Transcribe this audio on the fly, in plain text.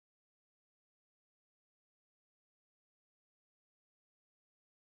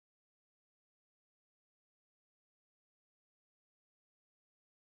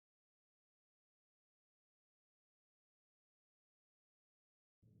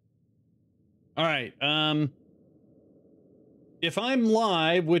All right. If I'm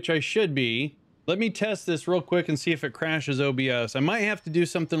live, which I should be, let me test this real quick and see if it crashes OBS. I might have to do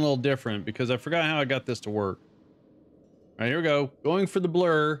something a little different because I forgot how I got this to work. All right, here we go. Going for the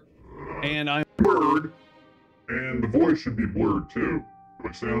blur, and I'm blurred, and the voice should be blurred too. Do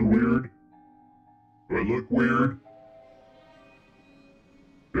I sound weird? Do I look weird?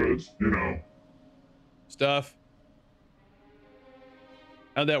 Because, you know. stuff.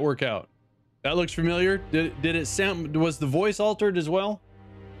 How'd that work out? That looks familiar. Did it sound? Was the voice altered as well?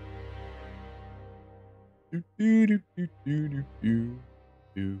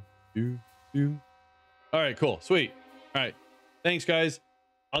 All right, cool, sweet. All right, thanks, guys.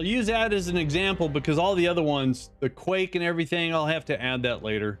 I'll use that as an example because all the other ones, the quake and everything, I'll have to add that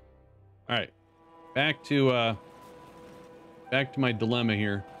later. All right, back to my dilemma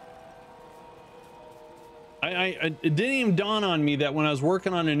here. It didn't even dawn on me that when I was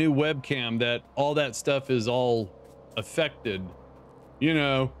working on a new webcam that all that stuff is all affected. You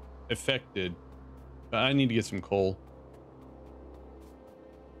know, affected. I need to get some coal.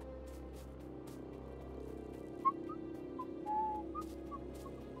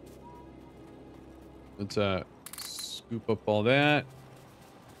 Let's scoop up all that.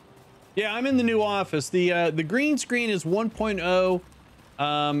 Yeah, I'm in the new office. The green screen is 1.0.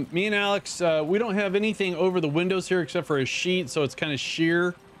 Me and Alex, we don't have anything over the windows here except for a sheet, so it's kind of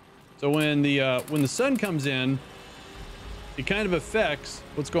sheer. So when the sun comes in, it kind of affects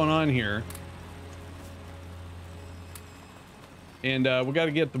what's going on here. And we got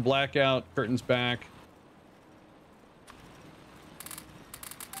to get the blackout curtains back.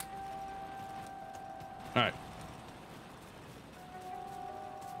 All right.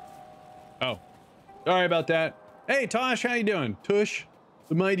 Oh, sorry about that. Hey, Tosh, how you doing? Tush,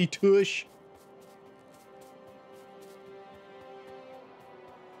 the mighty Tush.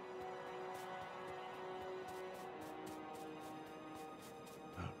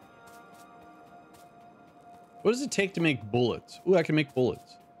 What does it take to make bullets? Ooh, I can make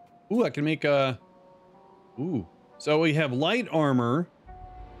bullets. Ooh, I can make ooh. So we have light armor,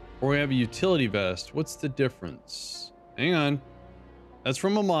 or we have a utility vest. What's the difference? Hang on. That's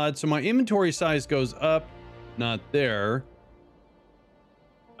from a mod, so my inventory size goes up, not there.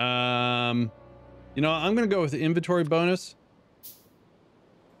 You know, I'm gonna go with the inventory bonus.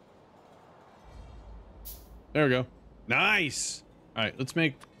 There we go. Nice. All right, let's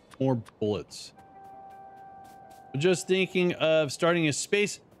make more bullets. Just thinking of starting a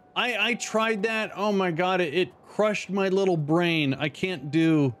space. I tried that. Oh my god, it crushed my little brain. I can't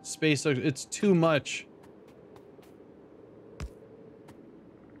do space. It's too much.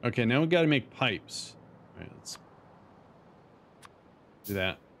 Okay, now we got to make pipes. All right, let's do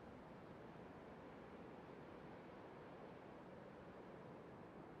that.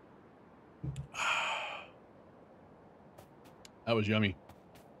 That was yummy.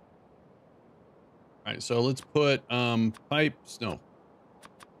 All right, so let's put pipes. No.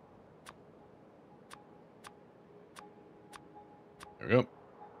 There we go.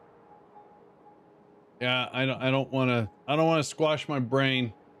 Yeah, I don't want to squash my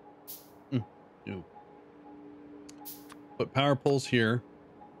brain. No. Put power poles here.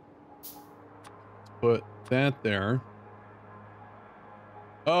 Let's put that there.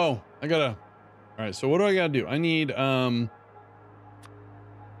 Oh, I gotta. All right, so what do I gotta do? I need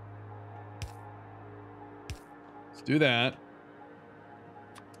let's do that.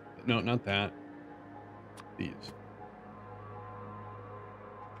 No, not that. These.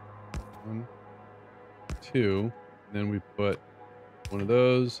 1, 2. Then we put one of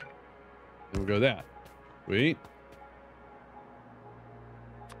those. Then we'll go that. Sweet.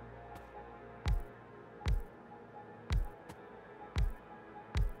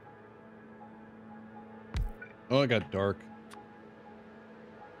 Oh, it got dark.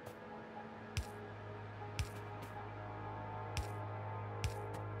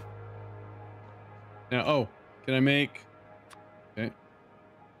 Now, oh, can I make... Okay.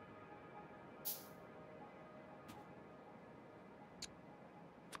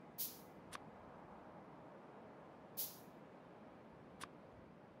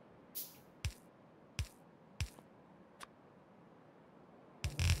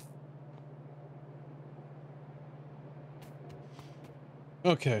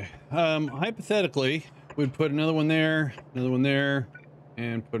 Okay, hypothetically, we'd put another one there,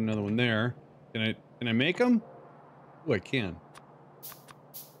 and put another one there. Can I make them? Oh, I can.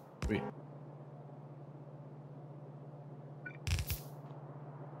 Sweet.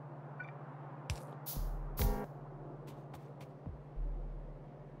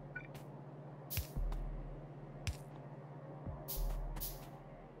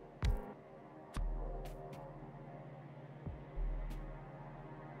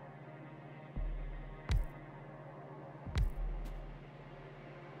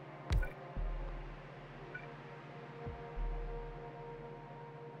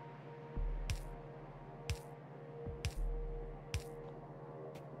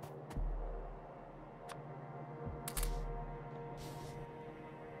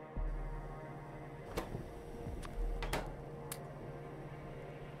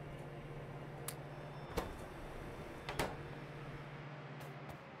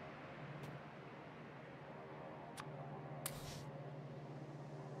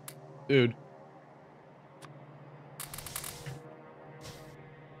 Dude.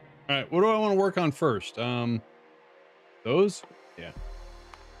 All right, what do I want to work on first? Those? Yeah.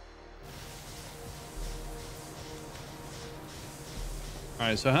 All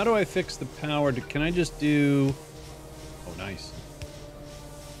right, so how do I fix the power? Can I just do... Oh, nice.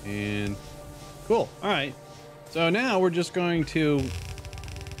 And cool. All right. So now we're just going to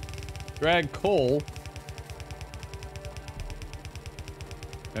drag coal.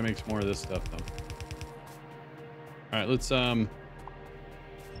 That makes more of this stuff, though. All right, let's, oops,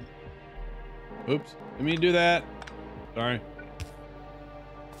 didn't mean to do that. Sorry.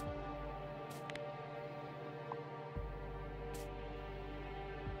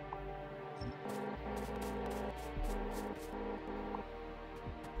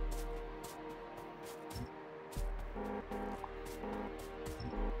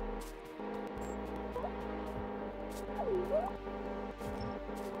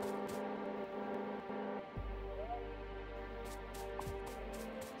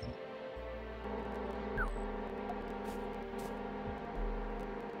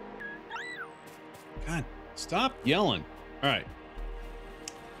 God, stop yelling. All right.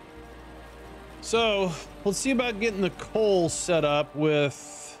 So let's see about getting the coal set up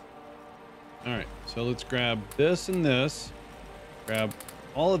with... All right, so let's grab this and this, grab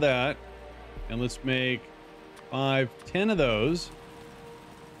all of that, and let's make 5, 10 of those.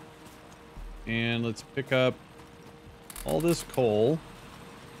 And let's pick up all this coal.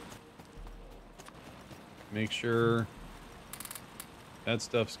 Make sure that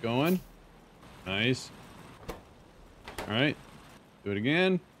stuff's going. Nice. All right, do it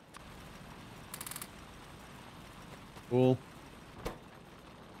again. Cool.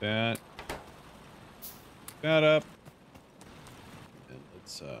 That up. And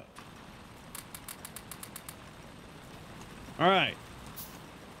let's all right.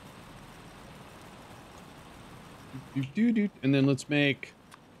 And then let's make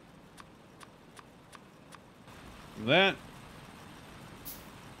that.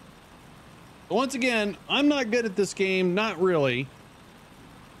 But once again, I'm not good at this game, not really.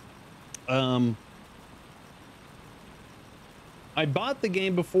 I bought the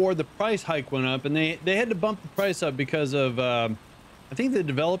game before the price hike went up, and they had to bump the price up because of I think the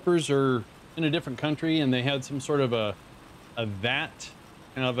developers are in a different country and they had some sort of a VAT,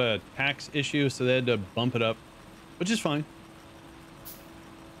 kind of a tax issue, so they had to bump it up, which is fine.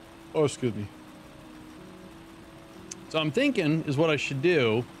 Oh, excuse me. So I'm thinking is what I should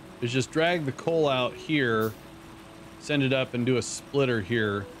do is just drag the coal out here, send it up and do a splitter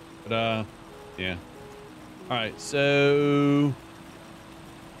here. But yeah. All right, so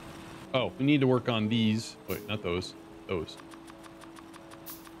oh, we need to work on these. Wait, not those. Those.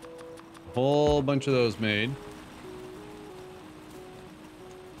 A whole bunch of those made.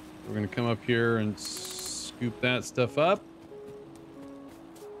 We're gonna come up here and scoop that stuff up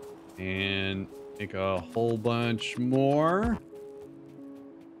and make a whole bunch more.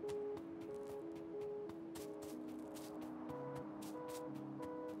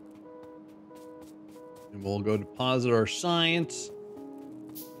 And we'll go deposit our science.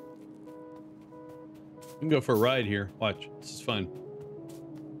 We can go for a ride here. Watch, this is fun.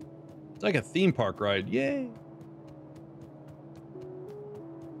 It's like a theme park ride. Yay!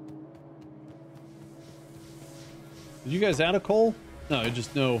 Did you guys add a coal? No,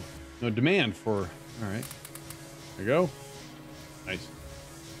 just no demand for. All right, there you go. Nice.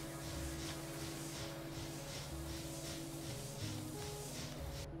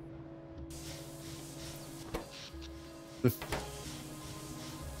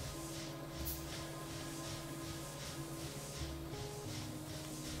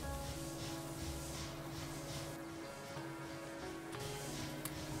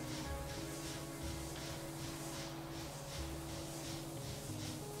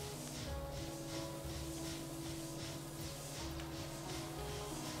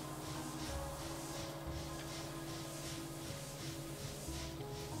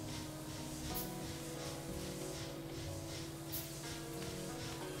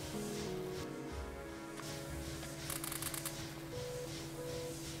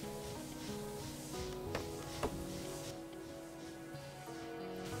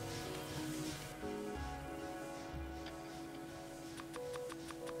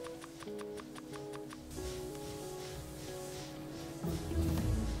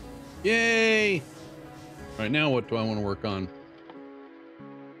 Yay! All right, now what do I want to work on?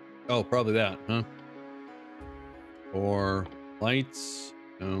 Oh, probably that, huh? Or lights?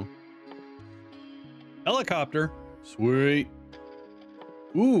 No. Helicopter. Sweet.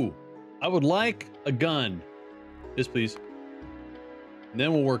 Ooh, I would like a gun. Yes, please. And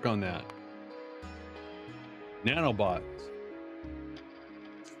then we'll work on that. Nanobots.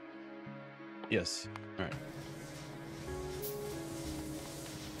 Yes. All right.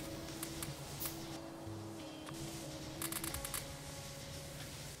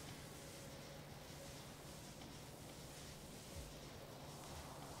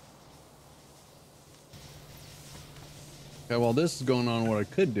 Okay, while this is going on, what I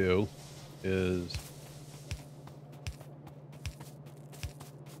could do is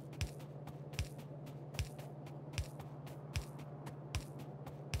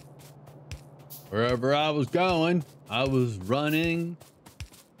wherever I was going, I was running.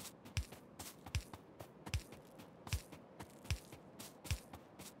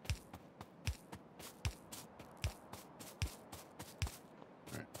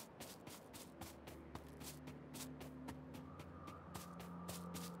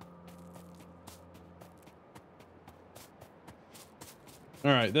 All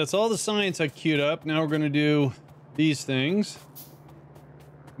right, that's all the science I queued up. Now we're going to do these things.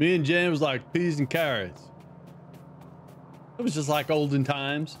 Me and Jen was like peas and carrots. It was just like olden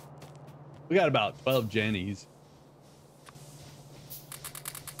times. We got about 12 Jennies.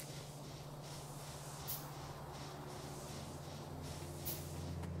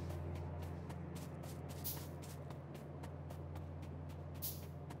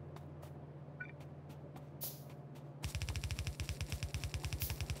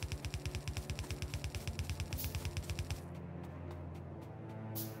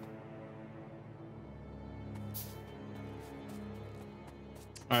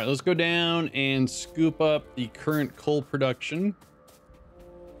 All right, let's go down and scoop up the current coal production.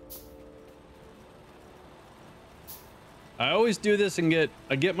 I always do this and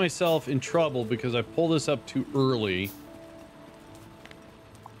I get myself in trouble because I pull this up too early.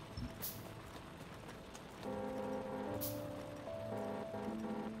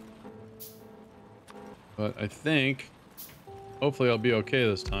 But I think hopefully I'll be okay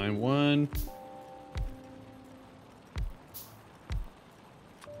this time. One.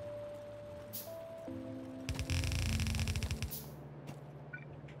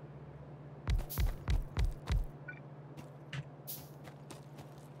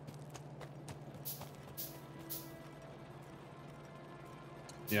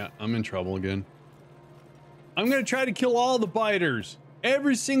 Yeah, I'm in trouble again. I'm going to try to kill all the biters.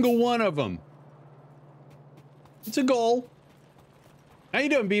 Every single one of them. It's a goal. How you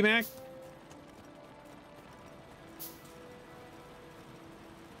doing, B-Mac?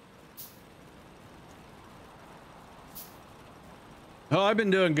 Oh, I've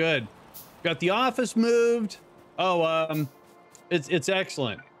been doing good. Got the office moved. Oh, it's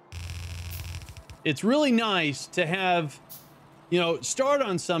excellent. It's really nice to have, you know, start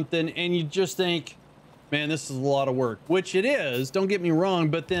on something and you just think, man, this is a lot of work, which it is, don't get me wrong.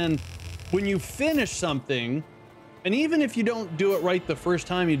 But then when you finish something, and even if you don't do it right the first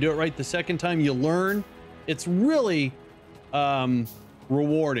time, you do it right the second time, you learn, it's really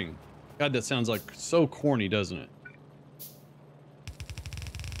rewarding. God, that sounds like so corny, doesn't it?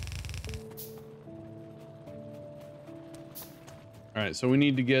 All right, so we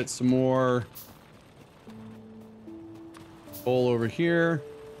need to get some more coal over here.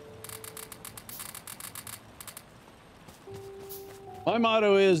 My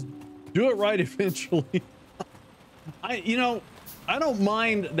motto is do it right eventually. You know, I don't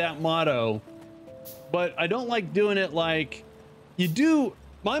mind that motto, but I don't like doing it like you do.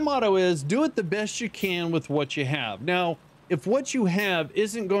 My motto is do it the best you can with what you have. Now, if what you have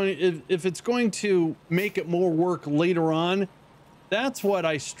isn't going, if it's going to make it more work later on, that's what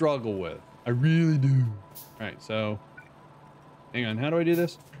I struggle with. I really do. All right, so hang on. How do I do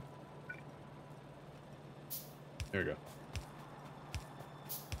this? There we go.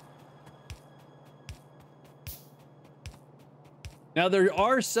 Now, there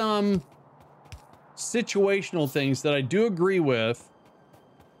are some situational things that I do agree with.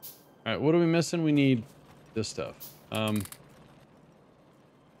 All right, what are we missing? We need this stuff.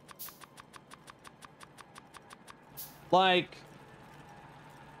 Like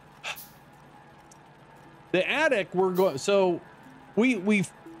the attic, we're going. So we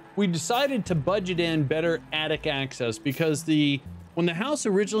decided to budget in better attic access because when the house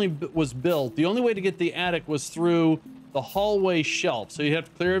originally was built, the only way to get the attic was through the hallway shelf. So you have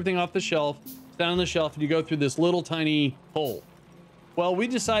to clear everything off the shelf, down on the shelf, and you go through this little tiny hole. Well, we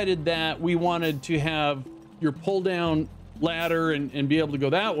decided that we wanted to have your pull down ladder and be able to go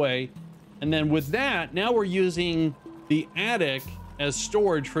that way. And then with that, now we're using the attic as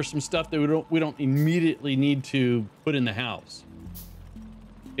storage for some stuff that we don't immediately need to put in the house.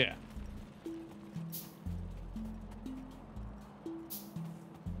 Yeah.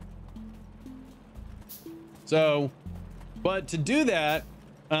 So, but to do that,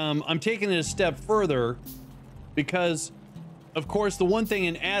 I'm taking it a step further because, of course, the one thing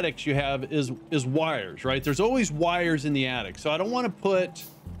in attics you have is wires, right? There's always wires in the attic. So I don't want to put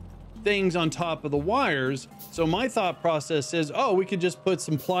things on top of the wires. So my thought process is, oh, we could just put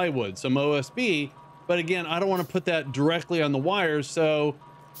some plywood, some OSB. But again, I don't want to put that directly on the wires. So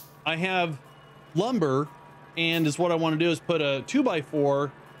I have lumber, and is what I want to do is put a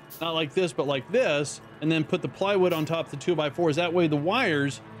 2x4, not like this, but like this, and then put the plywood on top of the 2x4s. That way the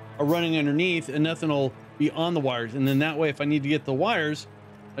wires are running underneath and nothing will be on the wires. And then that way, if I need to get the wires,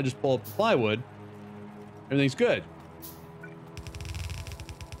 I just pull up the plywood. Everything's good.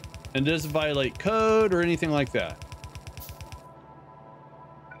 And it doesn't violate code or anything like that.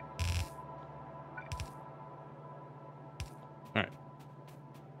 All right.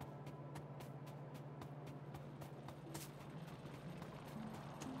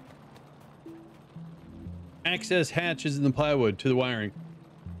 Access hatches in the plywood to the wiring.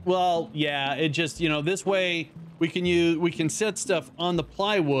 Well, yeah, it just, you know, this way we can set stuff on the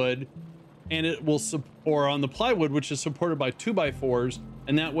plywood and it will or on the plywood, which is supported by 2x4s,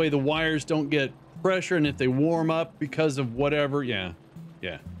 and that way the wires don't get pressure, and if they warm up because of whatever, yeah.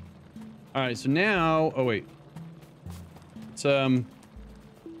 All right, so now, oh wait, it's I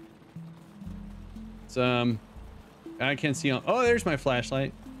can't see on. Oh, there's my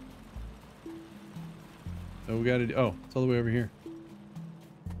flashlight. So we got to. Oh, it's all the way over here.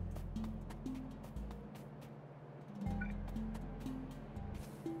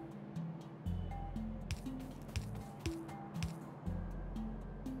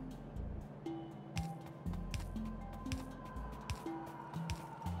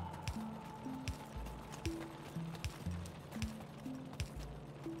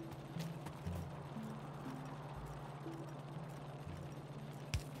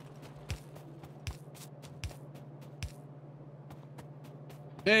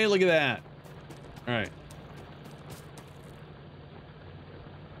 Hey, look at that. All right.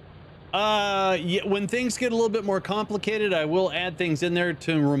 Yeah, when things get a little bit more complicated, I will add things in there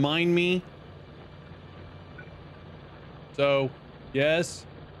to remind me. So, yes.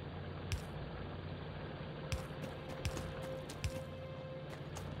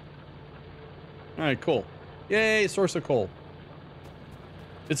 All right, cool. Yay, source of coal.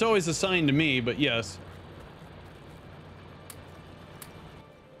 It's always assigned to me, but yes.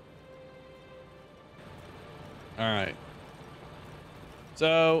 All right.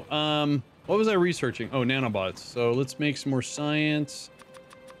 So, what was I researching? Oh, nanobots. So let's make some more science.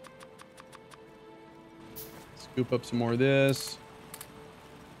 Scoop up some more of this.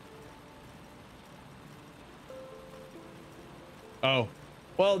 Oh,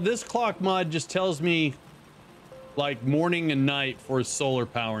 well, this clock mod just tells me like morning and night for solar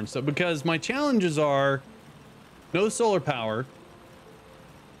power and stuff, because my challenges are no solar power.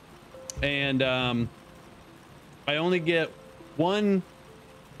 And, I only get one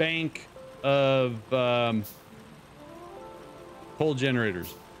bank of coal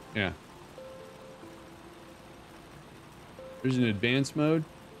generators. Yeah. There's an advanced mode.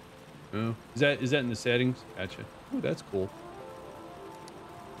 Oh, is that in the settings? Gotcha. Oh, that's cool.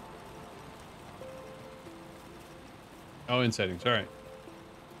 Oh, in settings. All right.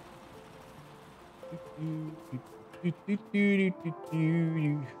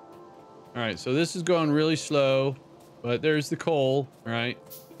 All right, so this is going really slow, but there's the coal. All right,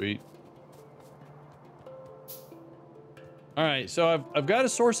 sweet. All right, so I've got a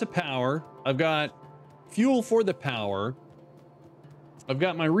source of power. I've got fuel for the power. I've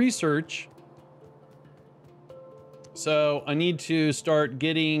got my research. So I need to start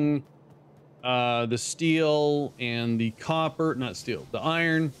getting the steel and the copper, not steel, the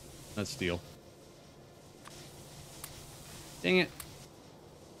iron, not steel. Dang it.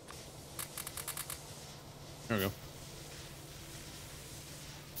 There we go.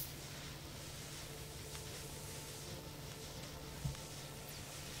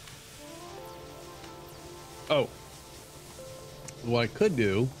 Oh. What I could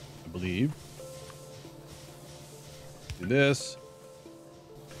do, I believe, do this.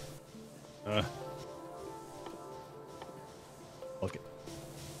 Okay.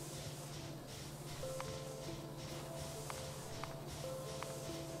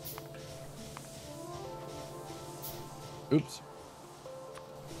 Oops.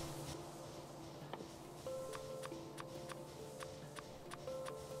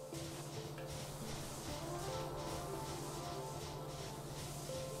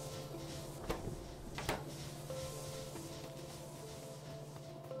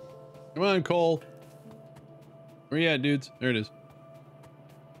 Come on, Cole. Where you at, dudes? There it is.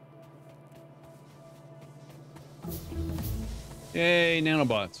 Yay,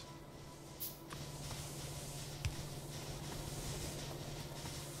 nanobots.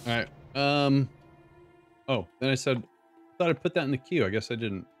 All right. Oh, then I said, I thought I put that in the queue. I guess I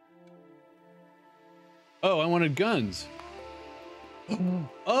didn't. Oh, I wanted guns.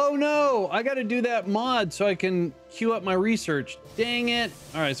 Oh no, I got to do that mod so I can queue up my research. Dang it.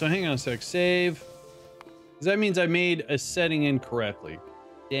 All right, so hang on a sec. Save. 'Cause that means I made a setting incorrectly.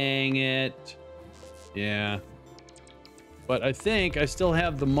 Dang it. Yeah. But I think I still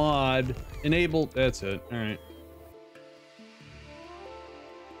have the mod enabled. That's it. All right.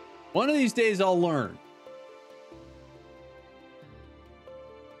 One of these days I'll learn.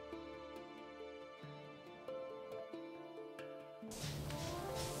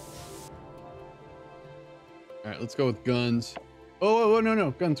 All right, let's go with guns. Oh,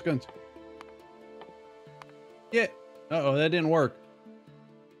 no. Guns. Yeah. Uh-oh, that didn't work.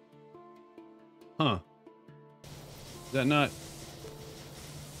 Huh. Is that not?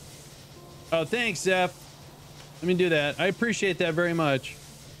 Oh, thanks, Zeph. Let me do that. I appreciate that very much.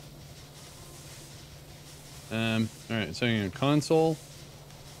 All right, so I'm gonna console.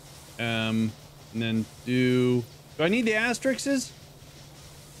 And then do I need the asterisks?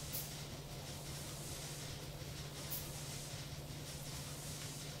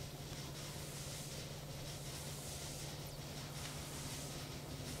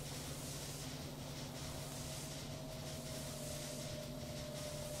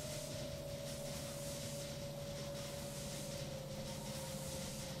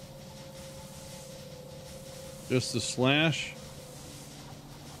 Just a slash.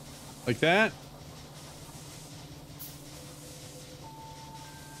 Like that?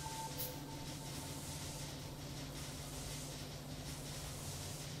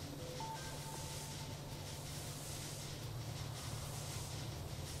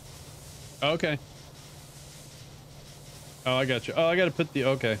 Okay. Oh, I got you. Oh, I got to put the,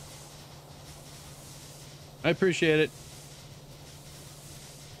 okay. I appreciate it.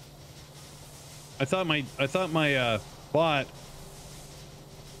 I thought my bot,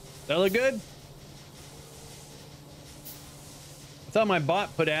 that look good? I thought my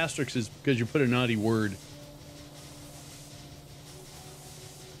bot put asterisks because you put a naughty word.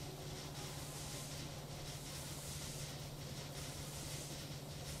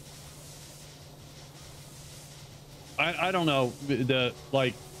 I don't know, the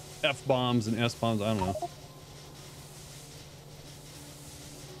like F-bombs and S-bombs, I don't know.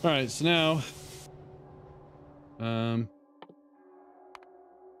 All right, so now,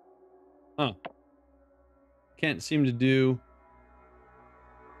 can't seem to do.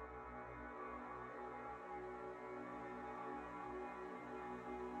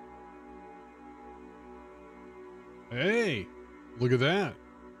 Hey, look at that.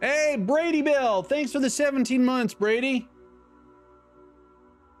 Hey, Brady Bill, thanks for the 17 months, Brady.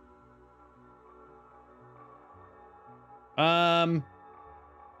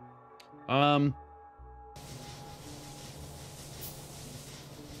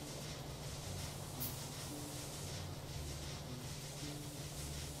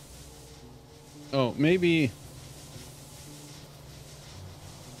 Oh, maybe you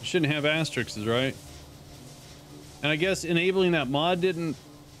shouldn't have asterisks, right? And I guess enabling that mod didn't.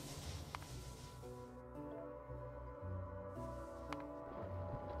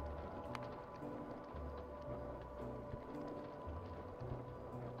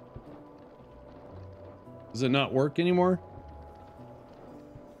 Does it not work anymore?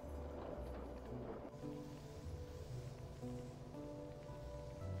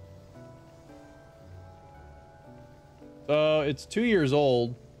 So it's 2 years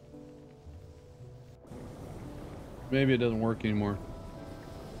old. Maybe it doesn't work anymore.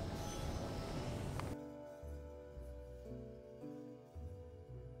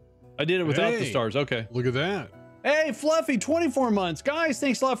 I did it without the stars. Okay. Look at that. Hey, Fluffy, 24 months. Guys,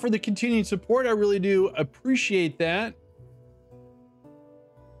 thanks a lot for the continued support. I really do appreciate that.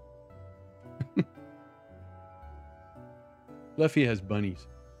 Fluffy has bunnies.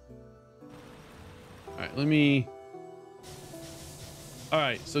 All right, let me... All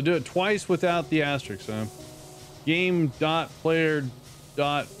right, so do it twice without the asterisk, huh?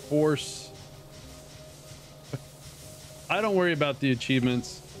 Game.player.force. I don't worry about the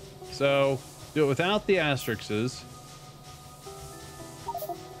achievements. So do it without the asterisks.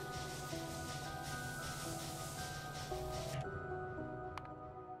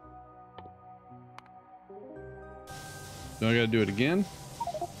 So I gotta do it again.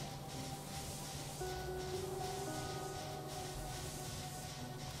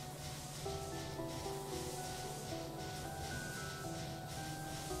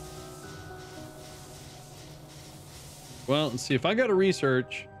 Well, let's see if I go to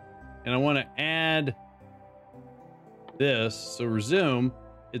research and I want to add this. So resume,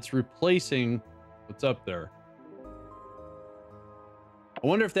 it's replacing what's up there. I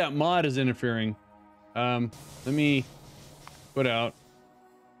wonder if that mod is interfering. Let me put out.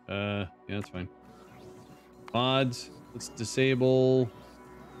 Yeah, that's fine. Mods. Let's disable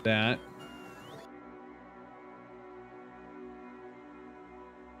that.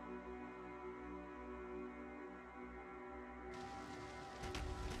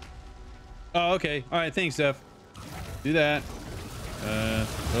 Oh, okay. All right. Thanks, Zeph. Do that.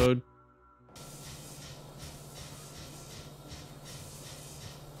 Load.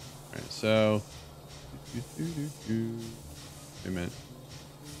 All right. So. Wait a minute.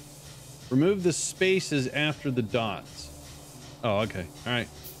 Remove the spaces after the dots. Oh, okay. All right.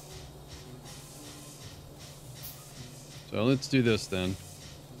 So let's do this then.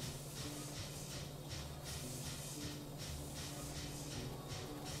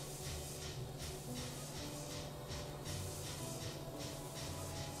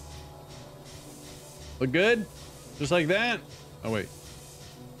 Look good? Just like that? Oh, wait.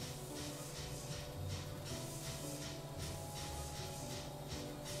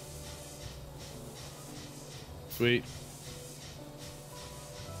 Sweet.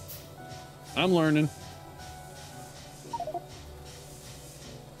 I'm learning. All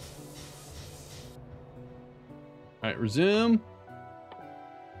right, resume.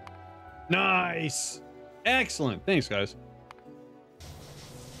 Nice. Excellent. Thanks, guys.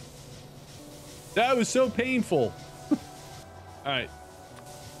 That was so painful. All right.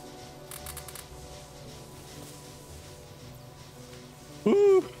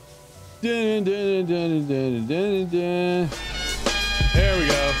 Woo. Dun, dun, dun, dun, dun, dun, dun. There we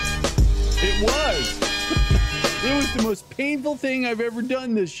go. It was. It was the most painful thing I've ever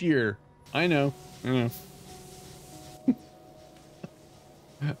done this year. I know. I know.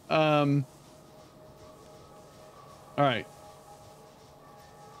 All right.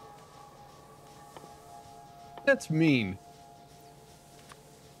 That's mean.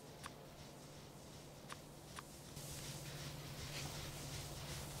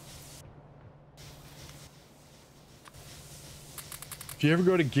 If you ever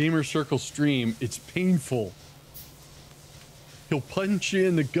go to Gamer Circle stream, it's painful. He'll punch you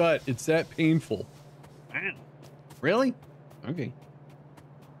in the gut. It's that painful. Wow. Really? Okay.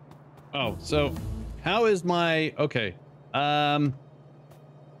 Oh, so how is my... Okay.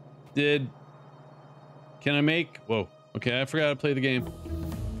 Can I make... Whoa. Okay, I forgot to play the game.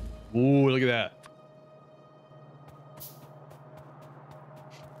 Ooh, look at that.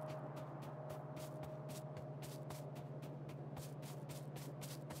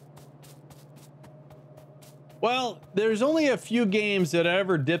 Well, there's only a few games that I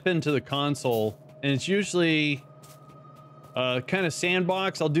ever dip into the console, and it's usually kind of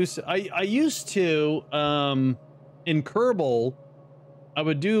sandbox. I'll do... I used to, in Kerbal, I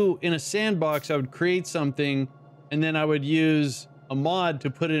would do in a sandbox, I would create something, and then I would use a mod to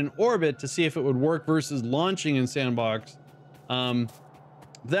put it in orbit to see if it would work versus launching in sandbox. Then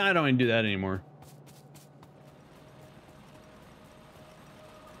I don't do that anymore.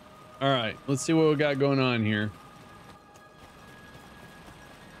 All right, let's see what we got going on here.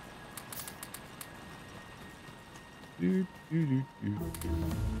 All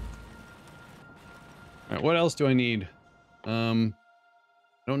right, what else do I need? I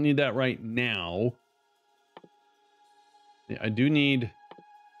don't need that right now. Yeah, I do need...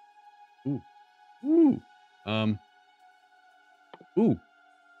 Ooh. Ooh. Ooh.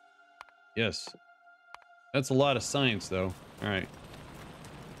 Yes. That's a lot of science, though. All right.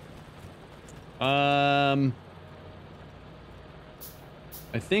 I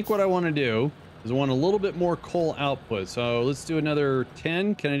think what I want to do is I want a little bit more coal output. So let's do another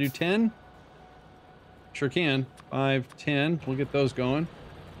 10. Can I do 10? Sure can. 5, 10. We'll get those going.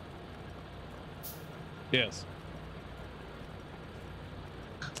 Yes.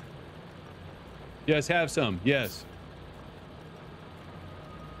 Yes, have some. Yes.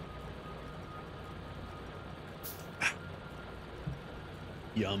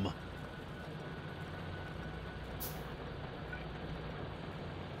 Yum.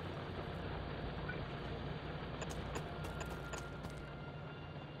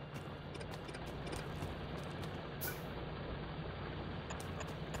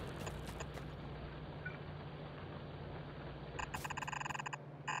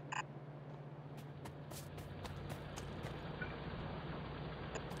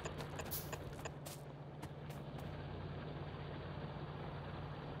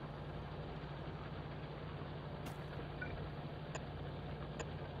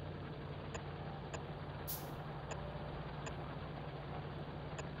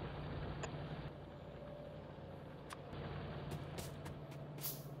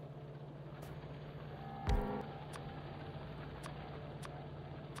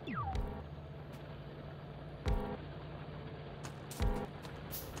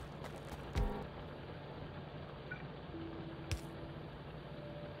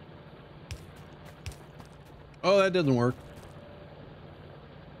 Oh, that doesn't work.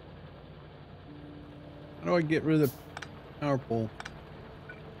 How do I get rid of the power pole?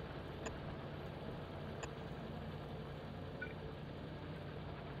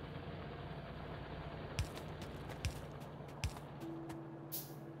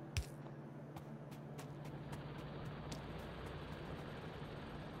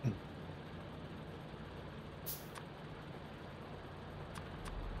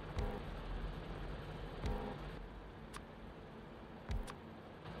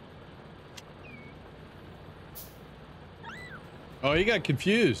 Oh, you got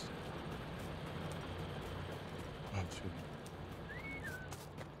confused. Oh, shoot.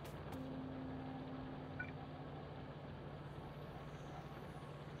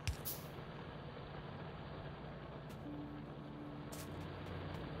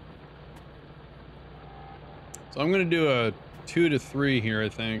 So I'm going to do a 2 to 3 here, I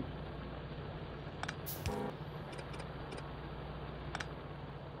think.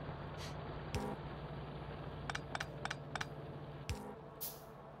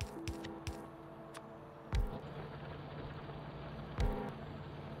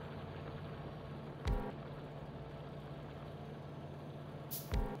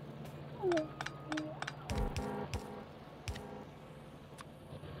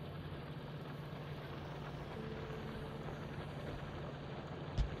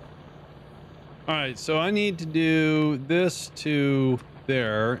 All right, so I need to do this to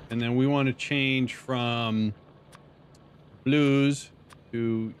there, and then we want to change from blues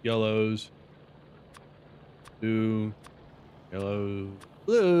to yellows to yellow,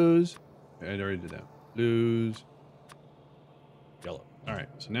 blues. I already did that. Blues, yellow. All right,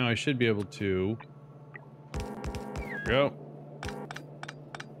 so now I should be able to go.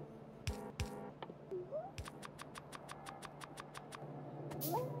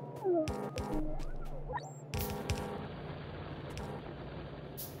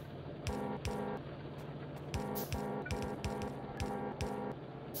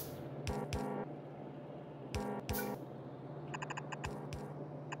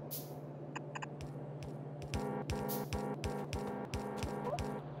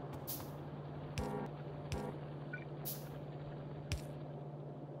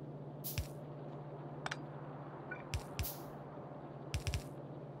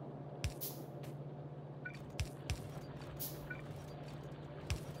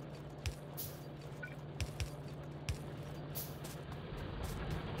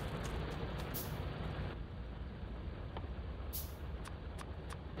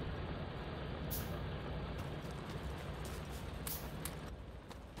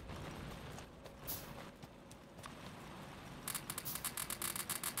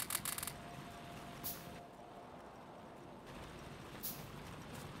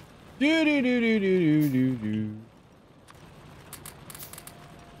 Do do do do do do do.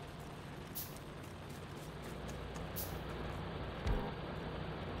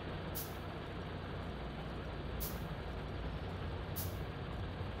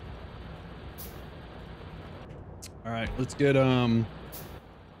 All right, let's get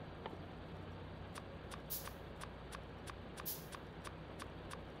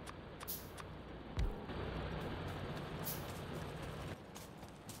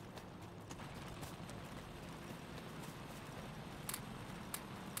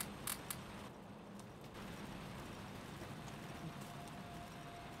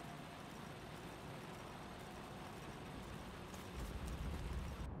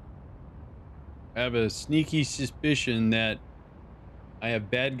I have a sneaky suspicion that I have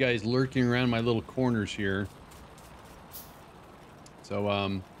bad guys lurking around my little corners here. So,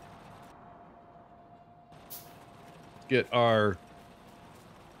 let's get our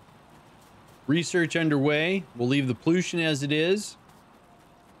research underway. We'll leave the pollution as it is.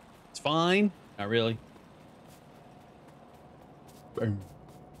 It's fine. Not really. Boom.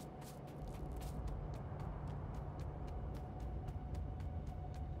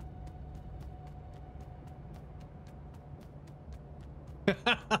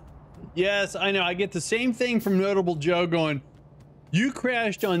 Yes, I know. I get the same thing from Notable Joe going, you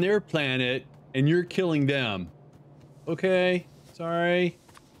crashed on their planet and you're killing them. Okay, sorry.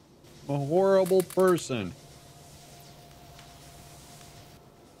 I'm a horrible person.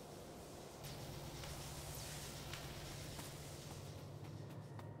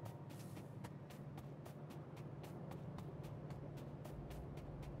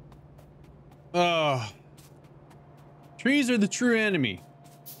 Trees are the true enemy.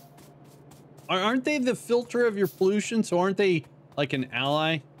 Aren't they the filter of your pollution? So aren't they like an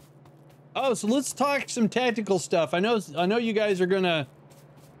ally? Oh, so let's talk some tactical stuff. I know you guys are gonna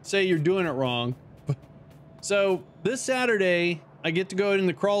say you're doing it wrong, So this Saturday, I get to go in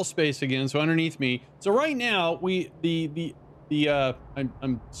the crawl space again. So underneath me. So right now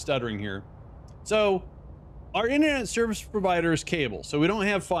I'm stuttering here. So our internet service provider is cable. So we don't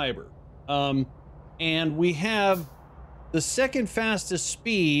have fiber. And we have the second fastest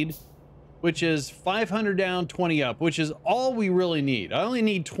speed, which is 500 down, 20 up, which is all we really need. I only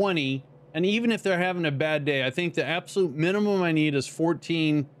need 20. And even if they're having a bad day, I think the absolute minimum I need is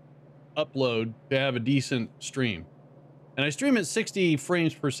 14 upload to have a decent stream. And I stream at 60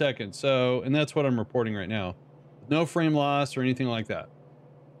 frames per second. So, and that's what I'm reporting right now. No frame loss or anything like that.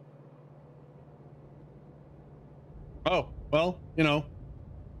 Oh, well,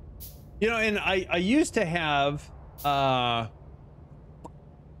 and I used to have,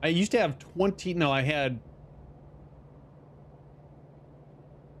 20, no, I had,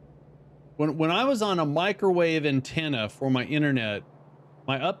 when I was on a microwave antenna for my internet,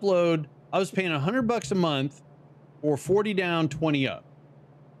 my upload, I was paying $100 a month for 40 down, 20 up.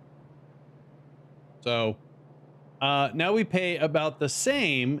 So now we pay about the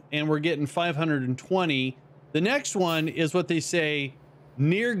same and we're getting 520. The next one is what they say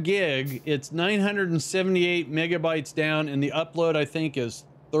near gig. It's 978 megabytes down and the upload I think is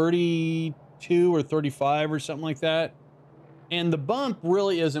 32 or 35 or something like that. And the bump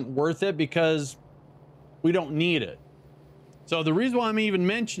really isn't worth it because we don't need it. So the reason why I'm even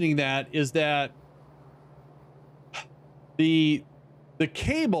mentioning that is that the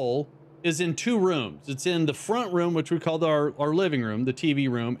cable is in two rooms. It's in the front room, which we called our living room, the TV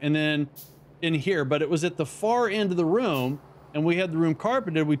room, and then in here, but it was at the far end of the room and we had the room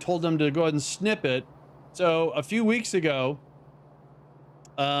carpeted. We told them to go ahead and snip it. So a few weeks ago,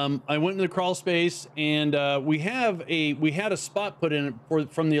 I went in the crawl space and we had a spot put in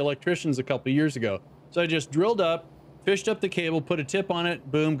it from the electricians a couple of years ago. So I just drilled up, fished up the cable, put a tip on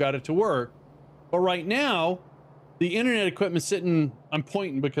it, boom, got it to work. But right now, the internet equipment's sitting, I'm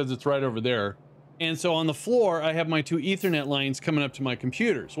pointing because it's right over there. And so on the floor, I have my two Ethernet lines coming up to my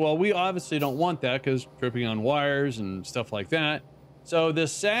computers. Well, we obviously don't want that because tripping on wires and stuff like that. So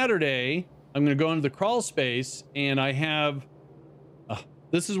this Saturday, I'm going to go into the crawl space and I have,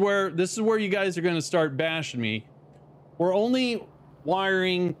 this is where you guys are going to start bashing me. We're only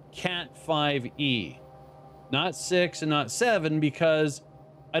wiring Cat 5e, not 6 and not 7, because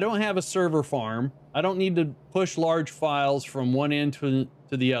I don't have a server farm. I don't need to push large files from one end to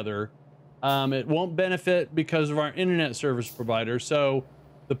the other. It won't benefit because of our internet service provider. So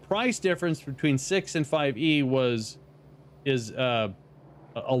the price difference between 6 and 5e is a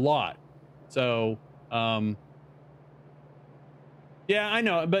lot. So, yeah, I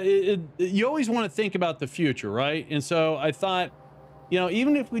know, but you always want to think about the future, right? And so I thought,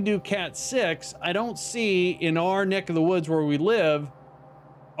 even if we do Cat 6, I don't see in our neck of the woods where we live,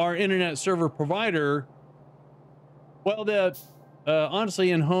 our internet server provider, well,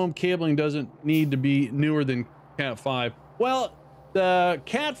 honestly, in-home cabling doesn't need to be newer than Cat 5. Well, the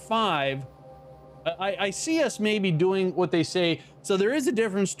Cat 5, I see us maybe doing what they say. So there is a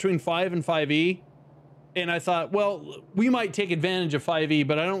difference between 5 and 5e. And I thought, well, we might take advantage of 5e,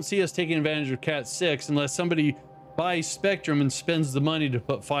 but I don't see us taking advantage of Cat 6 unless somebody buys Spectrum and spends the money to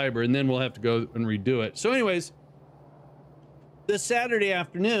put fiber, and then we'll have to go and redo it. So anyways, this Saturday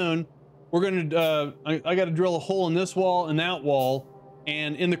afternoon, we're going to, I got to drill a hole in this wall and that wall.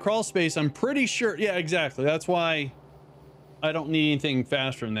 And in the crawl space, I'm pretty sure. Yeah, exactly. That's why I don't need anything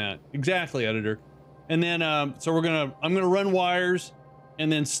faster than that. Exactly, editor. And then, so I'm going to run wires and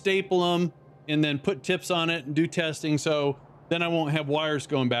then staple them and then put tips on it and do testing. So then I won't have wires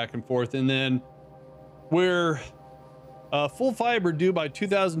going back and forth. And then we're full fiber due by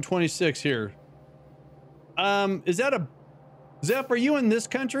 2026 here. Is that for you in this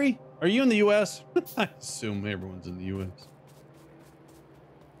country? Are you in the US? I assume everyone's in the US.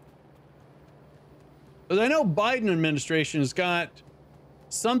 But I know Biden administration has got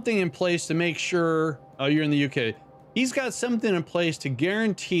something in place to make sure, oh, you're in the UK. He's got something in place to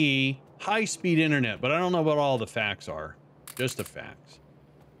guarantee high-speed internet, but I don't know what all the facts are. Just the facts.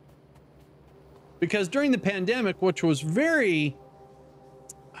 Because during the pandemic, which was very,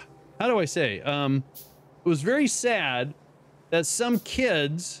 how do I say? It was very sad that some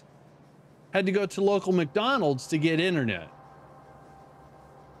kids had to go to local McDonald's to get internet.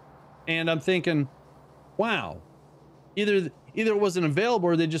 And I'm thinking, wow, either it wasn't available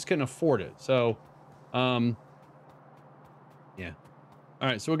or they just couldn't afford it. So, yeah. All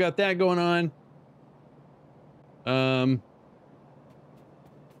right, so we got that going on.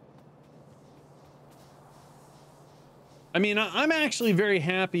 I mean, I'm actually very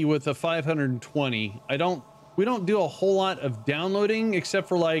happy with the 520. We don't do a whole lot of downloading except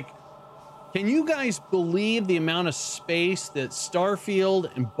for like Can you guys believe the amount of space that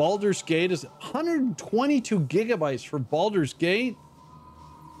Starfield and Baldur's Gate is? 122 gigabytes for Baldur's Gate?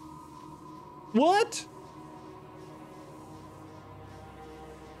 What?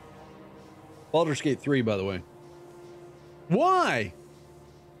 Baldur's Gate 3, by the way. Why?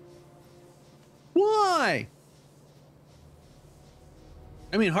 Why?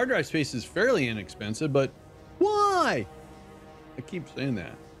 I mean, hard drive space is fairly inexpensive, but why? I keep saying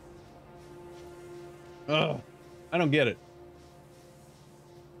that. Ugh, I don't get it.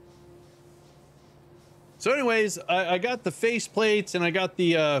 So anyways, I got the face plates and I got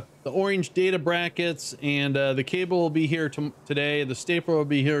the orange data brackets, and the cable will be here today. The stapler will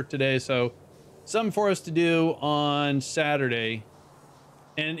be here today. So something for us to do on Saturday.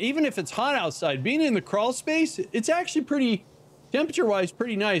 And even if it's hot outside, being in the crawl space, it's actually pretty, temperature-wise,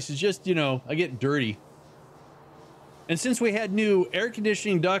 pretty nice. It's just, you know, I get dirty. And since we had new air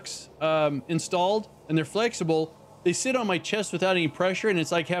conditioning ducts installed, and they're flexible, they sit on my chest without any pressure, and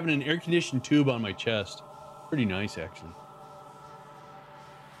it's like having an air-conditioned tube on my chest. Pretty nice, actually.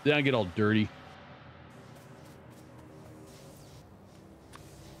 Then I get all dirty.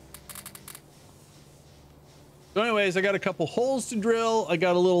 So anyways, I got a couple holes to drill. I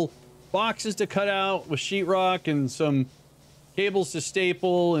got a little boxes to cut out with sheetrock and some cables to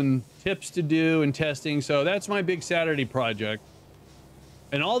staple and tips to do and testing. So that's my big Saturday project.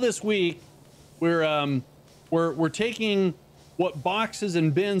 And all this week, we're taking what boxes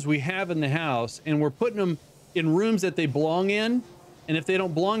and bins we have in the house, and we're putting them in rooms that they belong in. And if they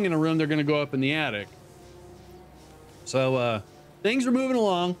don't belong in a room, they're going to go up in the attic. So things are moving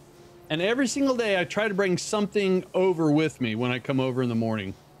along. And every single day I try to bring something over with me when I come over in the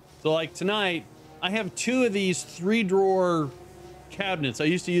morning. So like tonight, I have 2 of these 3-drawer cabinets. I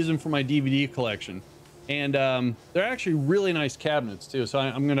used to use them for my DVD collection. And they're actually really nice cabinets too. So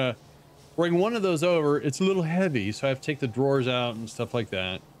I'm going to bring one of those over. It's a little heavy, so I have to take the drawers out and stuff like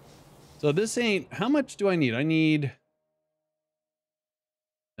that. So this ain't, how much do I need? I need,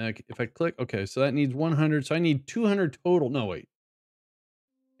 if I click, okay, so that needs 100. So I need 200 total. No, wait.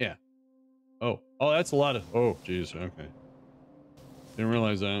 Yeah. Oh, that's a lot of, oh, geez. Okay. Didn't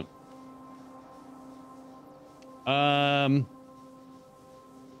realize that. All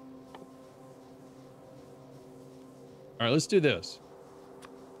right, let's do this.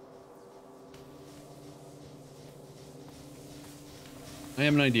 I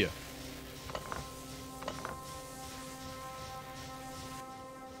have an idea.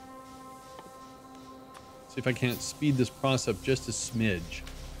 See if I can't speed this process up just a smidge.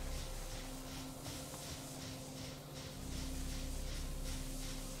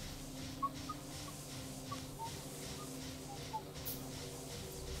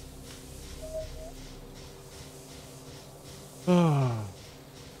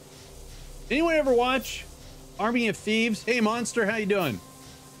 Anyone ever watch Army of Thieves? Hey, Monster, how you doing?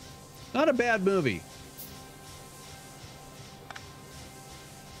 Not a bad movie.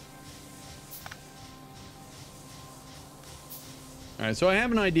 All right, so I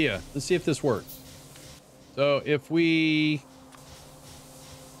have an idea. Let's see if this works. So if we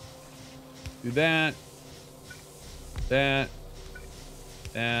do that, that,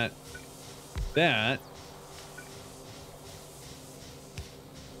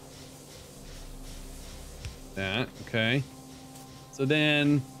 okay. So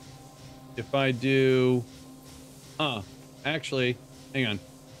then if I do, actually, hang on.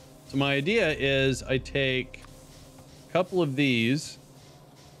 So my idea is I take a couple of these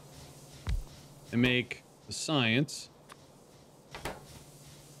and make the science.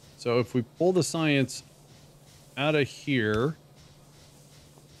 So if we pull the science out of here,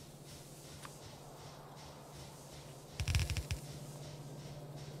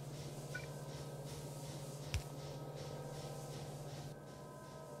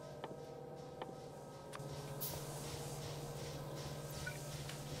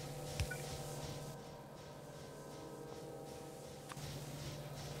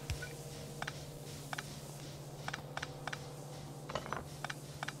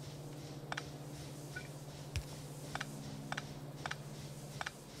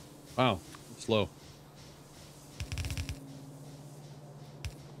 wow, slow.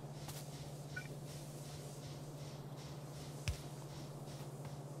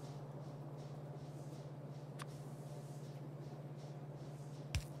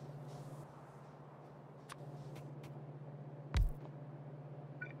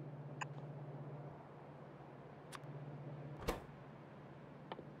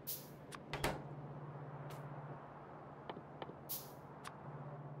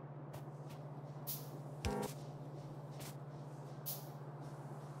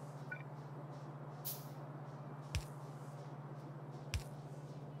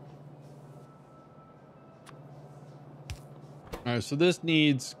 All right, so this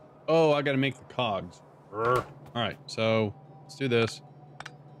needs, oh, I got to make the cogs. All right, so let's do this.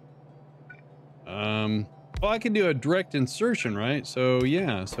 Oh, I can do a direct insertion, right? So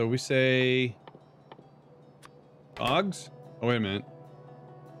yeah, so we say cogs. Oh, wait a minute.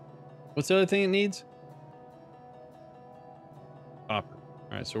 What's the other thing it needs? Copper. All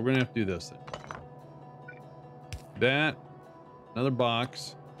right, so we're gonna have to do this then. That, another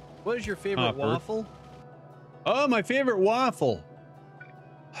box. What is your favorite Copper. waffle? Oh, my favorite waffle.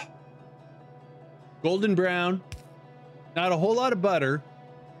 Golden brown, not a whole lot of butter,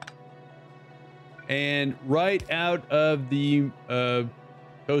 and right out of the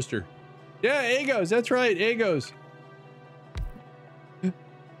toaster. Yeah, Egos, that's right, Egos.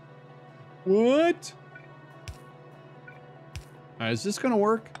 What? All right, is this gonna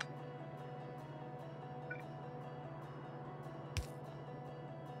work?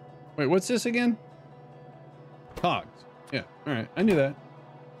 Wait, what's this again? Cogs. Yeah, all right, I knew that.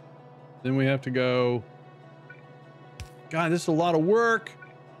 Then we have to go. God, this is a lot of work.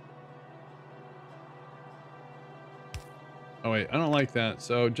 Oh wait, I don't like that.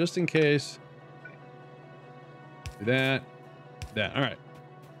 So just in case, do that. All right.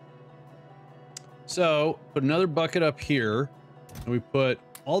 So put another bucket up here, and we put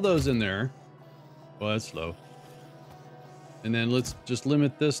all those in there. Well, that's slow. And then let's just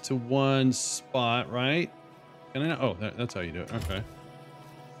limit this to one spot, right? Can I? Oh, that's how you do it. Okay.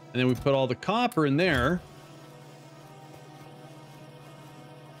 And then we put all the copper in there.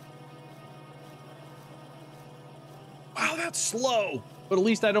 Wow, that's slow. But at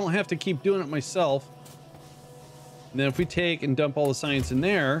least I don't have to keep doing it myself. And then if we take and dump all the science in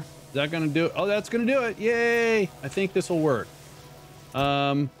there, is that going to do it? Oh, that's going to do it. Yay. I think this will work.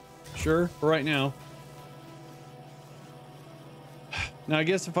 Sure, for right now. Now, I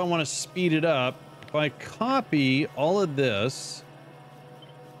guess if I want to speed it up, if I copy all of this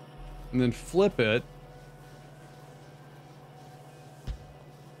and then flip it.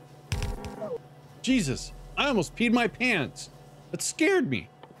 Jesus, I almost peed my pants. That scared me.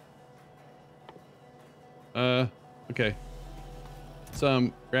 Okay.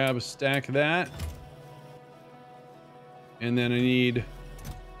 Let's grab a stack of that. And then I need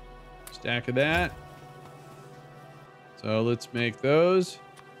a stack of that. So let's make those.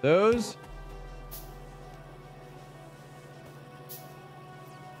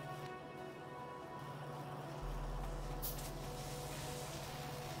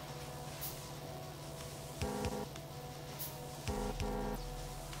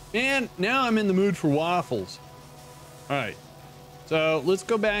 And now I'm in the mood for waffles. All right. So let's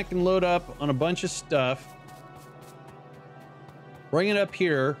go back and load up on a bunch of stuff. Bring it up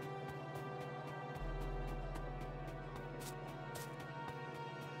here.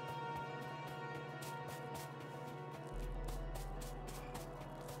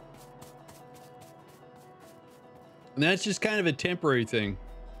 And that's just kind of a temporary thing.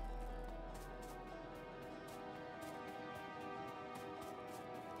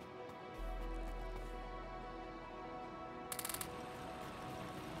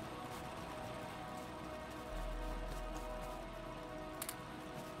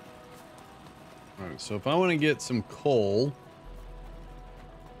 All right, so if I want to get some coal,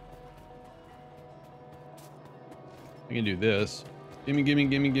 I can do this. Gimme.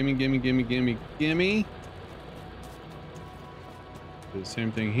 Do the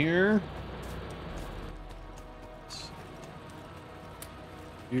same thing here.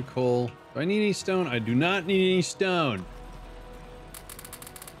 New coal. Do I need any stone? I do not need any stone.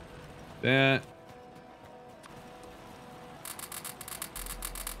 That.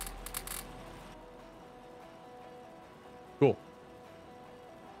 Cool.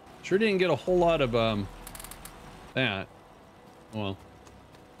 Sure didn't get a whole lot of that. Well.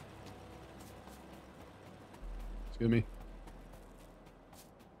 Excuse me.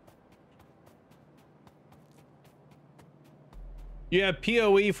 You have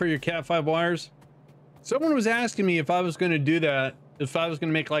PoE for your Cat 5 wires? Someone was asking me if I was going to do that, if I was going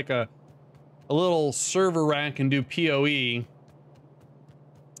to make like a little server rack and do PoE.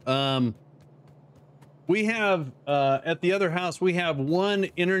 We have, at the other house, we have one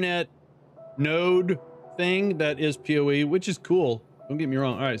internet node thing that is PoE, which is cool. Don't get me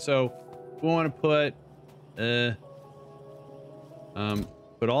wrong. All right, so we want to put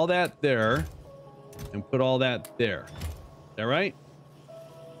all that there and put all that there. Is that right?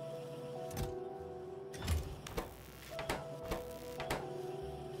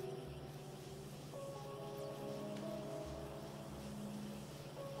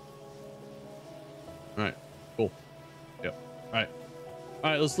 All right, cool. Yep. All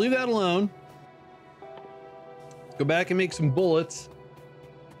right, let's leave that alone. Let's Go back and make some bullets.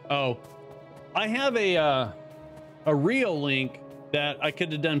 Oh, I have a Rio link that I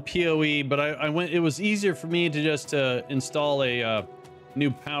could have done PoE, but I went, it was easier for me to just install a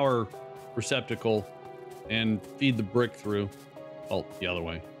new power receptacle and feed the brick through. Oh, the other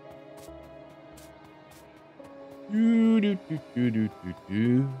way. All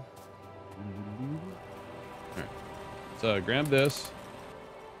right, so grab this,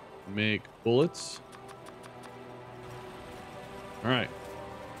 make bullets. All right,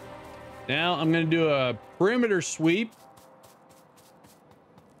 now I'm gonna do a perimeter sweep.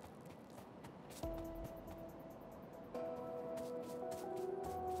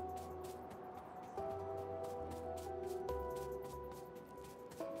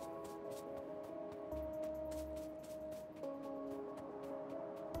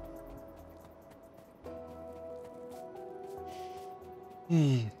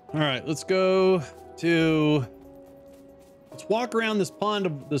 All right, let's go to, let's walk around this pond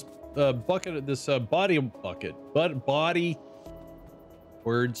of this bucket, this body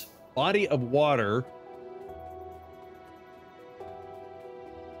of water.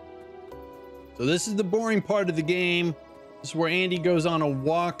 So this is the boring part of the game. This is where Andy goes on a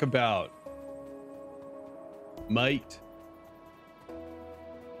walkabout. Mate.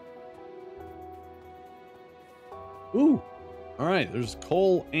 Ooh. All right, there's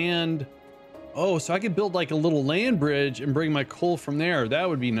coal and, oh, so I could build like a little land bridge and bring my coal from there. That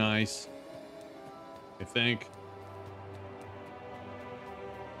would be nice, I think.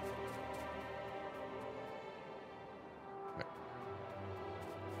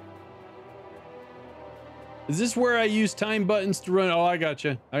 Is this where I use time buttons to run? Oh, I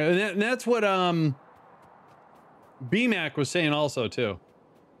gotcha. And that's what BMAC was saying also too.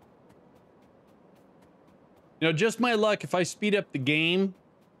 You know, just my luck, if I speed up the game,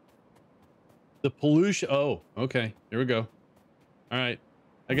 the pollution, oh, okay, here we go. All right,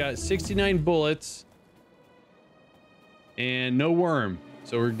 I got 69 bullets and no worm,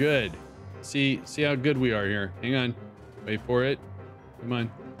 so we're good. See how good we are here. Hang on, wait for it. Come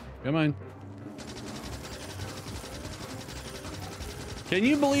on, come on. Can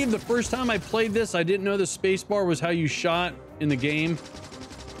you believe the first time I played this, I didn't know the spacebar was how you shot in the game?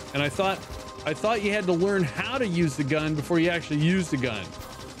 And I thought you had to learn how to use the gun before you actually use the gun.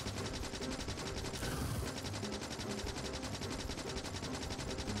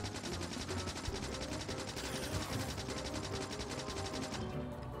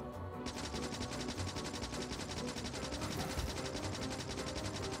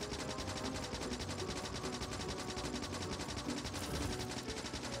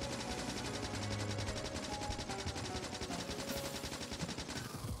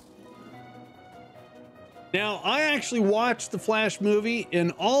 Now, I actually watched the Flash movie.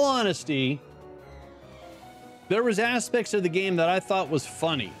 In all honesty, there was aspects of the game that I thought was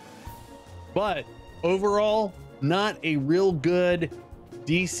funny, but overall, not a real good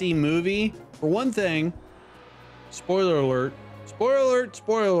DC movie. For one thing, spoiler alert, spoiler alert,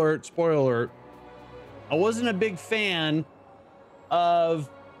 spoiler alert, spoiler alert. I wasn't a big fan of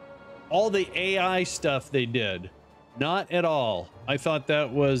all the AI stuff they did. Not at all. I thought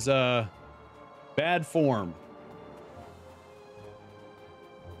that was, bad form.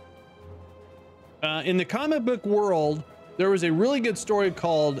 In the comic book world, there was a really good story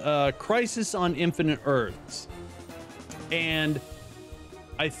called Crisis on Infinite Earths. And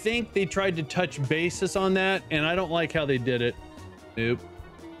I think they tried to touch basis on that, and I don't like how they did it. Nope.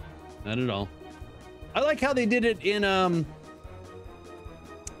 Not at all. I like how they did it in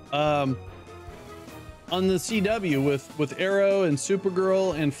on the CW with Arrow and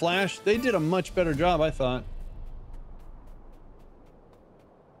Supergirl and Flash. They did a much better job, I thought.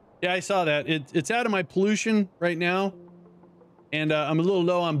 Yeah, I saw that. It's out of my pollution right now, and I'm a little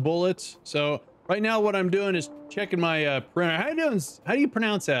low on bullets. So right now what I'm doing is checking my printer. How do you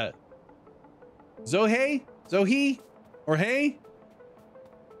pronounce that? Zohe? Zohe? Or hey?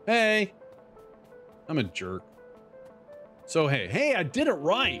 Hey. I'm a jerk. So hey, I did it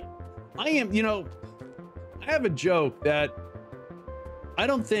right. I am, you know, I have a joke that I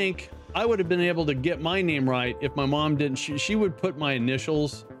don't think I would have been able to get my name right if my mom didn't. She would put my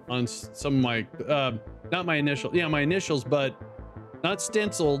initials on some of my, not my initial, yeah, my initials, but not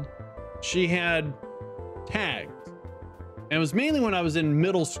stenciled. She had tagged. And it was mainly when I was in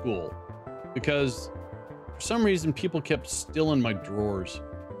middle school, because for some reason people kept stealing my drawers,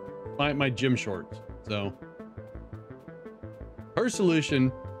 my gym shorts. So her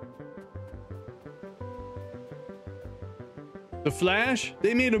solution. The Flash?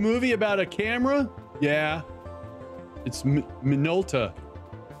 They made a movie about a camera? Yeah. It's Minolta.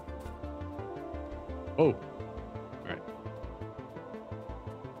 Oh.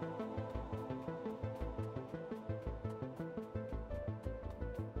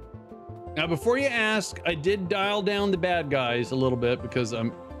 Now, before you ask, I did dial down the bad guys a little bit because I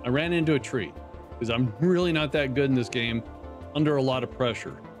ran into a tree because I'm really not that good in this game under a lot of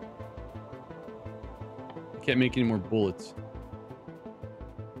pressure. I can't make any more bullets.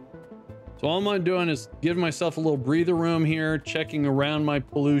 So all I'm doing is giving myself a little breather room here, checking around my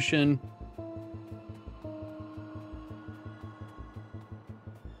pollution.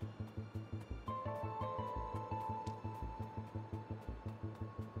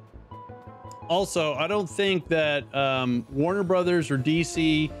 Also, I don't think that Warner Brothers or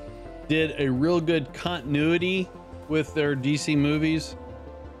DC did a real good continuity with their DC movies.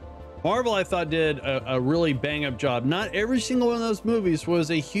 Marvel, I thought, did a really bang-up job. Not every single one of those movies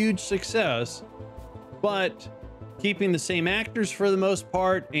was a huge success, but keeping the same actors for the most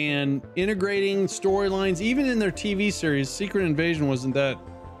part and integrating storylines, even in their TV series. Secret Invasion wasn't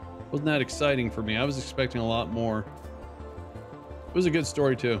that exciting for me. I was expecting a lot more. It was a good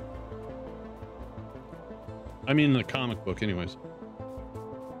story too. I mean, in the comic book, anyways.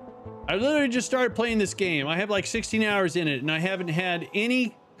 I literally just started playing this game. I have like 16 hours in it, and I haven't had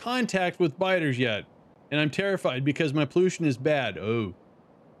any contact with biters yet. And I'm terrified because my pollution is bad. Oh,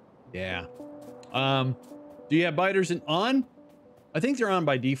 yeah. Do you have biters on? I think they're on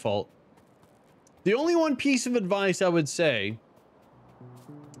by default. The only one piece of advice I would say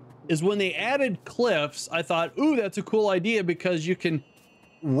is when they added cliffs, I thought, ooh, that's a cool idea because you can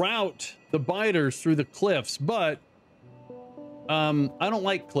route the biters through the cliffs, but I don't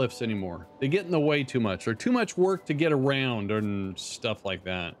like cliffs anymore. They get in the way too much. They're too much work to get around and stuff like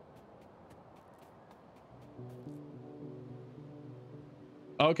that.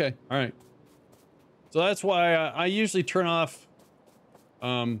 Okay, all right. So that's why I usually turn off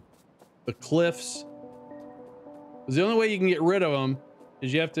the cliffs. 'Cause the only way you can get rid of them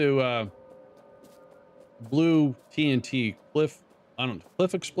is you have to blue TNT cliff. I don't know,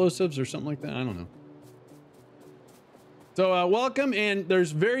 cliff explosives or something like that. I don't know. So welcome, and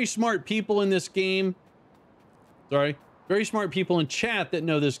there's very smart people in this game. Sorry, very smart people in chat that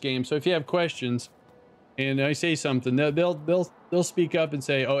know this game. So if you have questions and I say something, they'll speak up and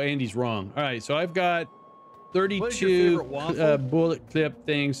say, "Oh, Andy's wrong." All right, so I've got 32 bullet clip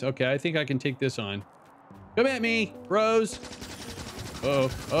things. Okay, I think I can take this on. Come at me, bros. Oh,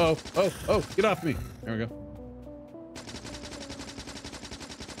 get off me. There we go.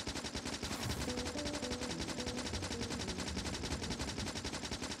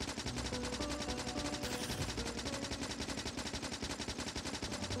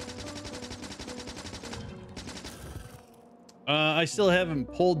 I still haven't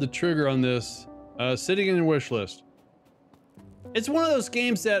pulled the trigger on this. Sitting in your wish list. It's one of those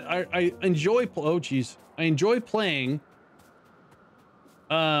games that I enjoy. Oh, geez. I enjoy playing.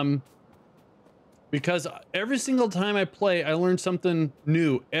 Because every single time I play, I learn something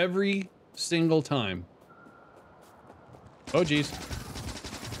new every single time. Oh, geez.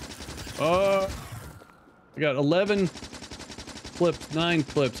 I got 11 clips, 9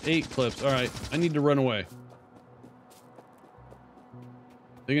 clips, 8 clips. All right. I need to run away.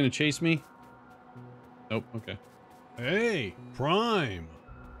 They're gonna chase me? Nope, okay. Hey, Prime.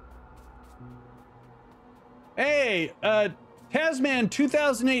 Hey, Tasman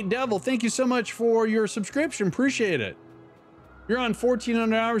 2008 Devil, thank you so much for your subscription. Appreciate it. You're on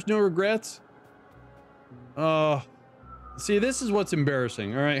 1,400 hours, no regrets. See, this is what's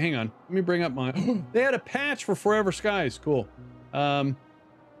embarrassing. All right, hang on. Let me bring up my... They had a patch for Forever Skies. Cool.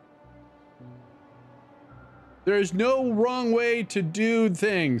 There's no wrong way to do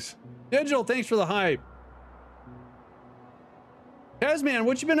things. Digital, thanks for the hype. Tasman,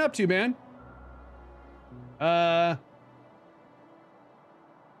 what you been up to, man?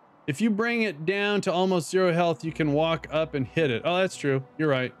 If you bring it down to almost 0 health, you can walk up and hit it. Oh, that's true. You're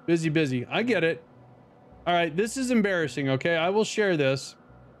right. Busy. I get it. All right, this is embarrassing, okay? I will share this.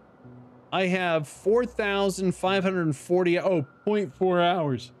 I have 4,540, 0.4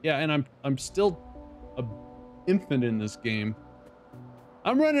 hours. Yeah, and I'm still a infant in this game.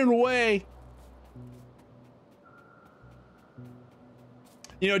 I'm running away.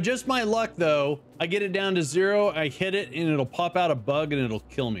 You know, just my luck though. I get it down to 0, I hit it, and it'll pop out a bug and it'll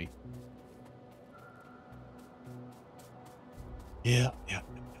kill me. Yeah.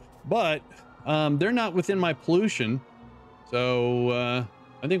 But they're not within my pollution, so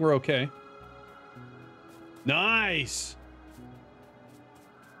I think we're okay. Nice.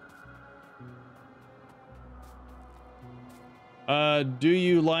 Do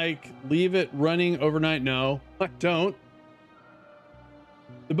you leave it running overnight? No, I don't.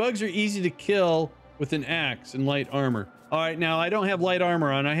 The bugs are easy to kill with an axe and light armor. All right, now I don't have light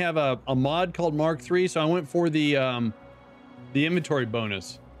armor on. I have a mod called Mark III, so I went for the inventory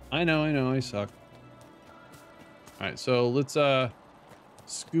bonus. I know, I suck. All right, so let's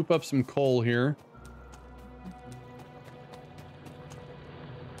scoop up some coal here.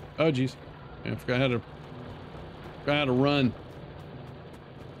 Oh geez, I forgot how to run.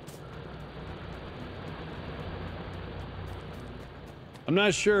 I'm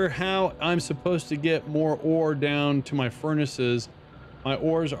not sure how I'm supposed to get more ore down to my furnaces. My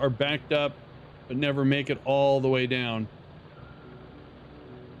ores are backed up, but never make it all the way down.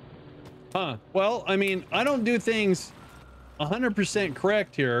 Huh. Well, I mean, I don't do things 100%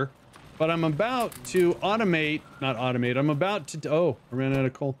 correct here, but I'm about to automate, not automate, I'm about to, oh, I ran out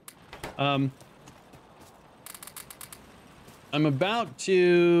of coal. I'm about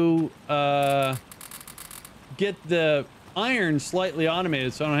to get the iron slightly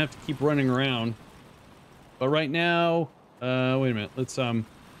automated so I don't have to keep running around. But right now, wait a minute, let's, I'm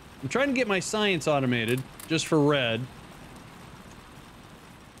trying to get my science automated just for red.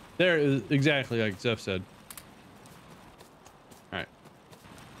 There is exactly like Zeph said. All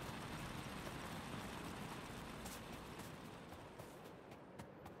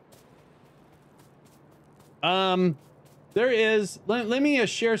right. There is, let me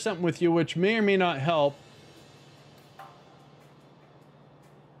share something with you which may or may not help.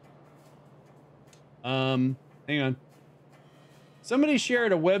 Hang on. Somebody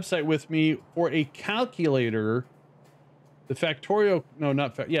shared a website with me for a calculator. The Factorio, no,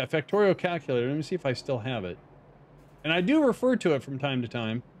 not, yeah, Factorio calculator. Let me see if I still have it. And I do refer to it from time to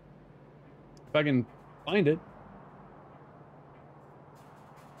time. If I can find it.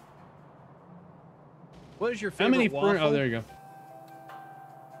 What is your favorite waffle? Oh, there you go.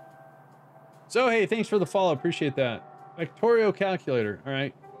 So, hey, thanks for the follow. Appreciate that. Factorio calculator. All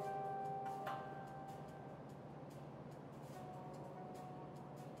right.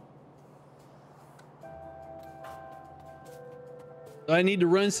 I need to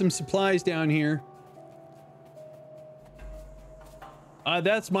run some supplies down here.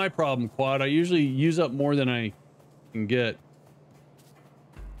 That's my problem, Quad. I usually use up more than I can get.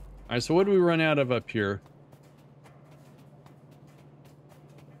 All right, so what do we run out of up here?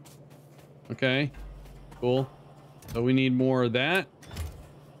 Okay, cool. So we need more of that.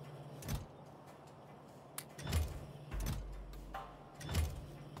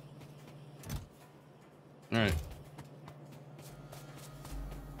 All right.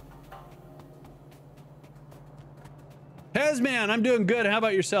 Hezman, I'm doing good. How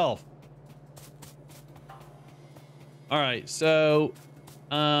about yourself? All right, so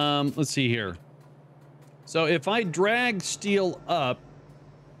let's see here. So if I drag steel up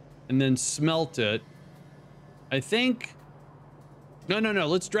and then smelt it, I think no,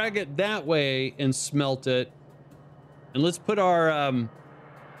 let's drag it that way and smelt it, and let's put our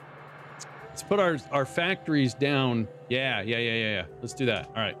factories down. Yeah. Let's do that.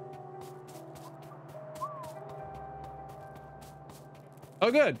 All right. Oh,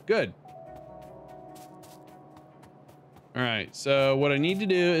 good. All right, so what I need to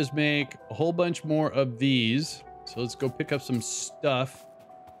do is make a whole bunch more of these. So let's go pick up some stuff.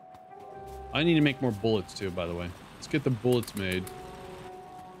 I need to make more bullets too, by the way. Let's get the bullets made.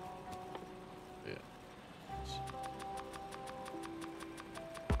 Yeah.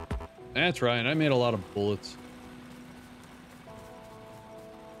 That's right, I made a lot of bullets.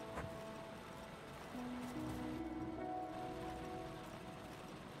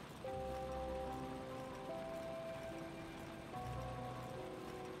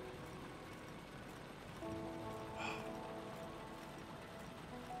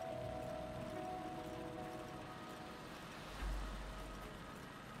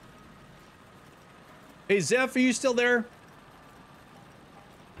 Hey, Zeph, are you still there?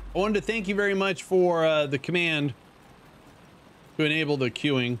 I wanted to thank you very much for the command to enable the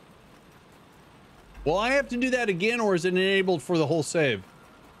queuing. Will I have to do that again, or is it enabled for the whole save?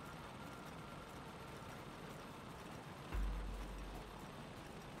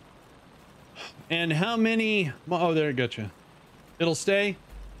 And how many... Oh, there, gotcha. It'll stay?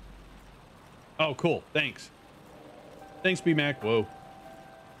 Oh, cool. Thanks. Thanks, B-Mac. Whoa.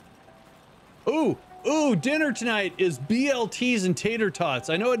 Ooh, dinner tonight is BLTs and tater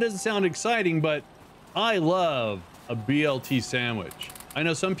tots. I know it doesn't sound exciting, but I love a BLT sandwich. I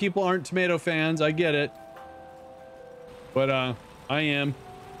know some people aren't tomato fans. I get it. But I am.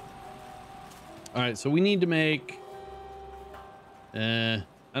 All right, so we need to make... I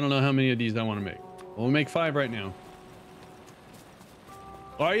don't know how many of these I want to make. We'll make 5 right now.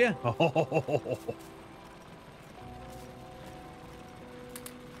 Are you? Oh.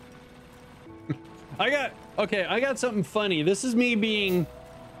 I got something funny. This is me being,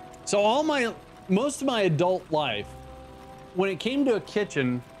 so most of my adult life, when it came to a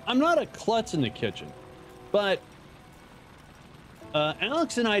kitchen, I'm not a klutz in the kitchen, but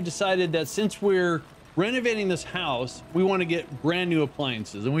Alex and I decided that since we're renovating this house, we want to get brand new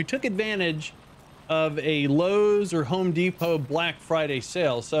appliances. And we took advantage of a Lowe's or Home Depot Black Friday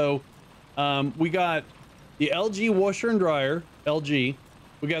sale. So we got the LG washer and dryer, LG.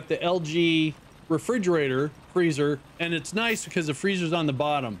 We got the LG refrigerator, freezer. And it's nice because the freezer's on the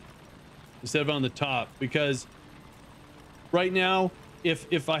bottom instead of on the top. Because right now,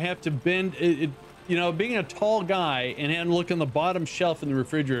 if I have to bend it, you know, being a tall guy and having to look on the bottom shelf in the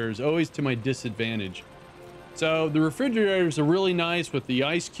refrigerator is always to my disadvantage. So the refrigerators are really nice with the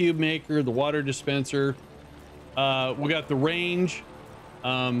ice cube maker, the water dispenser. We got the range.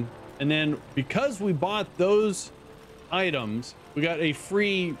 And then because we bought those items, we got a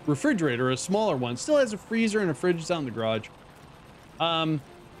free refrigerator, a smaller one. Still has a freezer and a fridge. It's out in the garage.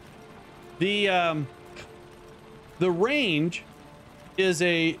 The range is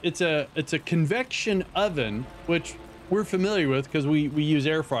it's a convection oven, which we're familiar with because we use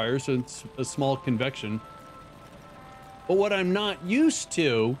air fryers, so it's a small convection. But what I'm not used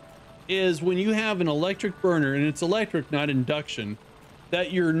to is when you have an electric burner, and it's electric, not induction,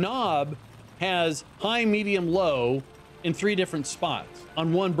 that your knob has high, medium, low in 3 different spots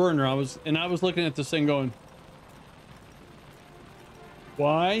on one burner. I was looking at this thing going,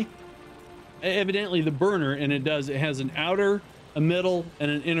 why? Evidently the burner, and it has an outer, a middle,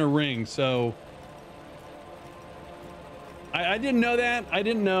 and an inner ring. So I didn't know that. I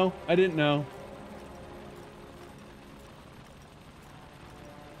didn't know.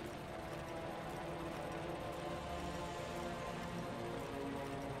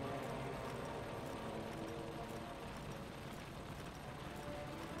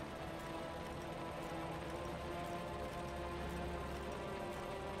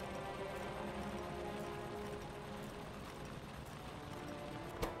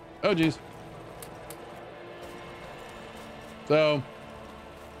 Oh, geez. So,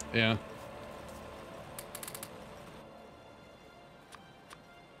 yeah.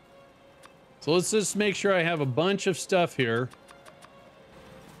 So let's just make sure I have a bunch of stuff here.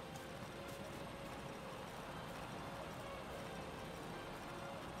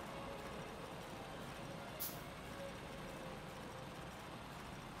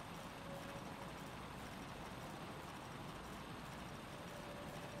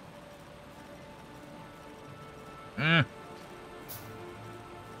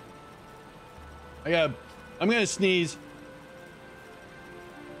 I'm gonna sneeze.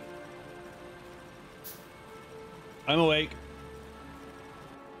 I'm awake.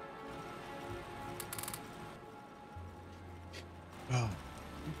 Oh.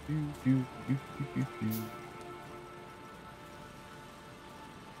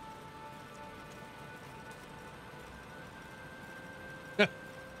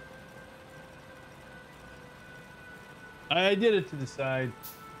 I did it to the side.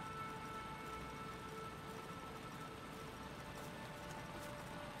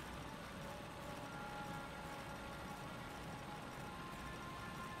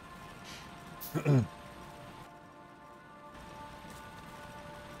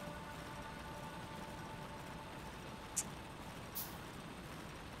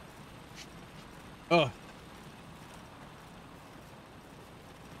 Oh.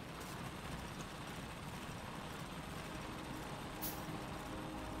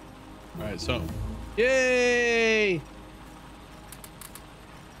 All right, so yay!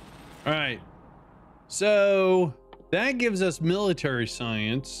 All right, so that gives us military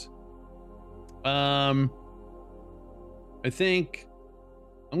science. I think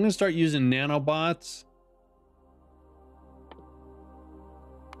I'm gonna start using nanobots.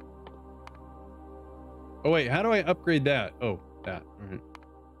 Oh wait, how do I upgrade that? Oh, that. All right.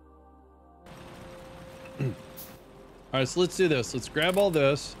 All right, so let's do this. Let's grab all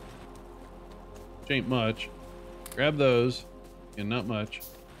this. Which ain't much. Grab those. Again, not much.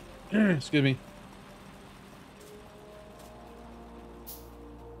 Excuse me.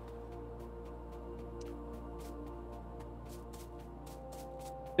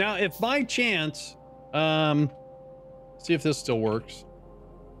 Now, if by chance, see if this still works.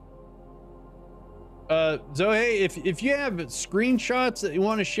 Zoe, if you have screenshots that you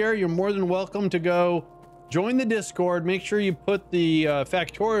want to share, you're more than welcome to go join the Discord. Make sure you put the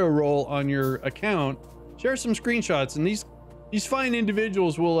Factorio role on your account. Share some screenshots, and these fine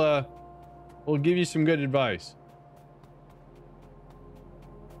individuals will give you some good advice.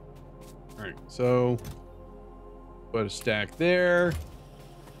 All right, so put a stack there.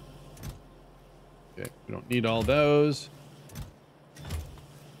 Okay, we don't need all those.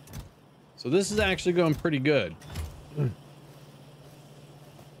 So this is actually going pretty good.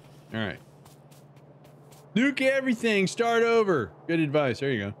 All right. Nuke everything. Start over. Good advice.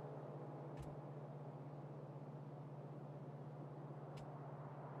 There you go.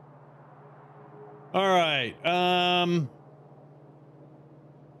 All right.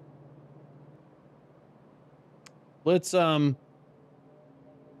 Let's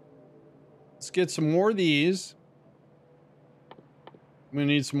get some more of these. I'm gonna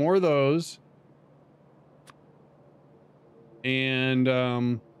need some more of those. And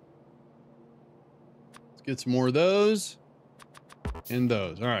let's get some more of those and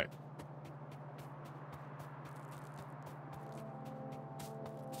those. All right.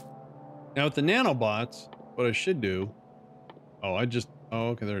 Now with the nanobots, what I should do, oh,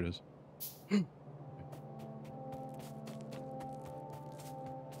 okay, there it is.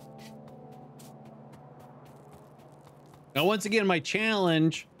 Now, once again, my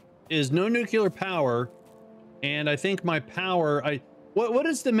challenge is no nuclear power. And I think my power, what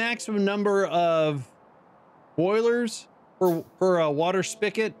is the maximum number of boilers for a water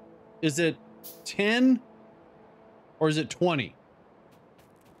spigot? Is it 10 or is it 20?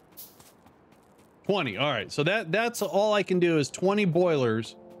 20. All right. So that's all I can do is 20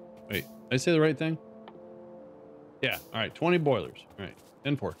 boilers. Wait, did I say the right thing? Yeah. All right. 20 boilers. All right.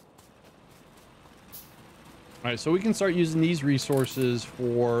 10-4. All right, so we can start using these resources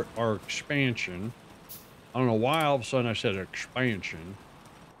for our expansion. I don't know why all of a sudden I said expansion.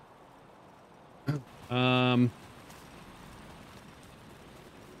 So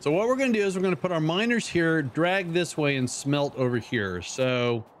what we're going to do is we're going to put our miners here, drag this way, and smelt over here.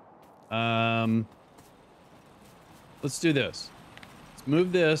 So let's do this. Let's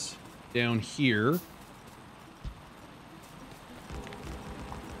move this down here.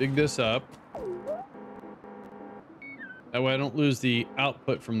 Dig this up. That way I don't lose the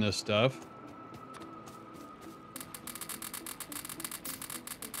output from this stuff.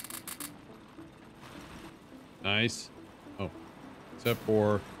 Nice. Oh, except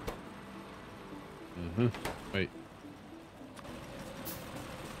for... Wait.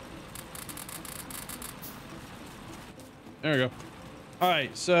 There we go. All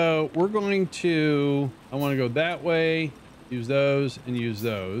right, so we're going to... I want to go that way, use those, and use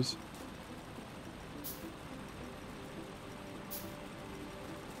those.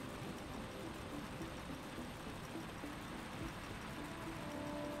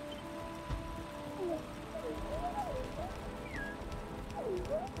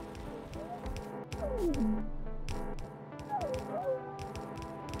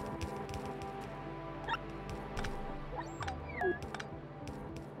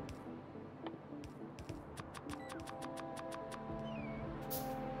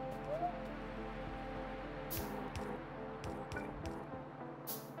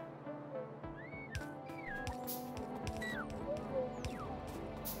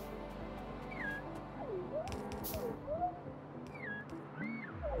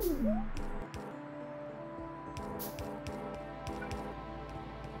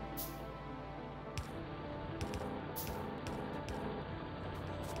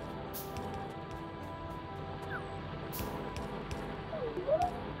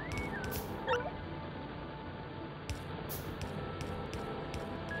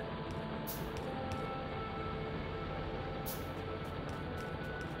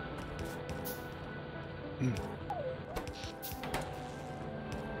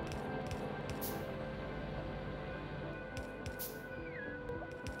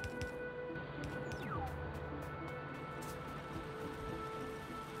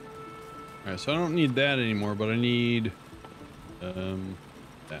 All right, so I don't need that anymore, but I need that. All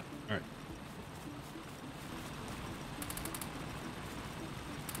right.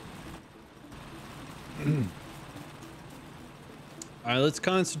 All right, let's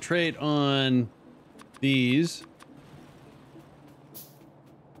concentrate on these.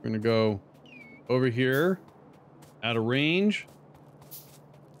 We're gonna go over here, out of range.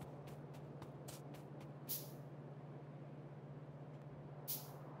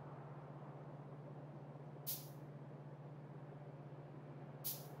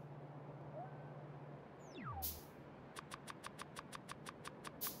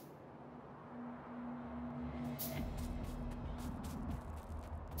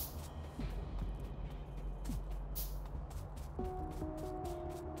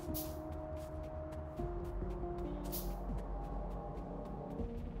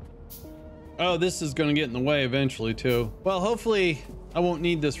 Oh, this is going to get in the way eventually too. Well, hopefully I won't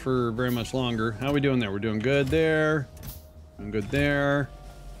need this for very much longer. How are we doing there? We're doing good there. Doing good there.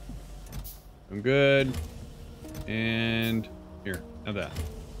 Doing good. And here, have that.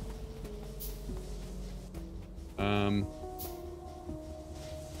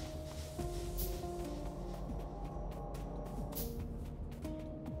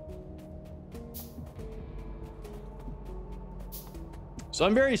 So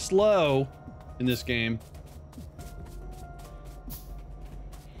I'm very slow in this game.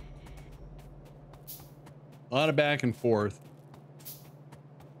 A lot of back and forth.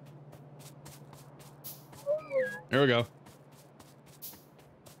 There we go.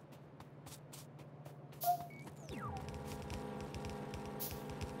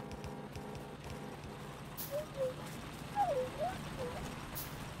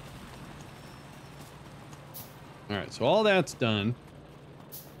 All right, so all that's done.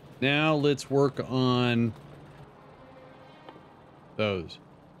 Now let's work on those,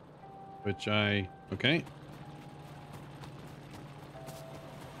 which okay.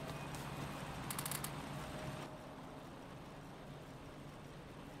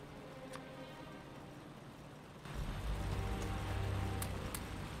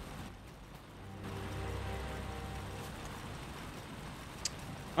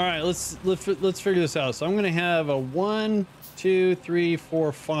 All right, let's figure this out. So I'm gonna have a 1, 2, 3,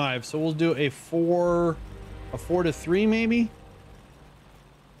 4, 5. So we'll do a 4 to 3 maybe.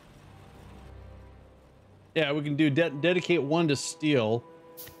 Yeah, we can do dedicate 1 to steel.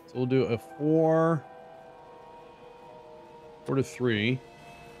 So we'll do a 4 to 3.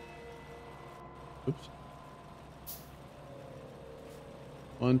 Oops.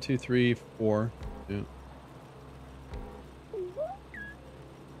 1, 2, 3, 4. Yeah.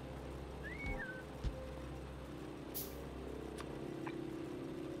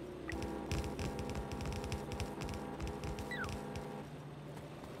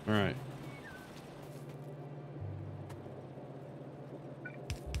 All right.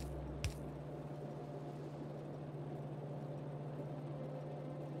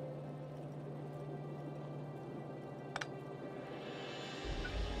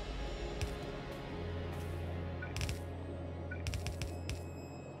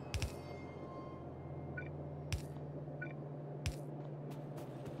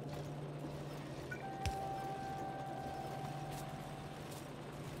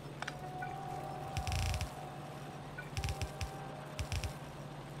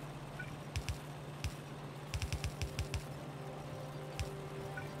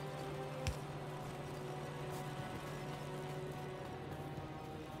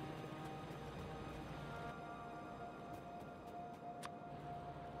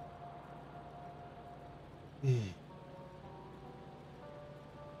 All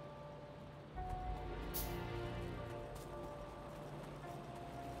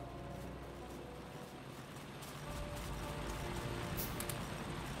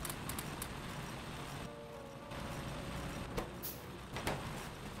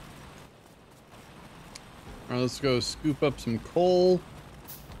right, let's go scoop up some coal.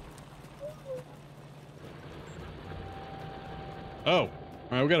 Oh, all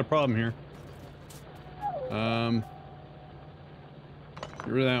right, we got a problem here. Get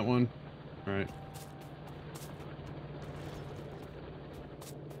rid of that one. All right.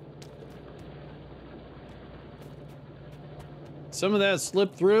 Some of that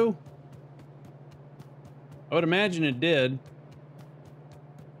slipped through. I would imagine it did.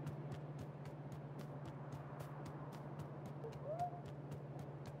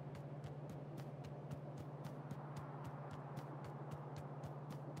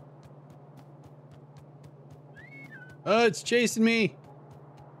 Oh, it's chasing me.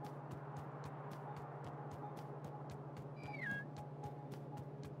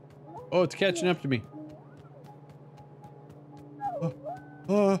 Oh, it's catching up to me.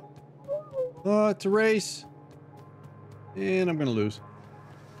 Oh, it's a race. And I'm gonna lose.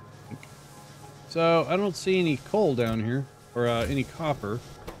 So, I don't see any coal down here. Or, any copper.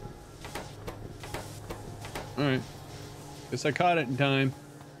 Alright. Guess I caught it in time.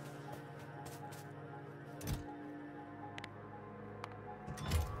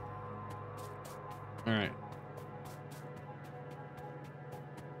 Alright.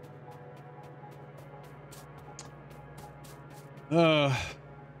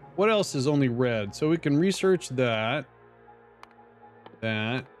 What else is only red? So we can research that.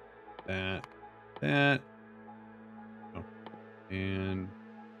 That. Oh. And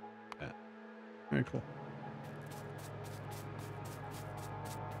that. Very cool.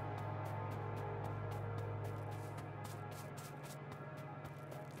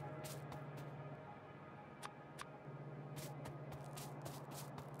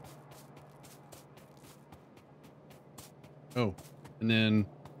 Oh, and then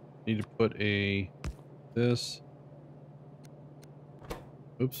need to put this.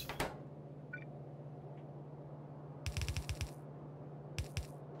 Oops.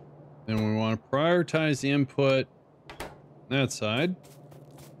 Then we want to prioritize the input on that side.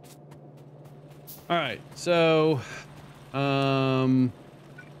 All right, so,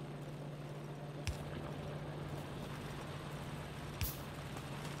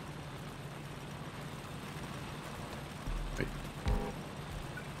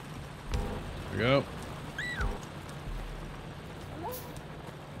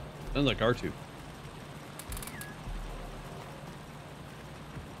 Sounds like R2.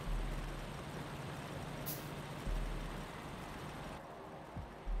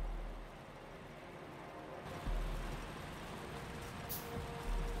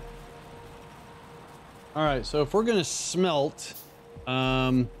 All right, so if we're gonna smelt,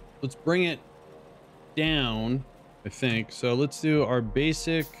 let's bring it down, I think. So let's do our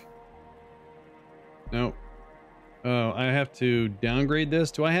basic. No. Oh, I have to downgrade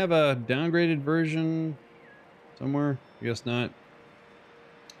this. Do I have a downgraded version somewhere? I guess not.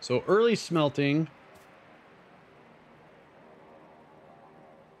 So early smelting.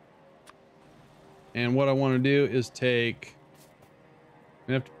 And what I want to do is take,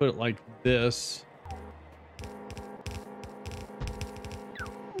 I have to put it like this.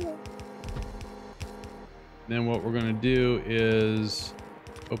 Then what we're going to do is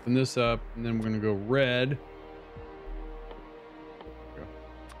open this up, and then we're going to go red.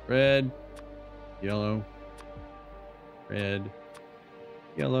 Red, yellow, red,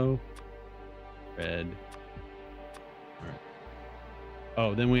 yellow, red. All right.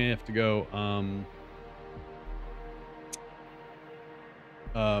 Oh, then we have to go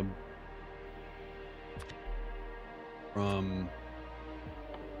from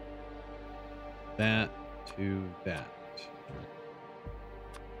that to that.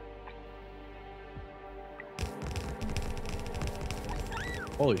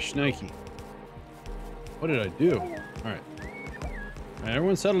 Holy shnikey. What did I do? All right. All right,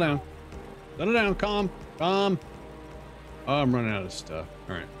 everyone settle down. Settle down, calm, calm. Oh, I'm running out of stuff.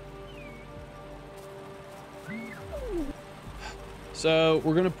 All right. So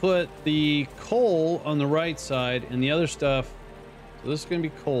we're gonna put the coal on the right side and the other stuff. So this is gonna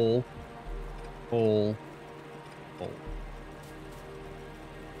be coal, coal, coal.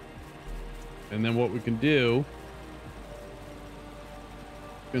 And then what we can do,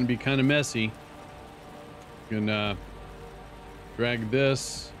 it's gonna be kind of messy. You can drag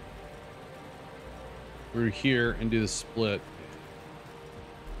this through here and do the split.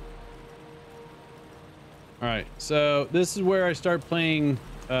 All right, so this is where I start playing,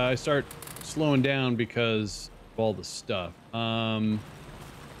 I start slowing down because of all the stuff.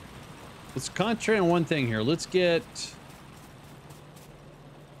 Let's concentrate on one thing here. Let's get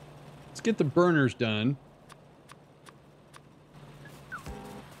the burners done.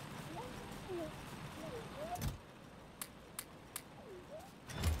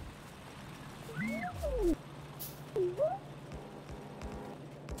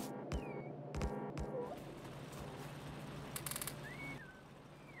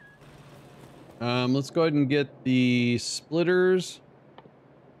 Let's go ahead and get the splitters.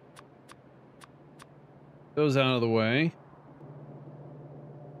 Those out of the way.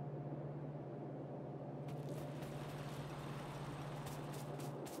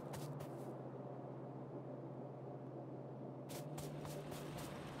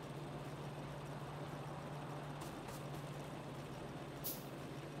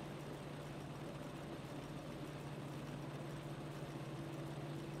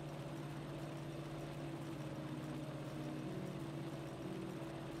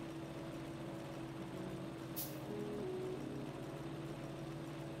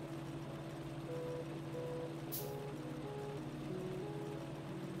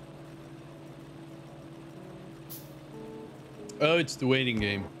 Oh, it's the waiting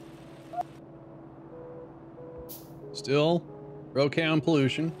game. Still, we're okay on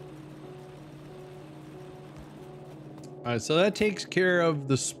pollution. All right, so that takes care of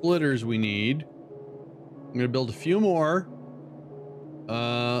the splitters we need. I'm gonna build a few more.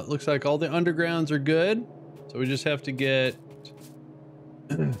 Looks like all the undergrounds are good. So we just have to get,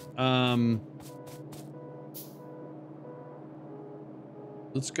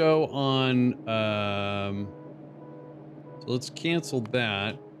 let's go on, so let's cancel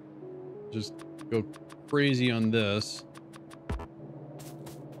that. Just go crazy on this.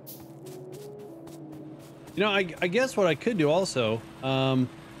 You know, I guess what I could do also,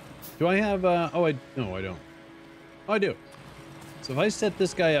 do I have, oh, no, I don't. Oh, I do. So if I set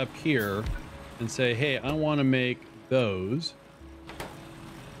this guy up here and say, hey, I want to make those. I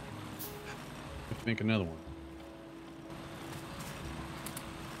have to make another one.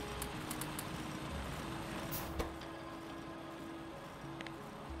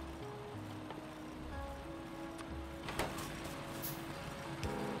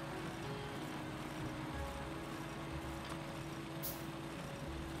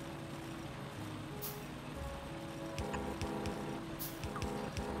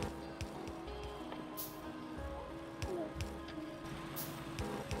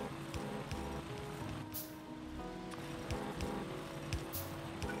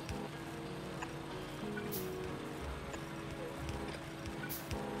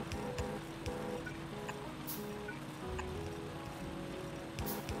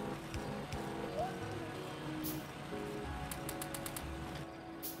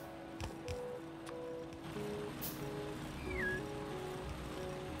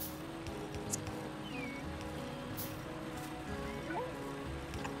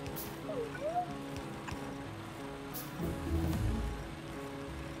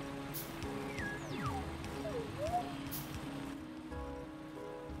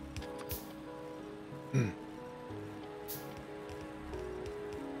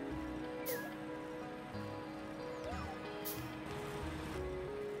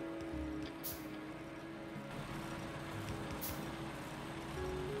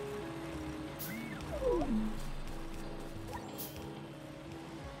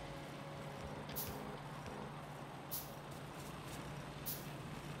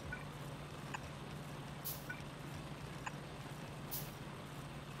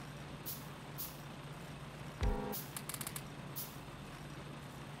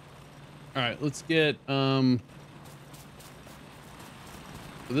 All right, let's get so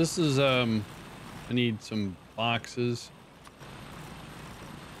this is I need some boxes.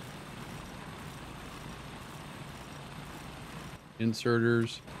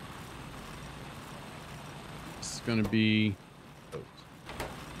 Inserters. This is going to be those.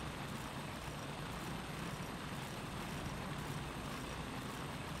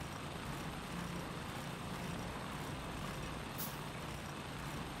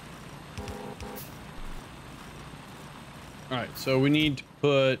 All right, so we need to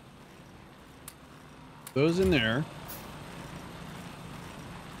put those in there.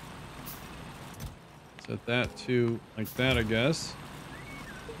 Set that to like that, I guess.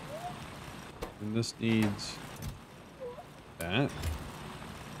 And this needs that.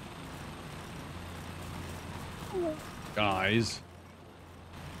 Guys.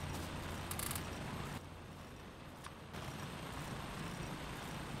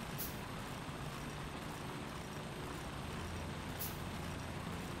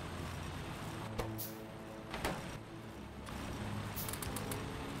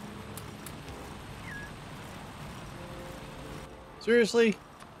 Seriously?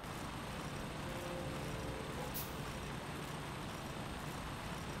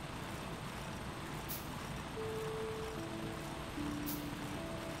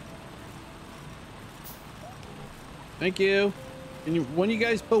 Thank you. Can you, when you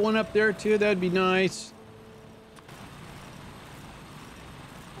guys put one up there too, that'd be nice.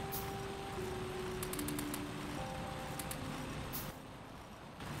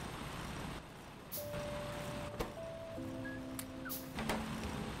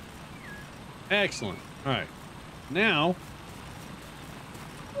 Excellent. All right. Now,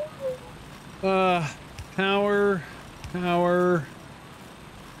 power.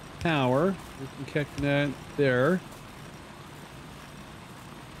 We can kick that there.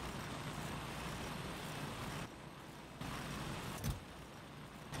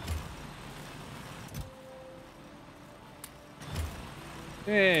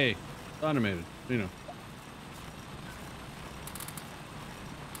 Hey, automated, you know.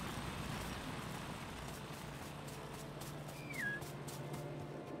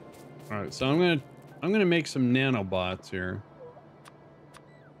 All right, so I'm gonna make some nanobots here.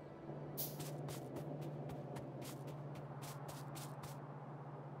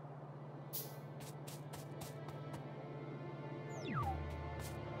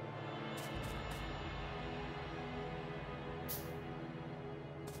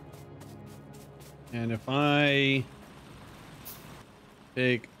 And if I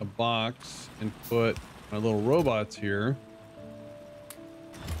take a box and put my little robots here,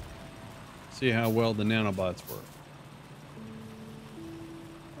 see how well the nanobots work.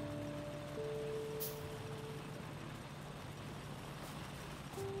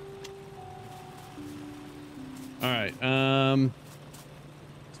 All right, let's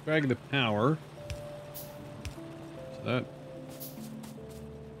drag the power. So that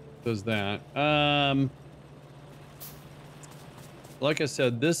does that. Like I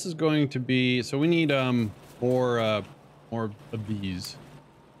said, this is going to be, so we need more of these.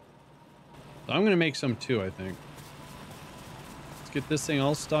 So I'm gonna make some too, I think. Let's get this thing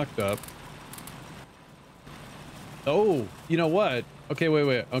all stocked up. Oh, you know what? Okay,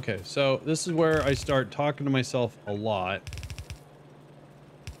 wait. Okay, so this is where I start talking to myself a lot.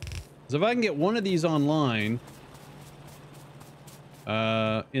 So if I can get one of these online,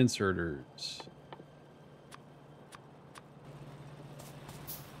 inserters.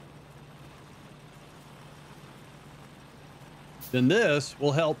 Then this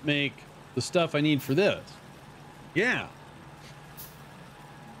will help make the stuff I need for this. Yeah.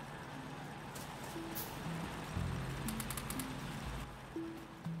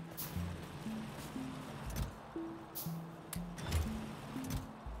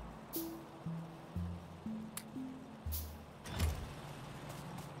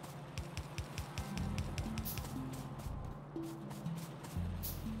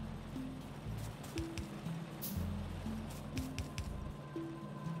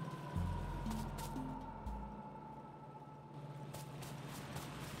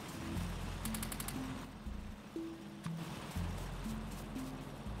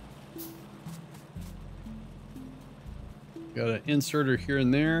 Got an inserter here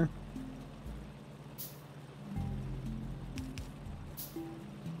and there.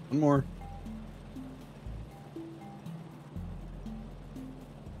 One more.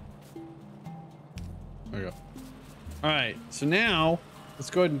 There we go. All right, so now let's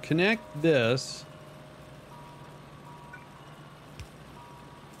go ahead and connect this.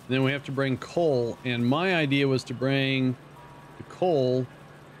 Then we have to bring coal, and my idea was to bring the coal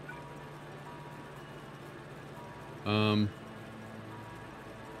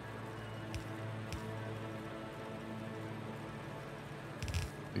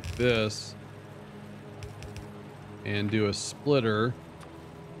like this, and do a splitter.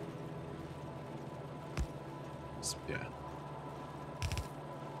 Yeah.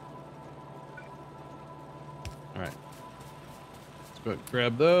 All right. Let's go ahead and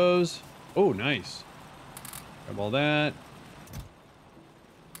grab those. Oh, nice. Grab all that.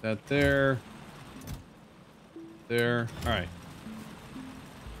 That there. There. All right.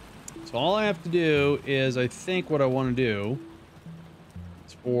 So all I have to do is, I think what I want to do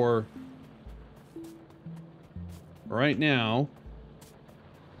is for right now,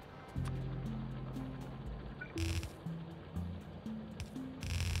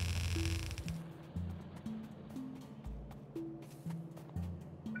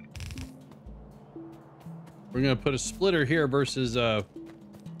 we're gonna put a splitter here versus and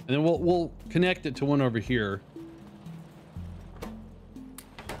then we'll connect it to one over here.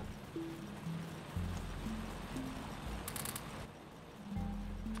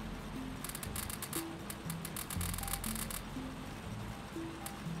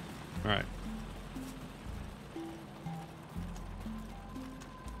 All right.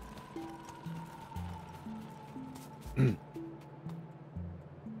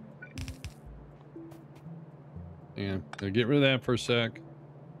 And get rid of that for a sec.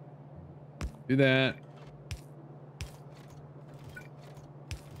 Do that.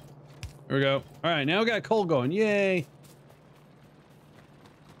 There we go. All right, now we got coal going. Yay!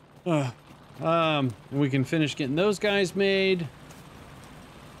 We can finish getting those guys made.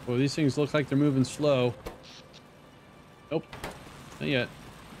 Well, these things look like they're moving slow. Nope, not yet.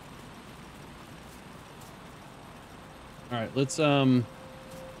 All right, let's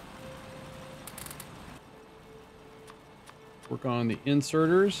work on the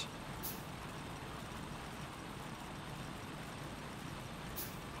inserters.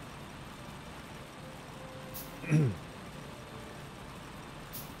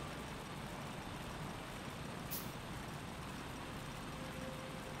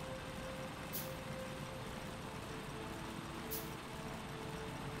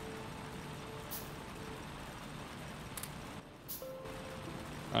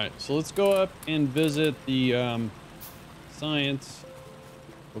 All right, so let's go up and visit the science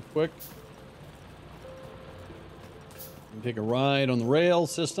real quick. Take a ride on the rail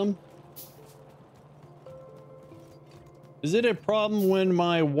system. Is it a problem when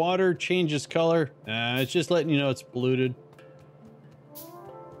my water changes color? It's just letting you know it's polluted.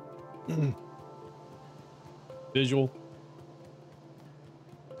 Visual.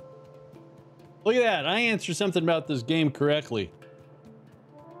 Look at that. I answered something about this game correctly.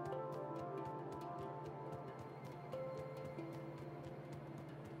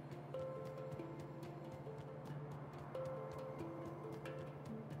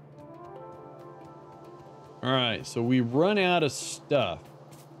 All right, so we run out of stuff.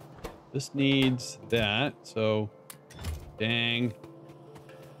 This needs that, so dang.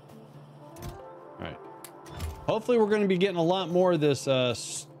 All right. Hopefully we're going to be getting a lot more of this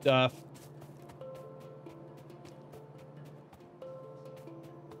stuff.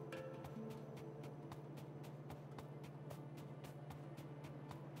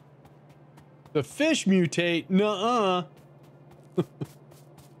 The fish mutate? Nuh-uh.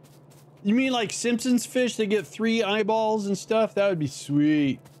 You mean like Simpsons fish that get 3 eyeballs and stuff? That would be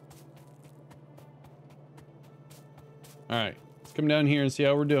sweet. All right, let's come down here and see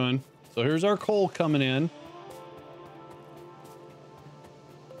how we're doing. So here's our coal coming in.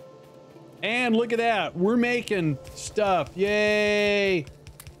 And look at that, we're making stuff. Yay. I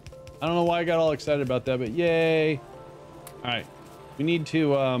don't know why I got all excited about that, but yay. All right, we need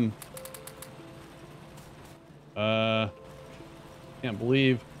to, can't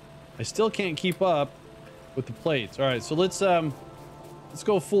believe I still can't keep up with the plates. All right, so let's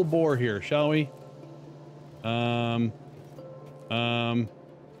go full bore here, shall we? There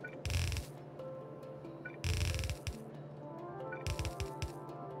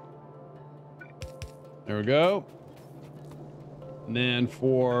we go. And then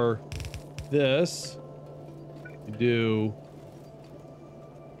for this, we do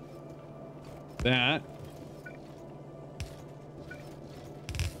that.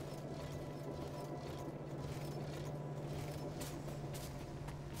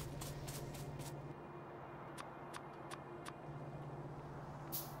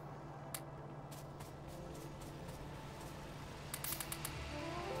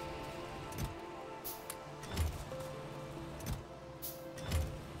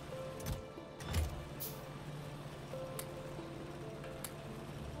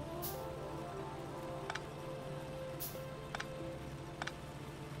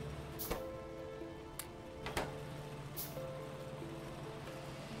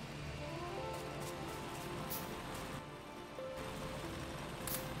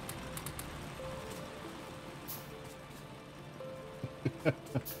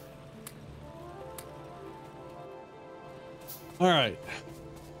 All right.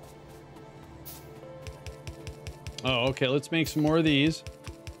 Oh, okay. Let's make some more of these.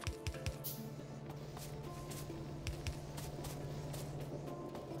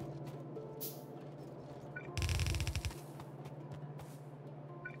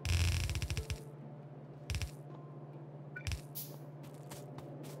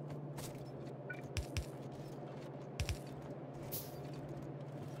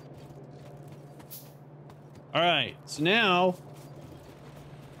 All right. So now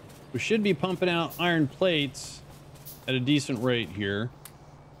we should be pumping out iron plates at a decent rate here.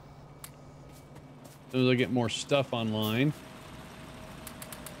 As soon as I get more stuff online.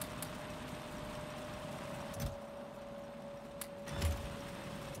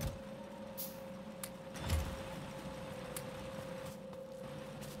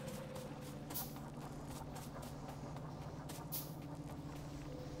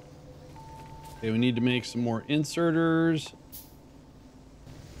 Okay, we need to make some more inserters.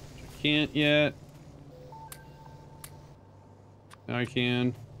 Which I can't yet. Now I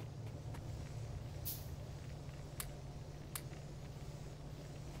can.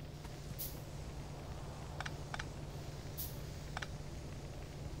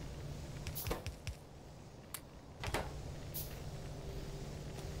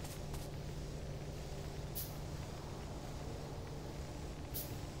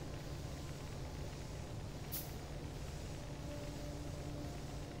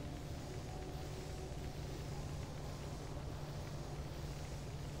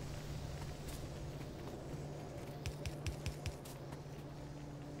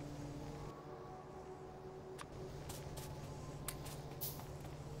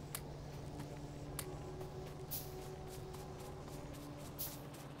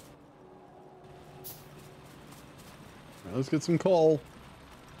 All right, let's get some coal.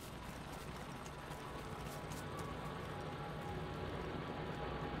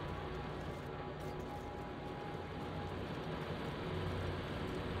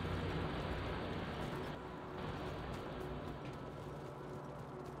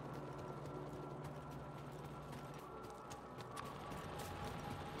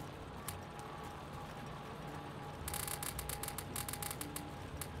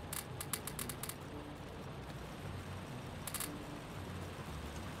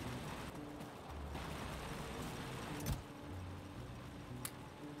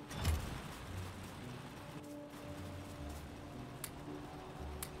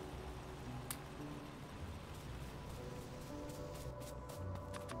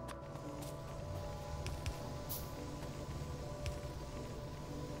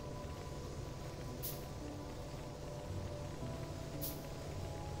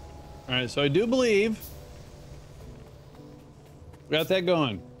 All right, so I do believe we got that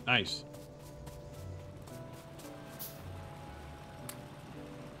going. Nice.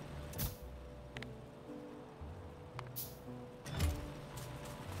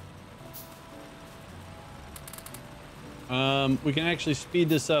 We can actually speed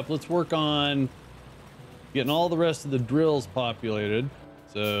this up. Let's work on getting all the rest of the drills populated.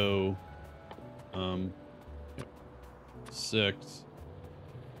 So, 6.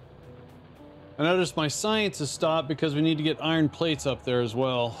 I noticed my science has stopped because we need to get iron plates up there as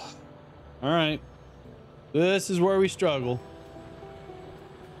well. All right. This is where we struggle.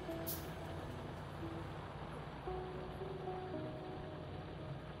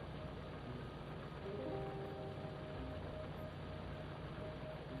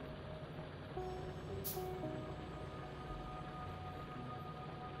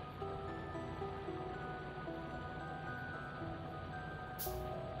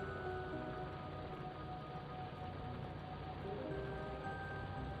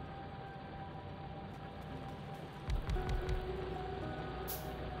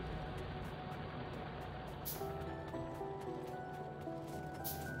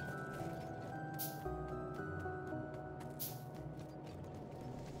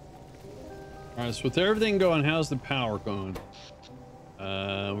 All right, so with everything going, how's the power going?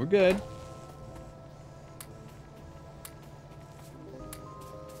 We're good.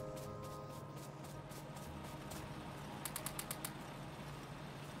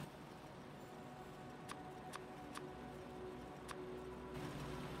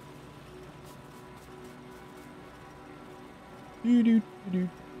 Do, do, do,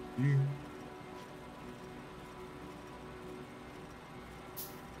 do.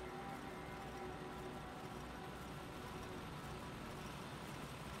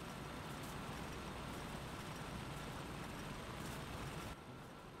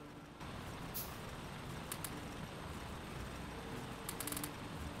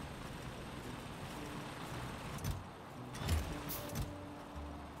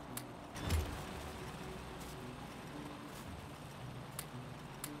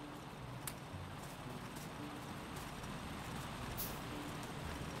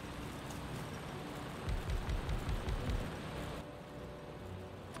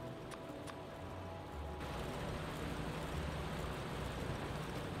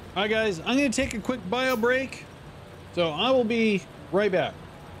 All right, guys, I'm going to take a quick bio break. So I will be right back.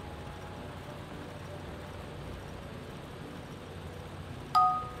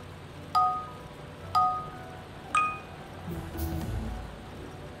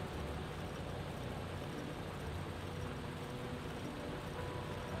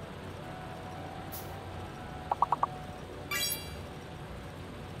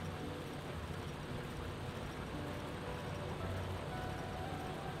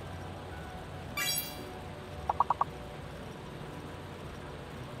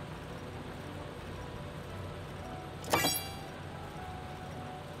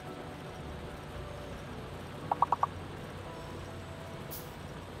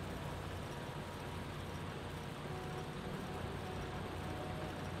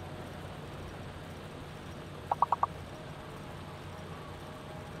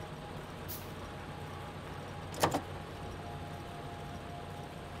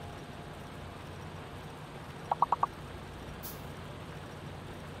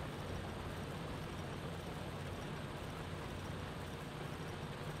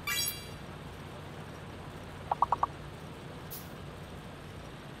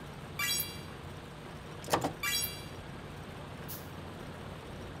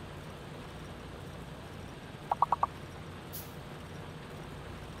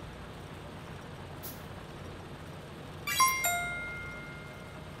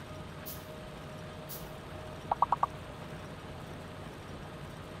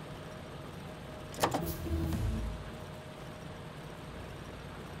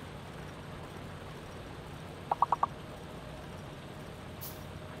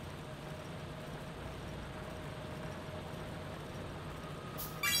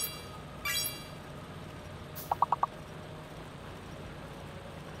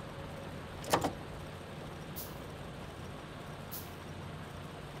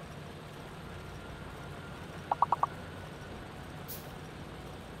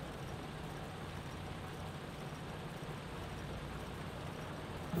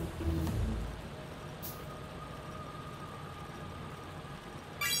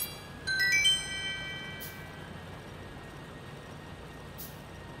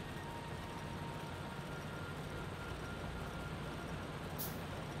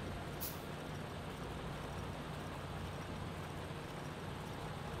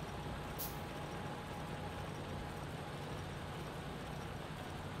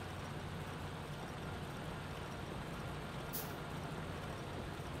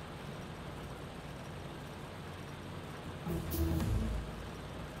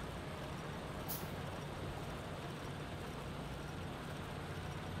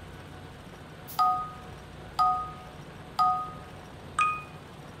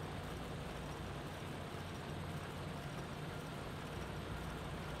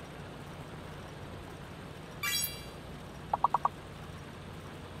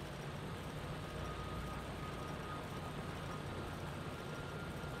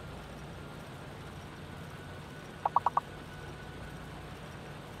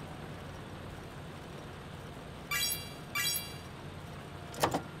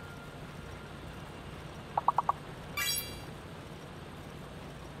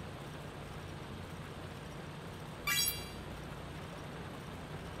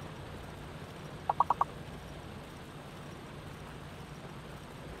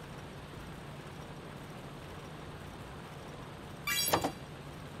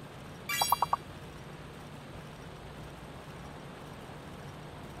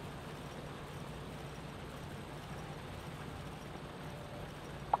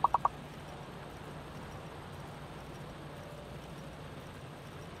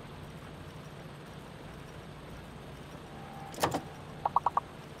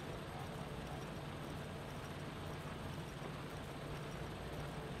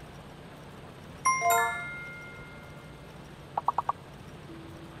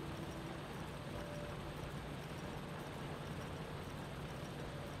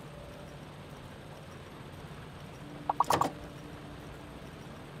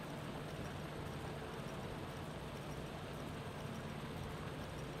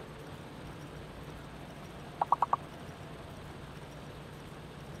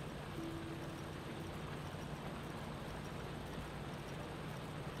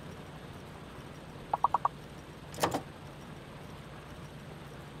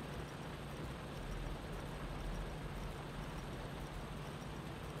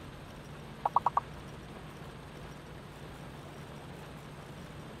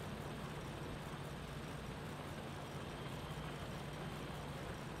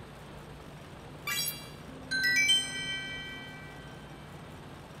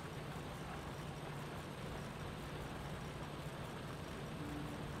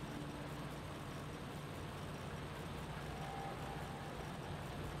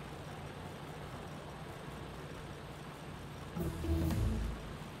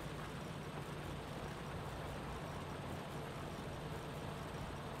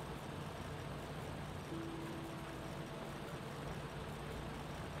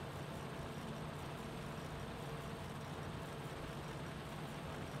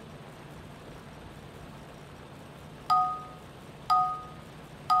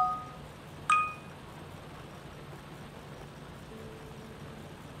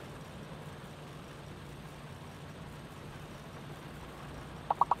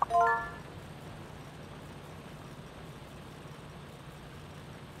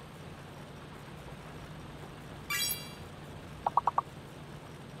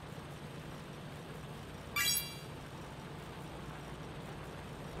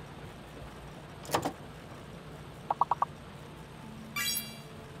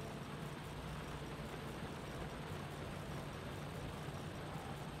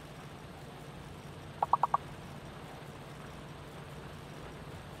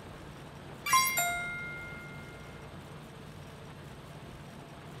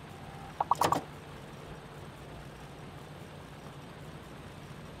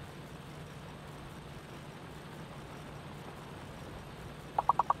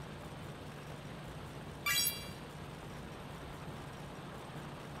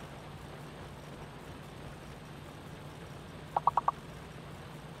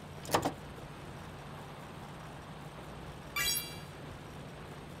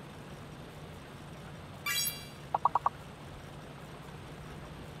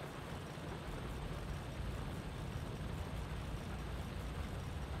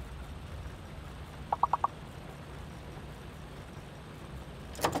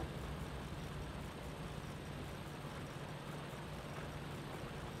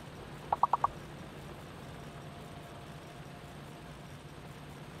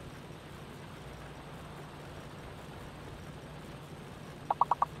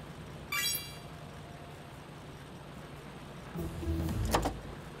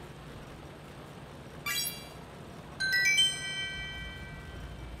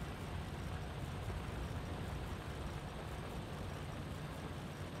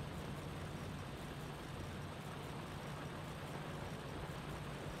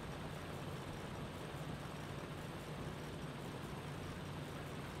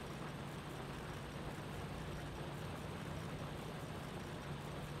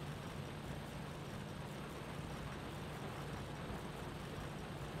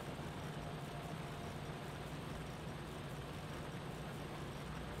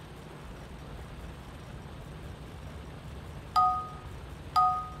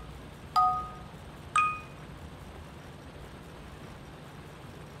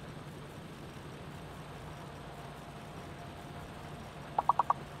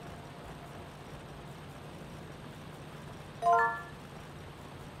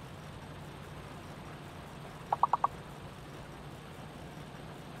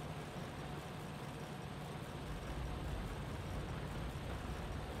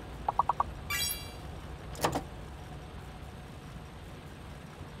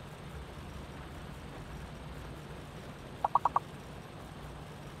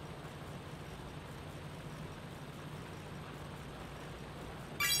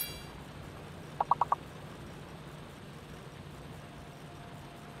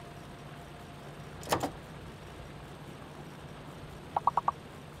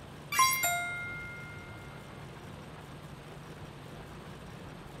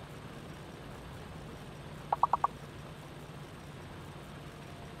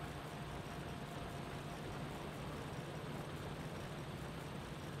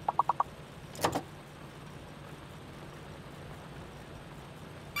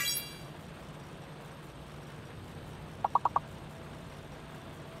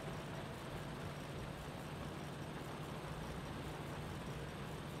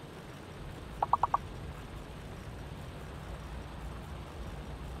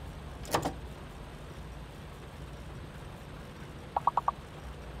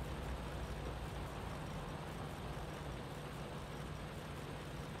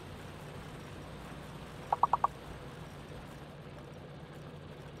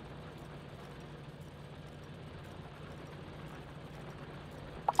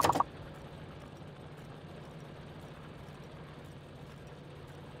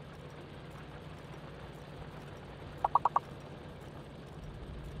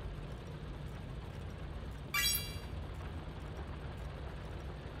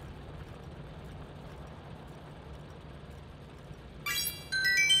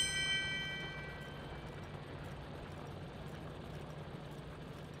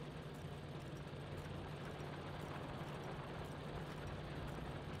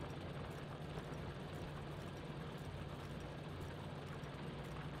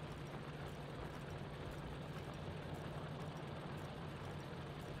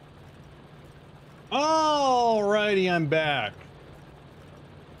 Alrighty, I'm back.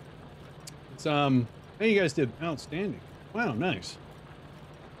 It's hey, you guys did outstanding. Wow, nice.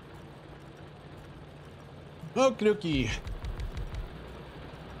 Okie dokie.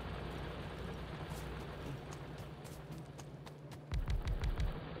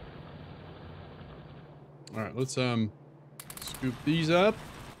 All right, let's scoop these up.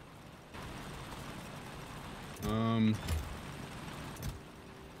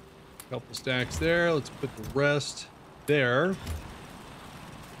 Couple stacks there. Let's put the rest there. So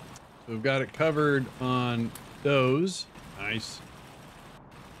we've got it covered on those. Nice.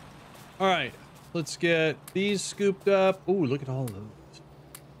 All right, let's get these scooped up. Ooh, look at all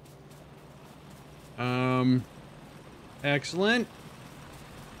those. Excellent.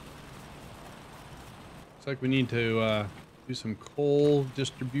 Looks like we need to do some coal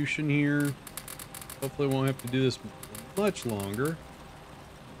distribution here. Hopefully we won't have to do this much longer.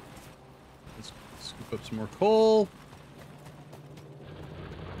 Let's scoop up some more coal.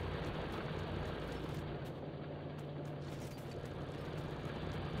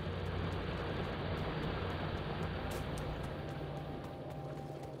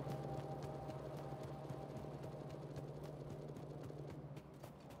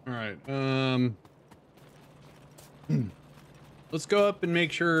 All right, let's go up and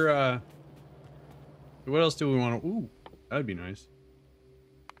make sure, what else do we want to, ooh, that'd be nice.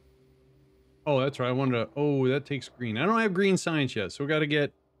 Oh, that's right, I wanted to, oh, that takes green. I don't have green science yet, so we got to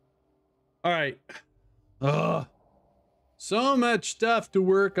get, all right. Ugh, so much stuff to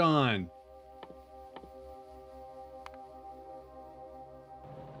work on.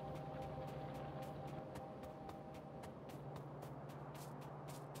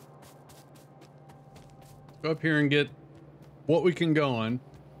 Go up here and get what we can go on.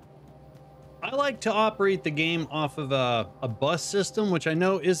 I like to operate the game off of a bus system, which I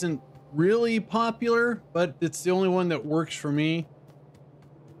know isn't really popular, but it's the only one that works for me.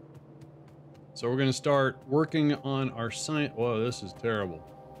 So we're going to start working on our science. Whoa, this is terrible.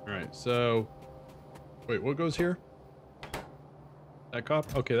 All right, so wait, what goes here? That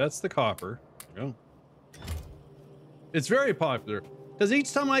copper? Okay, that's the copper. There we go. It's very popular. Because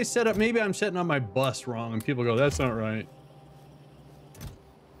each time I set up, maybe I'm setting up my bus wrong and people go, that's not right.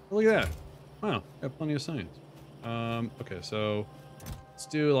 Look at that. Wow, got plenty of science. Okay, so let's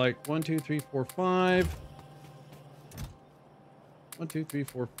do like 1, 2, 3, 4, 5. 1, 2, 3,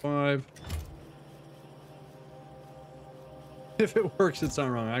 4, 5. If it works, it's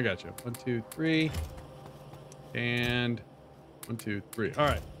not wrong. I got you. 1, 2, 3. And 1, 2, 3. All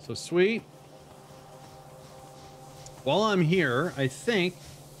right, so sweet. While I'm here, I think,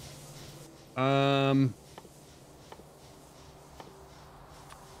 we're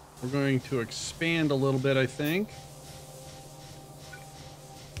going to expand a little bit, I think.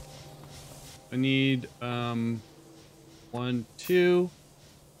 I need, 1, 2,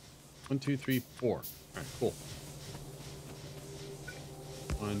 1, 2, 3, 4. All right, cool.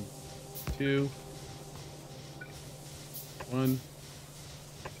 1, 2, 1,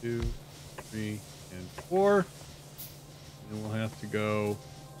 2, 3, and 4. And we'll have to go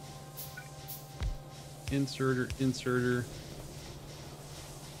inserter, inserter.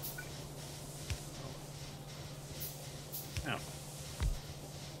 Ow.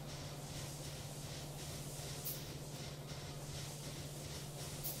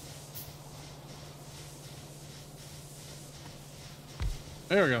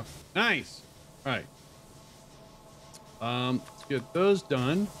 There we go. Nice. All right. Let's get those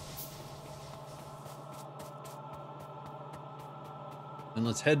done. And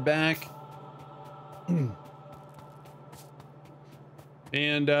let's head back.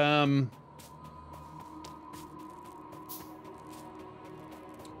 And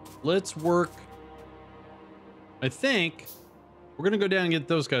let's work. I think we're gonna go down and get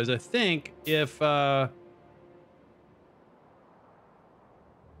those guys. I think if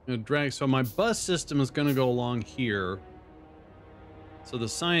drag, so my bus system is gonna go along here. So the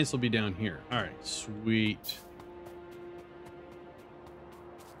science will be down here. All right, sweet.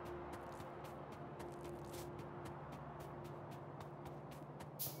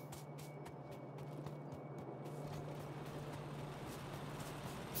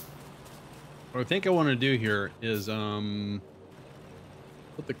 What I think I want to do here is put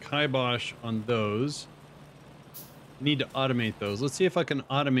the kibosh on those. Need to automate those. Let's see if I can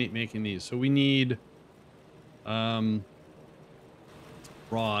automate making these. So we need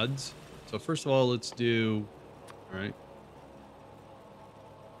rods. So first of all, let's do, all right.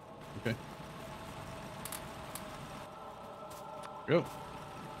 Okay. Go.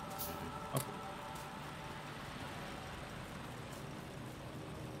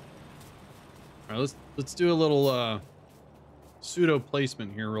 All right, let's do a little pseudo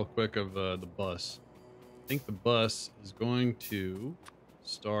placement here real quick of the bus. I think the bus is going to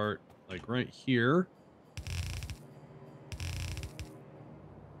start like right here.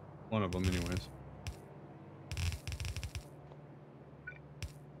 One of them anyways.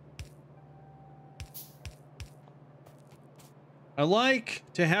 I like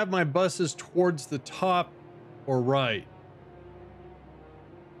to have my buses towards the top or right.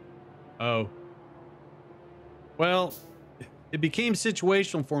 Oh. Well, it became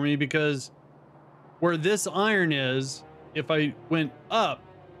situational for me because where this iron is, if I went up,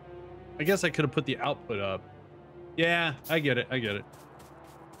 I guess I could have put the output up. Yeah, I get it. I get it.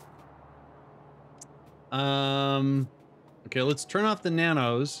 Okay, let's turn off the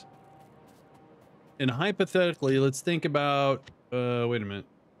nanos. And hypothetically, let's think about, wait a minute.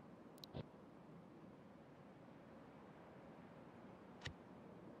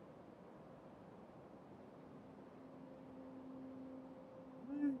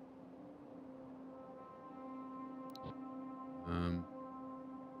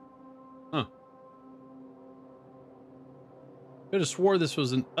 Huh. Could have swore this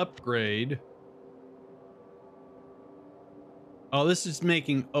was an upgrade. Oh, this is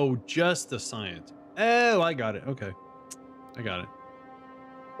making, oh, just the science. Oh, I got it. Okay. I got it.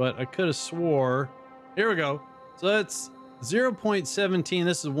 But I could have swore. Here we go. So that's 0.17.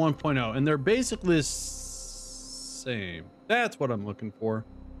 This is 1.0. And they're basically the same. That's what I'm looking for.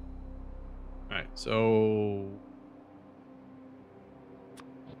 All right. So.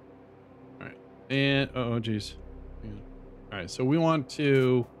 All right. And, oh, geez. All right. So we want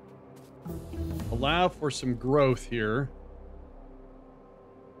to allow for some growth here.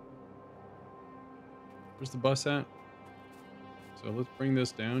 Where's the bus at? So let's bring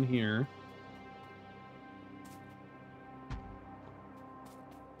this down here.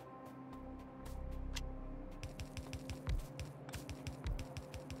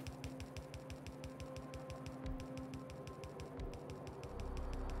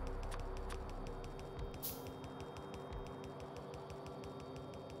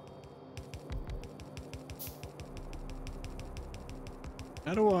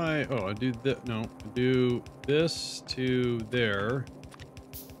 How do I, oh, I do that. No, I do this to there.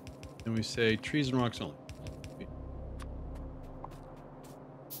 And we say trees and rocks only.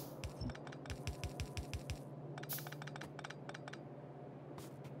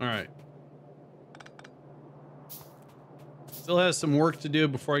 All right. Still has some work to do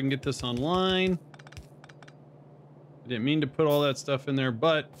before I can get this online. I didn't mean to put all that stuff in there,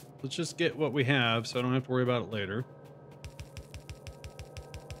 but let's just get what we have so I don't have to worry about it later.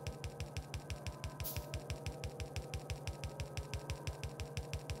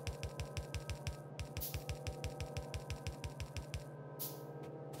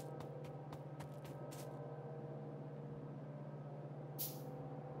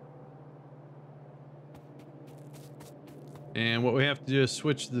 And what we have to do is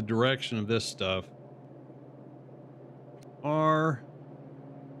switch the direction of this stuff. R,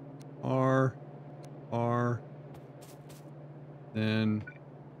 then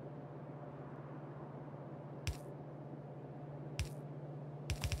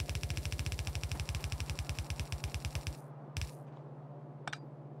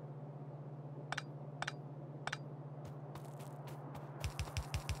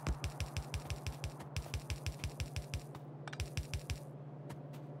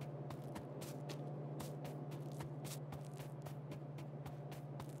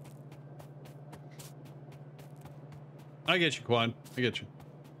I get you, Quad. I get you.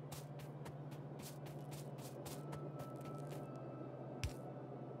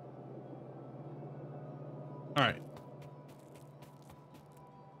 All right.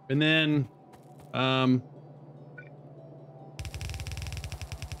 And then, so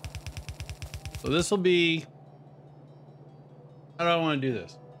this will be, how do I want to do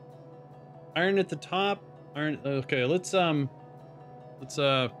this? Iron at the top, iron. Okay, let's see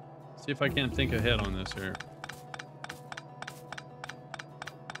if I can't think ahead on this here.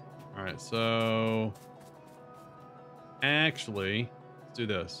 All right, so actually, let's do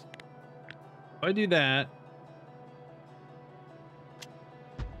this. If I do that,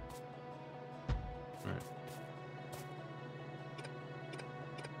 all right.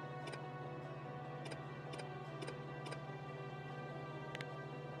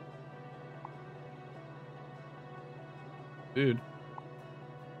 Dude.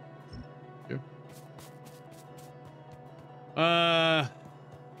 Okay.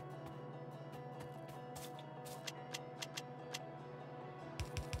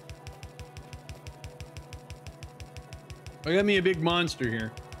 I got me a big monster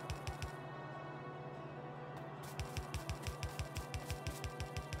here.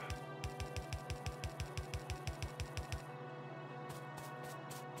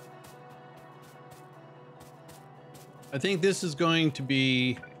 I think this is going to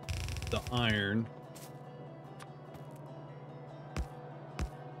be the iron.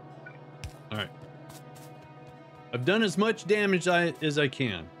 All right. I've done as much damage as I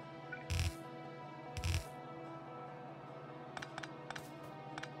can.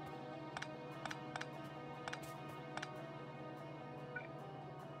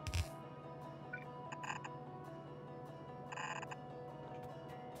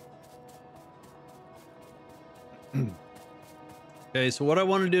 Okay, so what I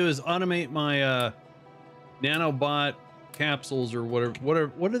want to do is automate my nanobot capsules or whatever.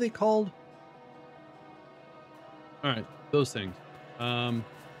 What are they called? All right, those things.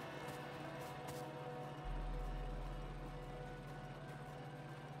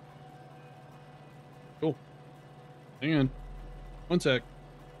 Cool. Hang on. One sec.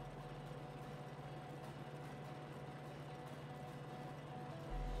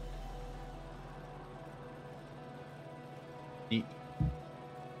 Neat.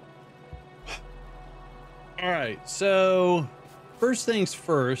 All right, so first things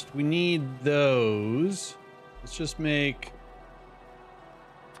first, we need those. Let's just make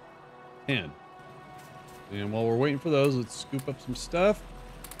 10. And while we're waiting for those, let's scoop up some stuff.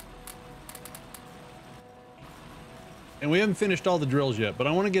 And we haven't finished all the drills yet, but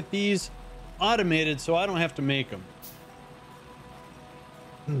I want to get these automated so I don't have to make them.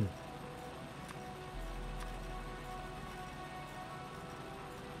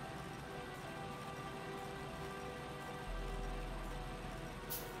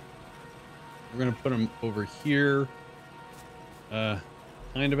 We're going to put them over here. Kind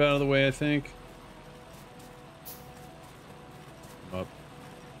of out of the way, I think. Up.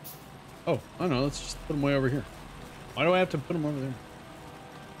 Oh, I don't know. Let's just put them way over here. Why do I have to put them over there?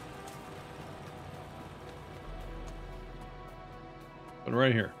 Put it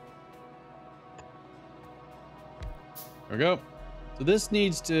right here. There we go. So this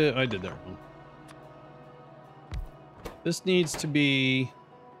needs to... I did that wrong. This needs to be...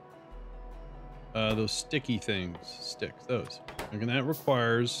 those sticky things. Sticks. Those. And that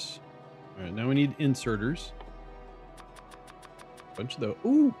requires... Alright, now we need inserters. Bunch of those.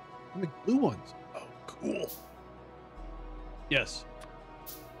 Ooh! The blue ones. Oh, cool. Yes.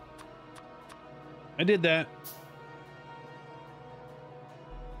 I did that.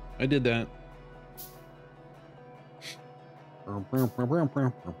 I did that. All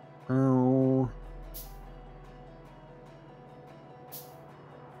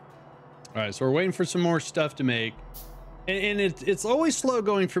right, so we're waiting for some more stuff to make. And it's always slow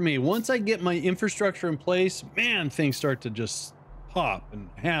going for me. Once I get my infrastructure in place, man, things start to just pop and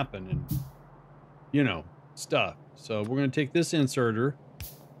happen and, you know, stuff. So we're going to take this inserter.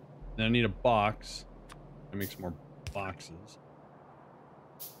 Then I need a box. I make some more boxes.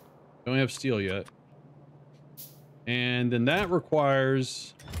 Don't have steel yet. And then that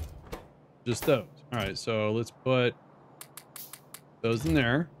requires just those. All right, so let's put those in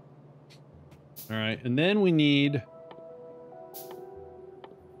there. All right, and then we need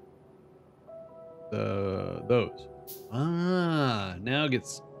those. Ah, now it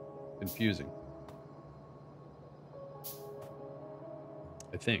gets confusing.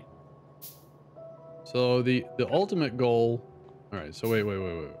 I think. So the ultimate goal. All right, so wait.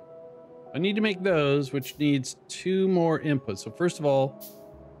 I need to make those, which needs 2 more inputs. So first of all,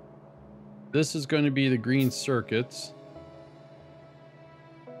 this is going to be the green circuits.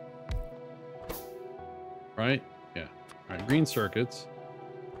 Right? Yeah. All right, green circuits.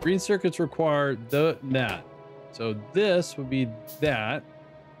 Green circuits require that. So this would be that.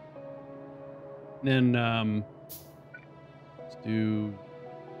 And then let's do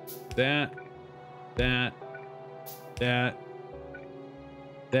that.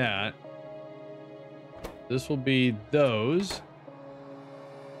 This will be those.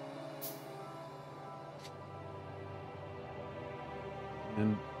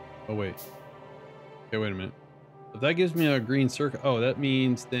 And oh wait. Okay, wait a minute. If that gives me a green circuit, oh, that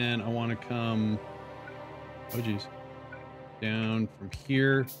means then I want to come, oh geez, down from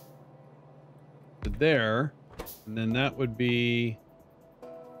here to there, and then that would be,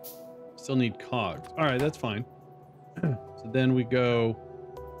 still need cogs. All right, that's fine. So then we go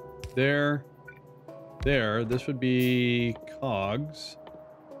there, there. This would be cogs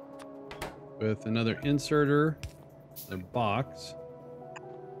with another inserter, a box.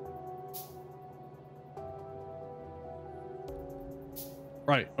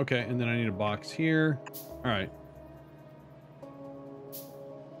 Right, okay, and then I need a box here. All right.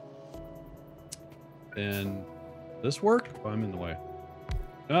 Then this work? Oh, I'm in the way.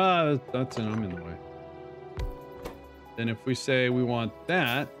 Ah, that's it, I'm in the way. Then if we say we want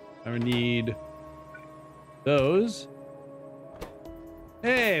that, I would need those.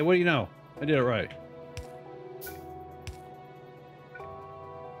 Hey, what do you know? I did it right.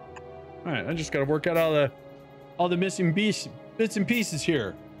 All right, I just got to work out all all the missing bits and pieces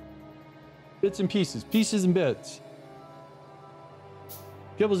here. Bits and pieces. Pieces and bits.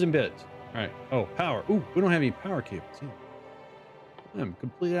 Kibbles and bits. All right. Oh, power. Ooh, we don't have any power cables either. I'm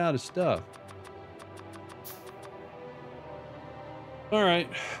completely out of stuff. All right.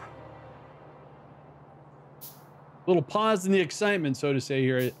 Little pause in the excitement, so to say,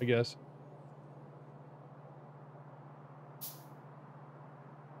 here, I guess.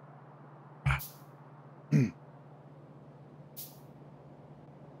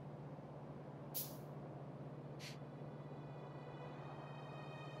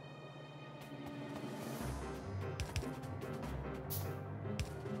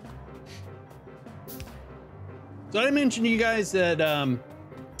 So I mentioned to you guys that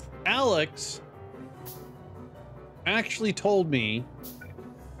Alex actually told me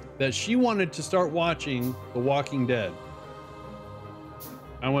that she wanted to start watching The Walking Dead.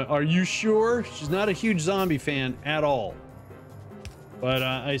 I went, are you sure? She's not a huge zombie fan at all. But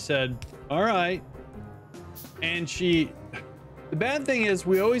I said, all right. And the bad thing is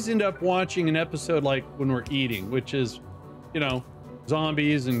we always end up watching an episode like when we're eating, which is, you know,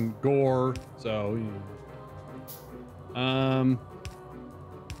 zombies and gore. So, you know.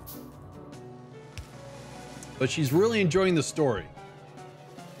 But she's really enjoying the story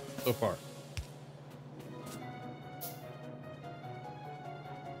so far.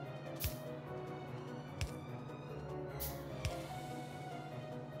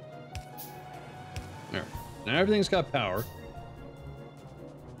 There. Now everything's got power.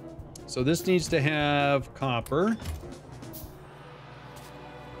 So this needs to have copper.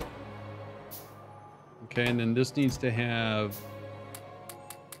 Okay, and then this needs to have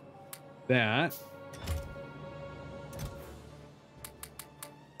that.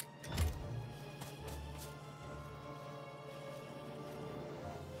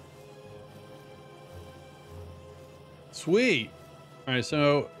 Sweet. All right,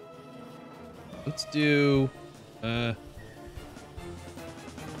 so let's do that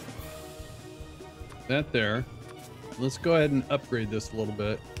there. Let's go ahead and upgrade this a little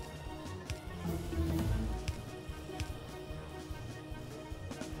bit.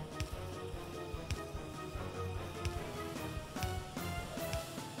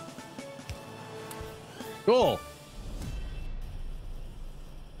 Cool.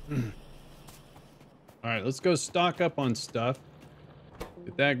 All right, let's go stock up on stuff.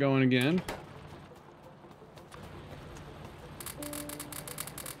 Get that going again.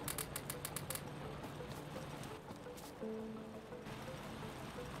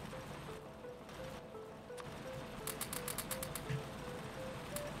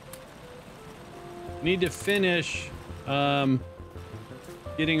 Need to finish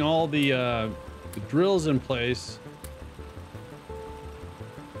getting all the drills in place.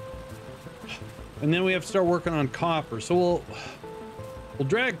 And then we have to start working on copper. So we'll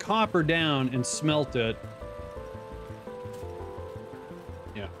drag copper down and smelt it.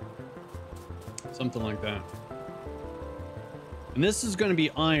 Yeah. Something like that. And this is going to be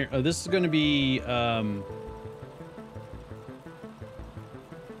iron. This is going to be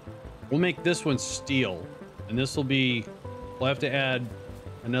we'll make this one steel. And this will be, we'll have to add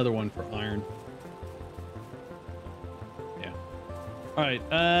another one for iron. Yeah. All right.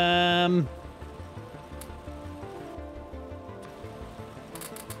 All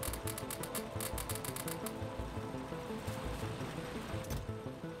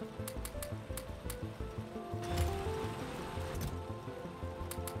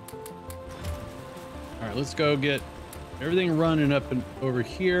right, let's go get everything running up and over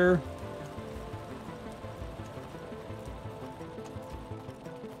here.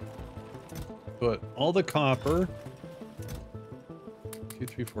 Put all the copper. 2,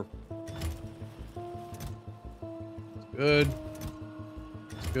 3, 4. That's good.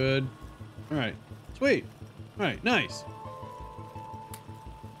 That's good. All right. Sweet. All right. Nice.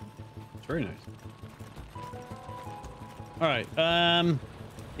 It's very nice. All right.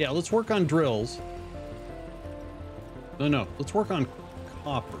 Yeah, let's work on drills. No. Let's work on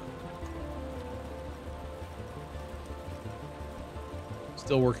copper.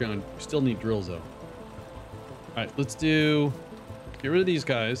 Still working on, still need drills though. All right, let's get rid of these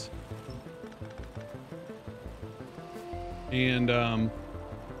guys. And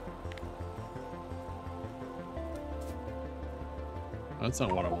that's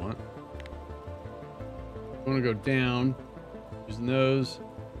not what I want. I want to go down, using those.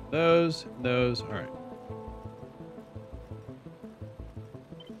 All right.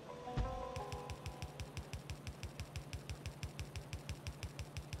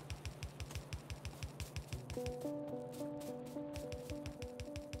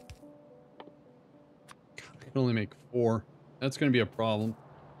 can only make 4. That's going to be a problem.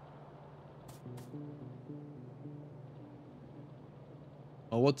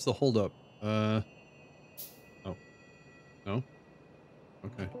 Oh, what's the holdup? Oh. No?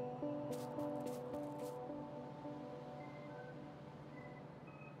 Okay.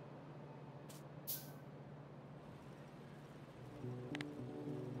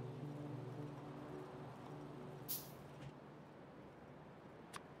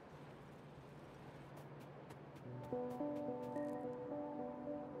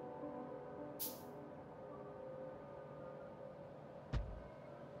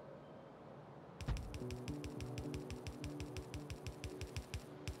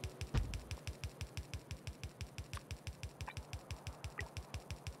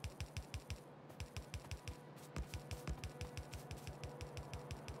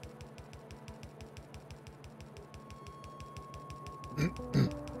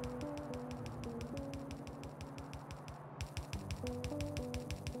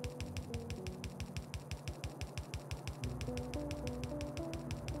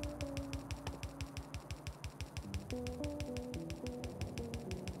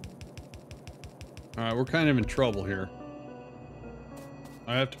 All right, we're kind of in trouble here.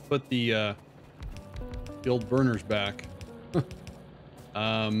 I have to put the old burners back.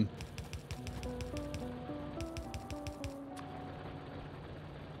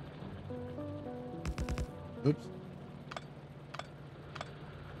 Oops.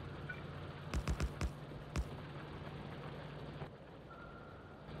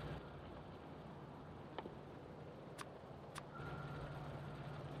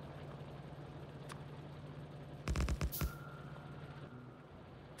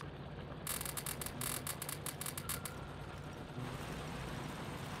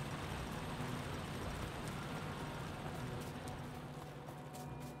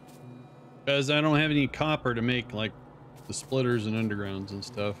 Because I don't have any copper to make like the splitters and undergrounds and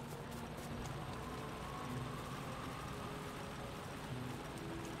stuff.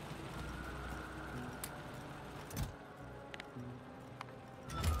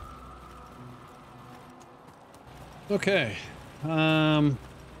 Okay. We're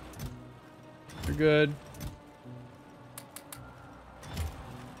good.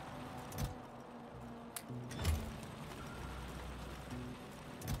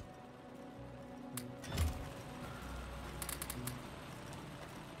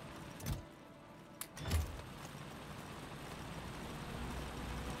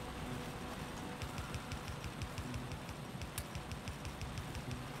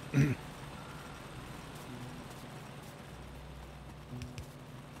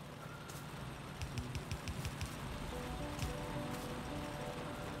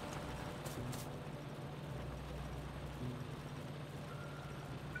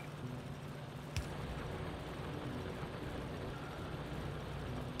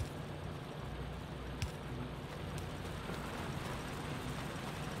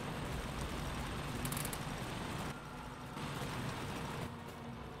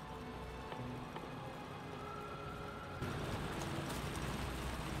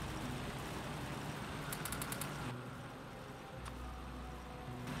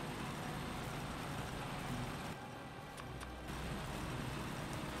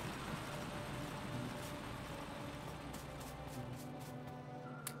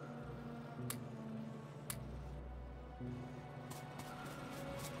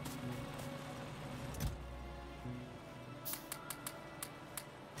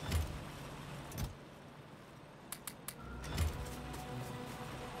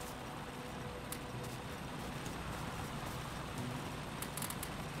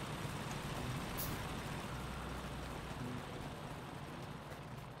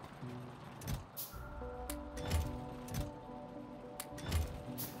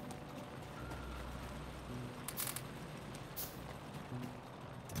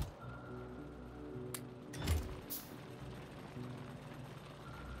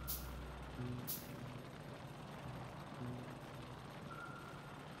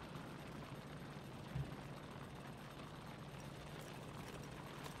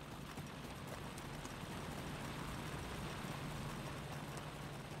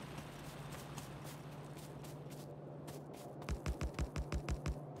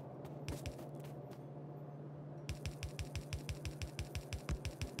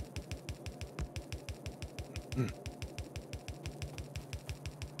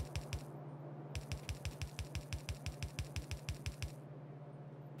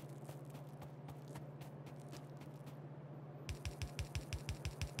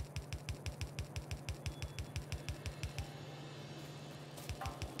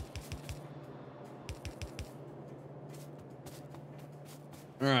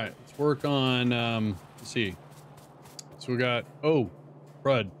 All right, let's work on, let's see. So we got, oh,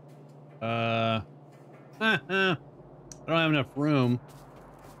 crud. I don't have enough room.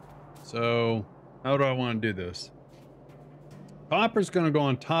 So how do I want to do this? Copper's going to go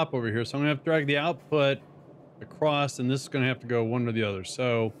on top over here. So I'm going to have to drag the output across, and this is going to have to go one or the other.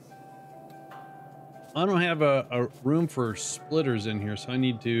 So I don't have a room for splitters in here. So I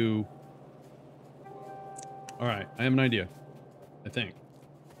need to, all right, I have an idea, I think.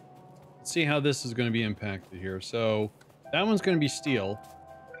 Let's see how this is going to be impacted here. So that one's going to be steel.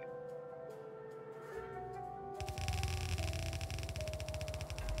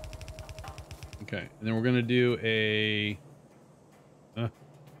 Okay, and then we're going to do a, what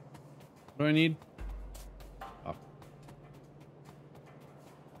do I need? Oh.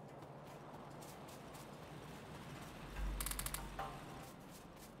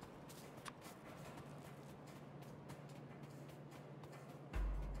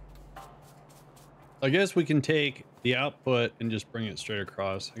 I guess we can take the output and just bring it straight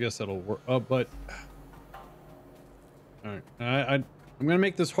across. I guess that'll work. Oh, but all right, I'm gonna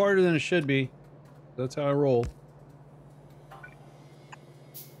make this harder than it should be. That's how I roll.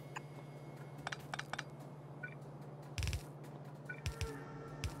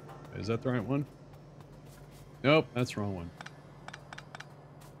 Is that the right one? Nope, that's the wrong one.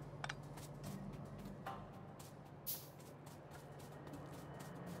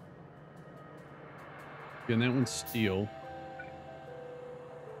 Again, that one's steel.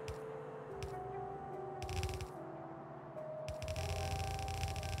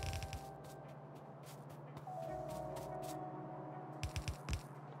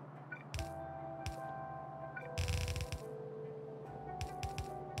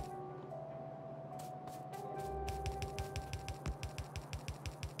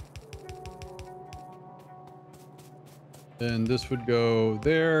 Then this would go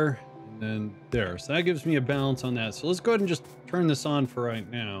there, and then there. So that gives me a balance on that. So let's go ahead and just turn this on for right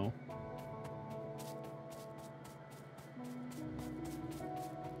now.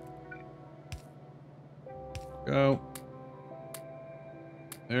 Go.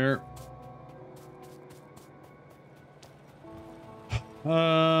 There.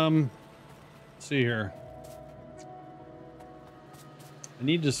 Let's see here. I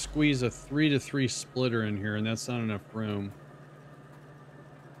need to squeeze a 3-to-3 splitter in here, and that's not enough room.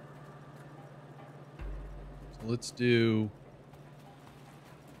 So let's do...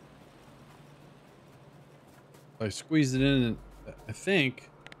 If I squeeze it in, I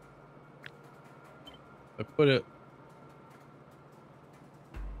think... If I put it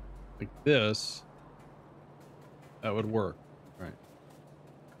like this, that would work. Right.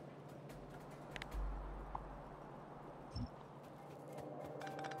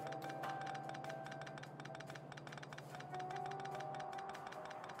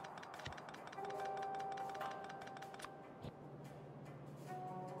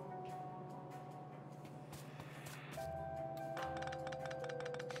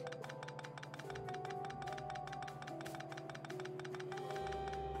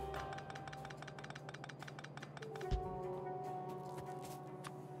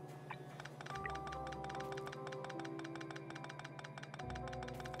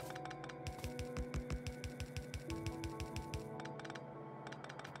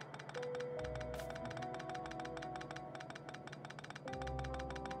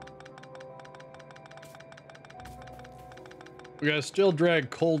 We gotta still drag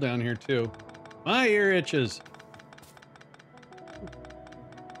coal down here too. My ear itches.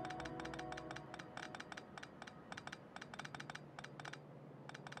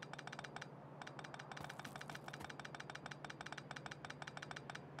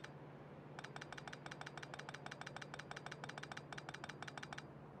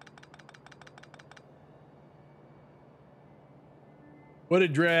 What a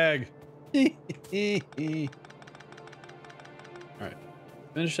drag. All right,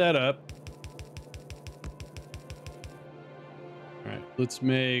 finish that up. All right, let's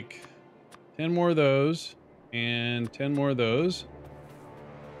make 10 more of those and 10 more of those.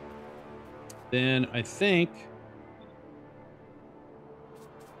 Then I think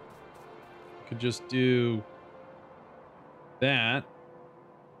I could just do that.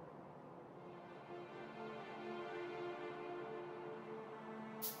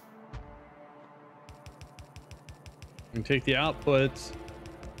 And take the outputs,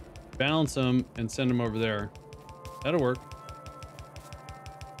 balance them, and send them over there. That'll work.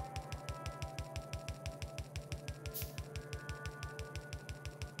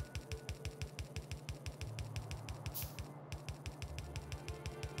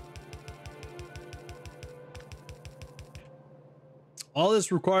 All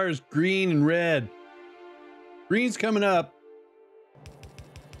this requires green and red. Green's coming up.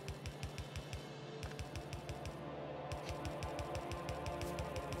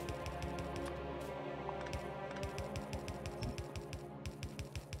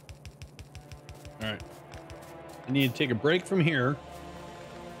 All right. I need to take a break from here.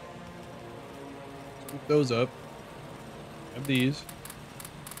 Scoop those up. Have these.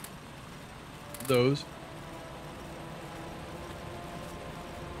 Those.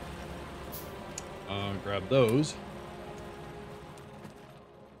 Grab those.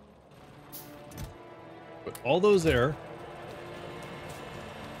 Put all those there.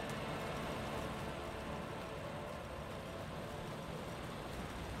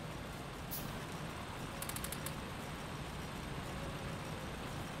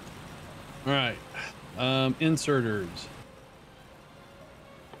 All right. Inserters.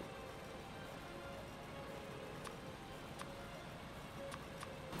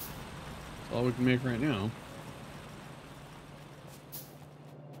 All we can make right now.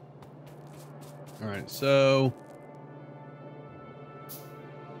 All right, so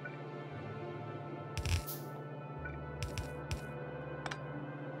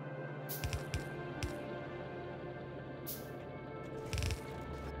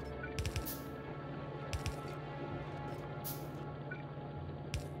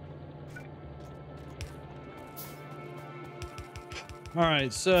all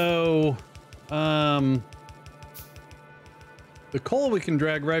right, so the coal we can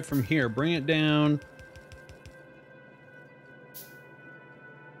drag right from here. Bring it down.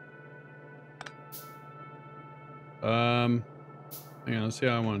 Hang on, let's see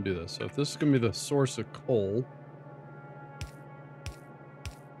how I want to do this. So if this is going to be the source of coal.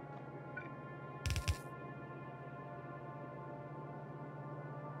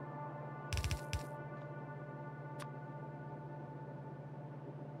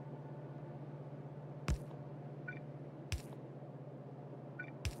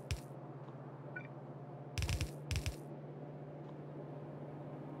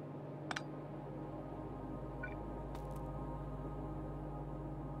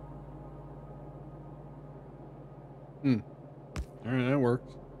 All right, that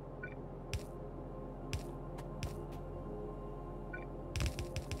works.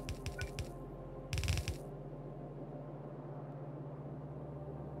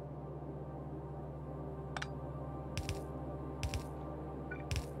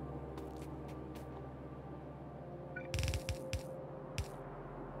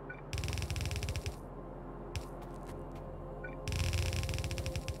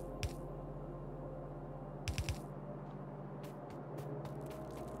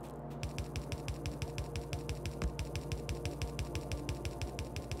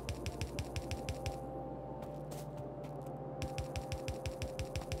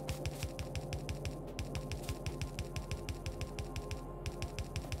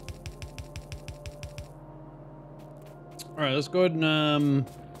 All right, let's go ahead and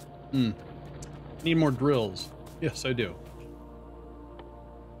need more drills. Yes, I do.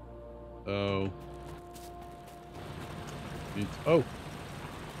 So oh.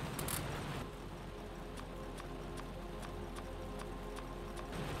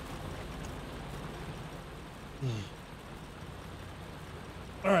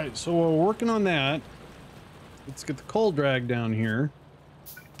 All right, so we're working on that. Let's get the coal drag down here.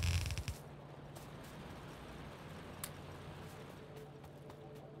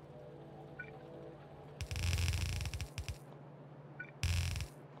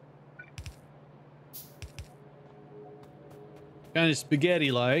 Kind of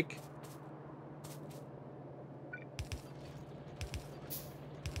spaghetti-like.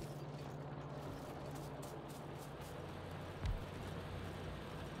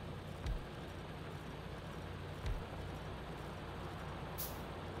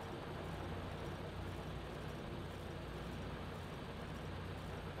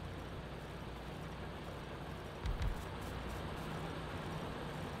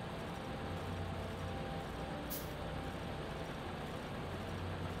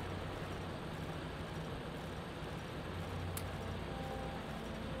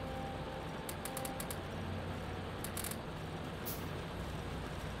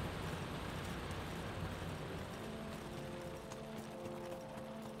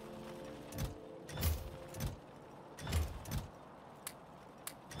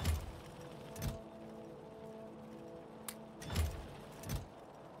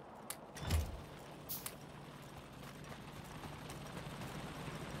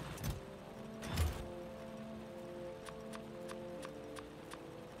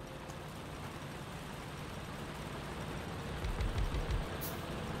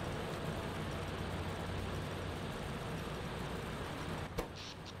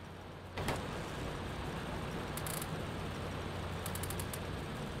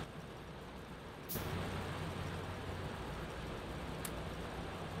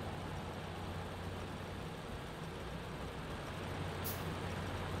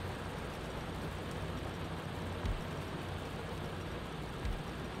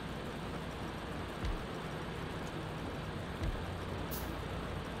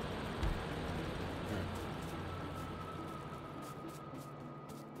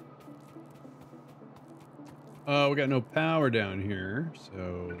 We got no power down here,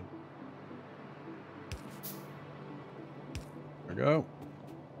 so there we go.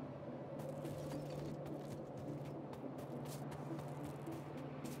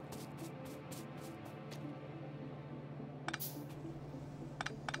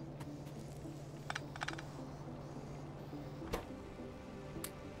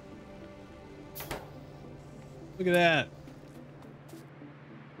 Look at that.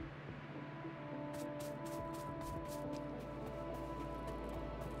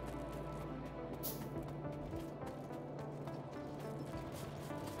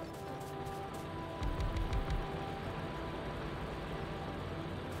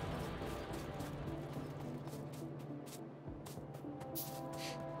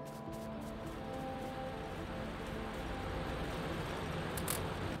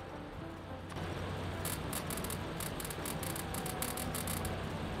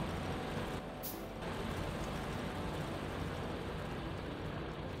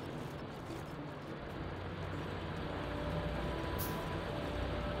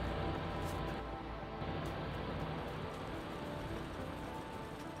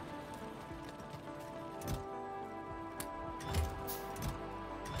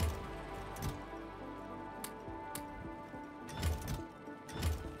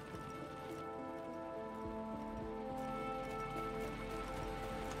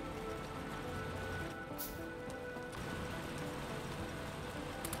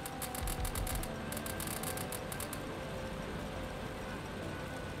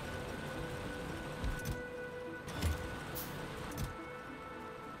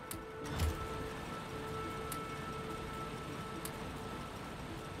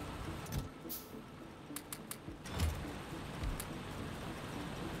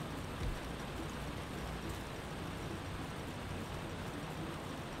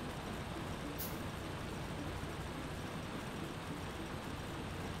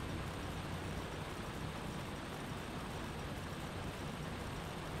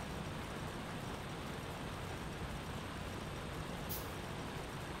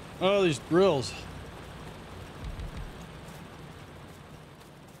 Oh, these drills.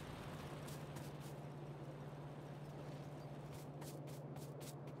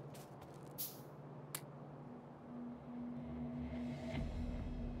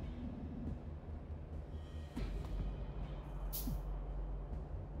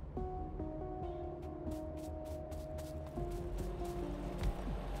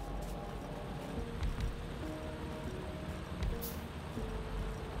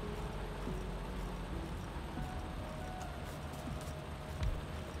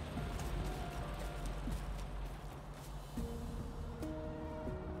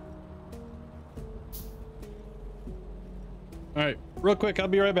 All right, real quick, I'll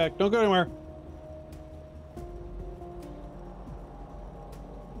be right back. Don't go anywhere.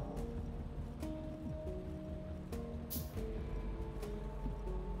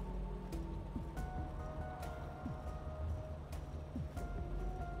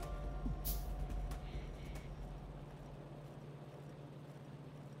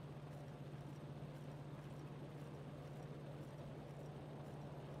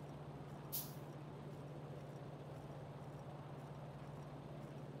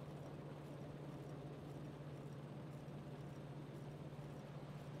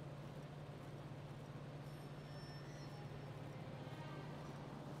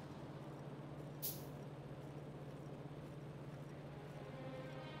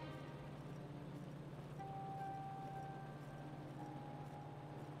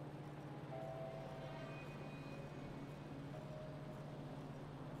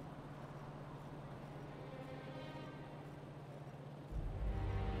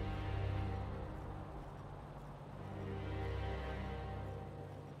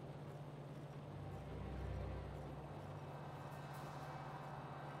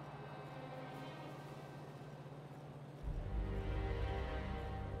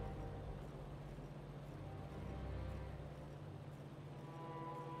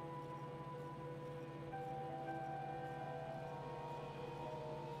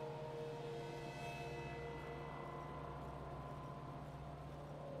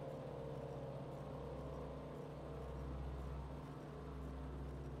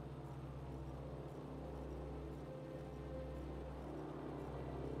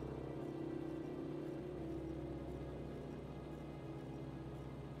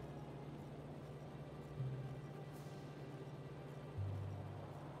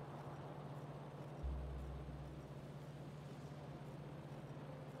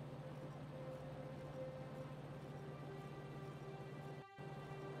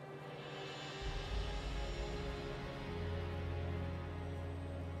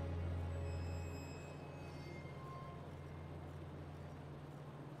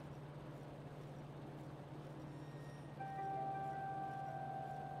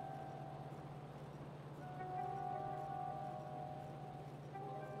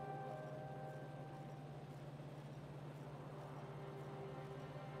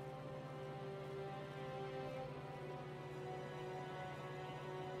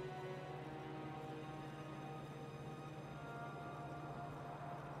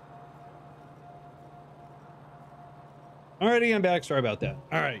 Alrighty, I'm back. Sorry about that.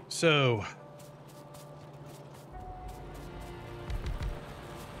 All right, so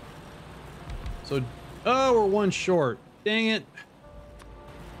oh, we're one short. Dang it.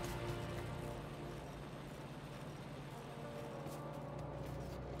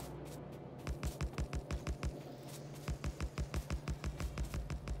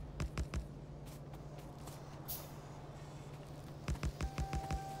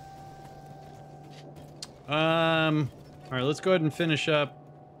 All right, let's go ahead and finish up.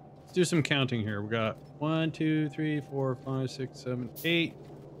 Let's do some counting here. We got 1, 2, 3, 4, 5, 6, 7, 8,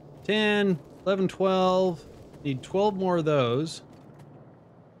 10, 11, 12. Need 12 more of those.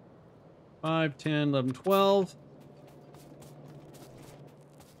 5, 10, 11, 12.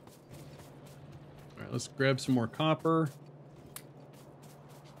 All right, let's grab some more copper.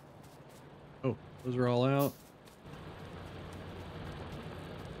 Oh, those are all out.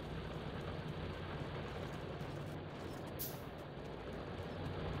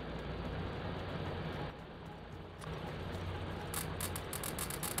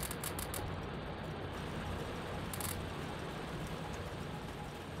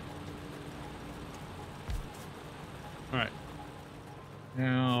 All right.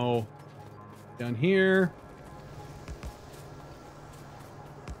 Now, down here.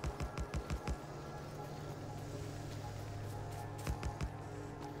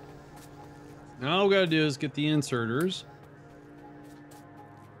 Now all we gotta do is get the inserters.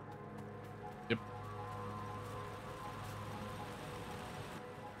 Yep.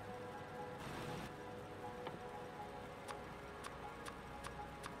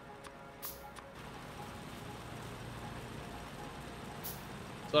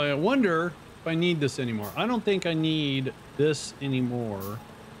 So I wonder if I need this anymore. I don't think I need this anymore.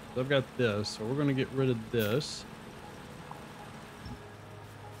 I've got this, so we're gonna get rid of this.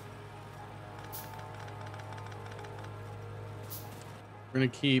 We're gonna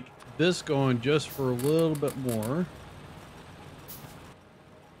keep this going just for a little bit more.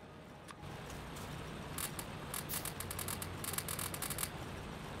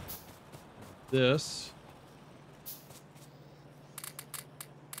 This.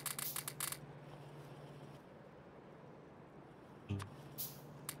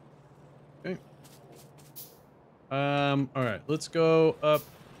 Okay. All right, let's go up.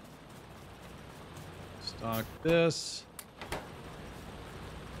 Stock this.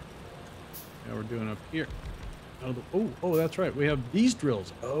 Now we're doing up here. Oh, that's right. We have these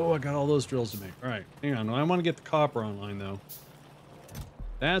drills. Oh, I got all those drills to make. All right, hang on. I want to get the copper online though.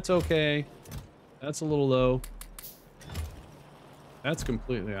 That's okay. That's a little low. That's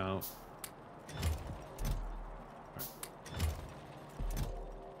completely out.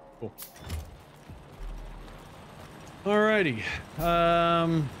 Cool. Alrighty.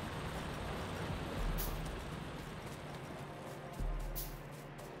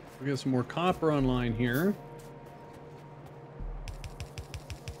 We got some more copper online here.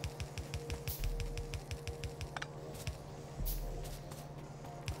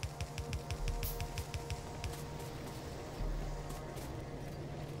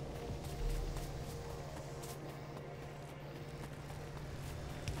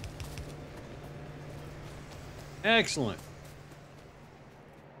 Excellent.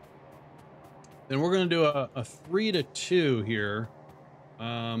 Then we're going to do a 3 to 2 here.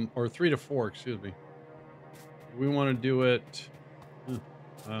 Or 3 to 4, excuse me. We want to do it.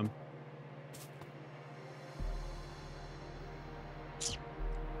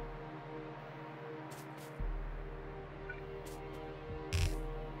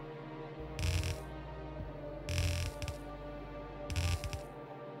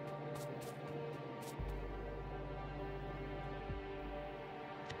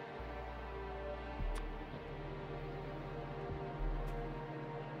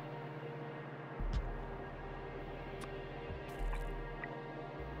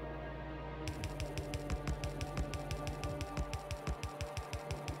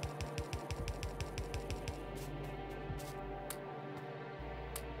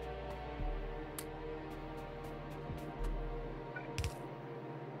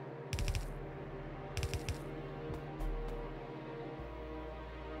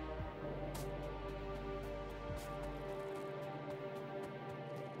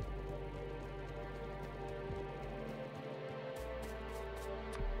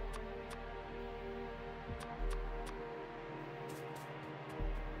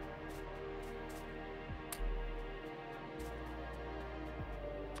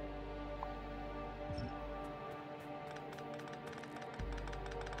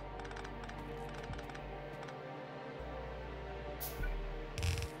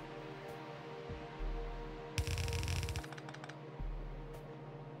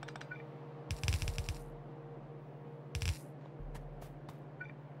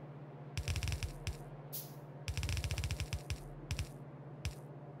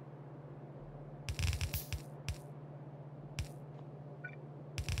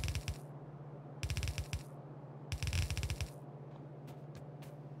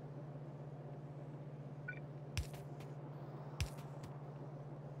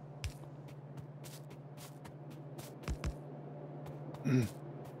 All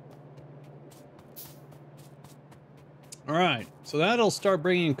right, so that'll start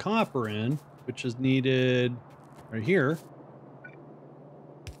bringing copper in, which is needed right here.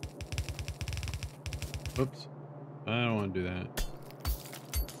 Oops, I don't want to do that.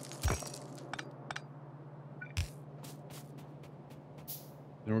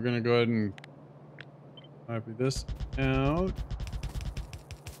 Then we're gonna go ahead and copy this out.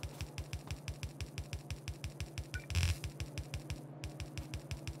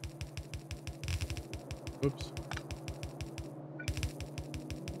 Oops.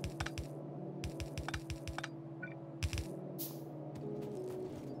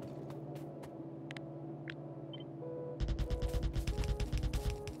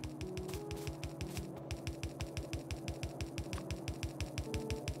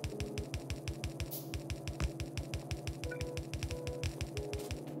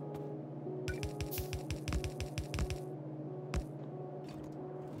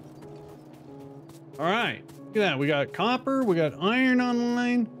 All right, look at that. We got copper, we got iron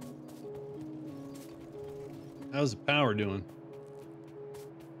online. How's the power doing?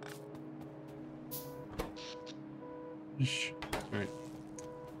 All right.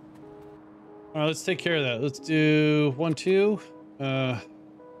 All right, let's take care of that. Let's do 1, 2.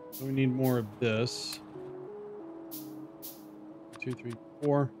 We need more of this. 2, 3,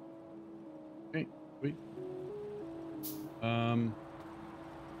 4. Okay, sweet.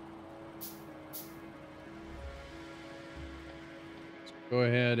 Let's go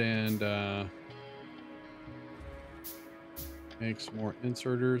ahead and make some more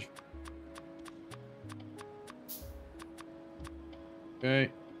inserters. Okay,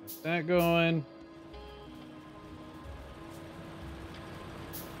 got that going.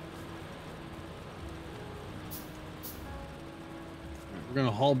 We're gonna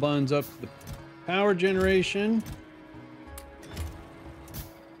haul buns up to the power generation.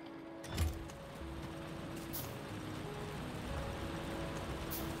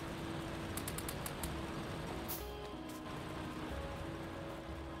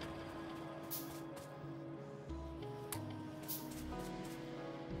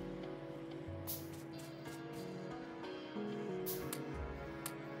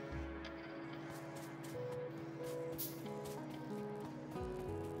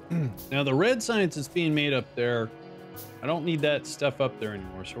 Now the red science that's being made up there, I don't need that stuff up there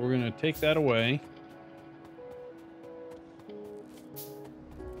anymore. So we're going to take that away.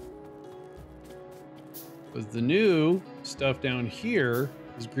 Because the new stuff down here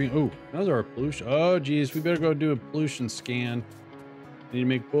is green. Oh, those are our pollution. Oh, geez. We better go do a pollution scan. Need to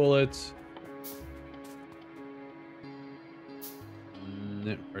make bullets.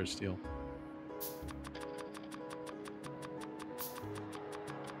 That requires steel.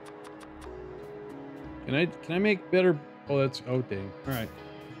 Can I make better? Oh, that's, oh dang. All right,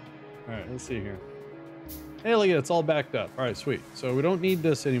 let's see here. Hey, look at it, it's all backed up. All right, sweet. So we don't need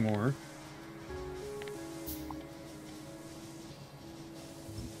this anymore.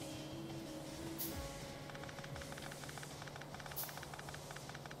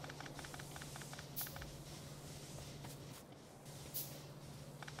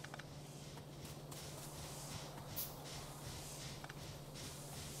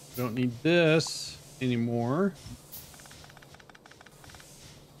 We don't need this anymore.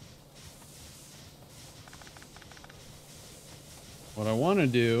 What I want to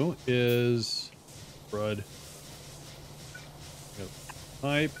do is crud.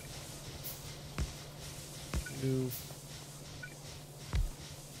 Pipe. 2.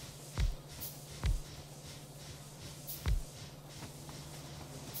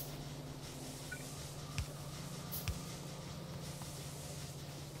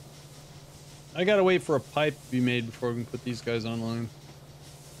 I gotta wait for a pipe to be made before we can put these guys online.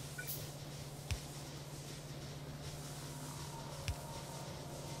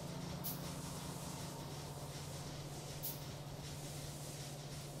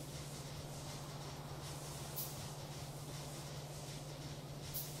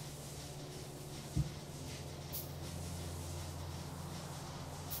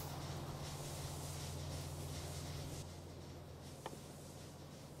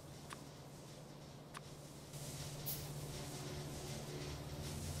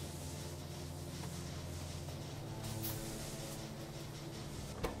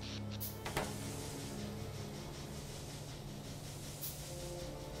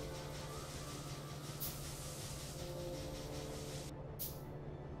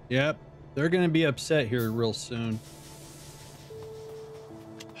 Yep, they're gonna be upset here real soon.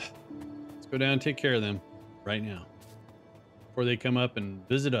 Let's go down and take care of them right now before they come up and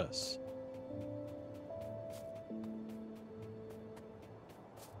visit us.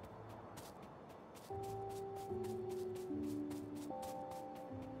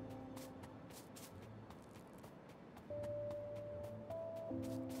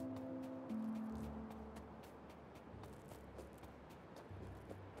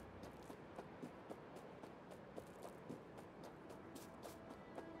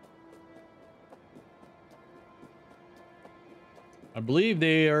 I believe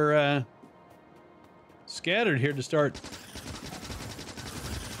they are scattered here to start.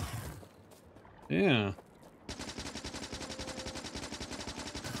 Yeah.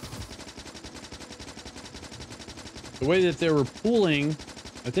 The way that they were pooling,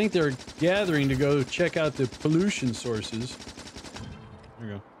 I think they're gathering to go check out the pollution sources. There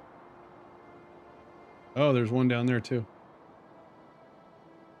we go. Oh, there's one down there too.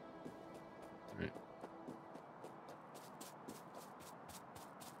 All right.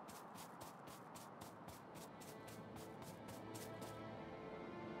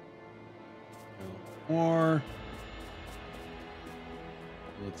 More.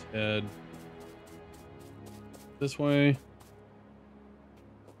 Let's head this way.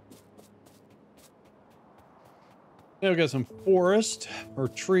 Yeah, we got some forest or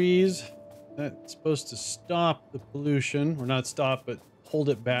trees. That's supposed to stop the pollution, or not stop, but hold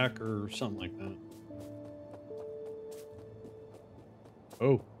it back or something like that.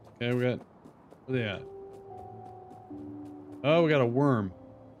 Oh, okay, we got, where they at? Oh, we got a worm.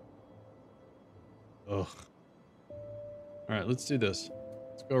 Ugh. All right, let's do this.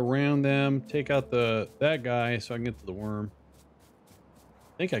 Let's go around them, take out that guy so I can get to the worm.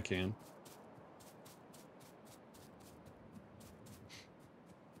 I think I can.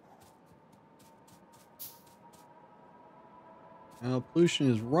 Now,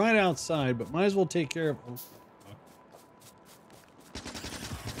 pollution is right outside, but might as well take care of it.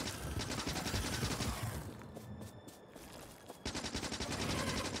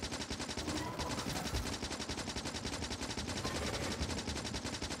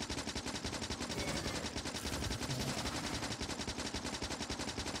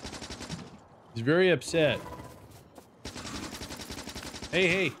 He's very upset. Hey,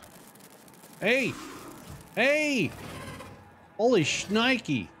 hey. Hey! Hey! Holy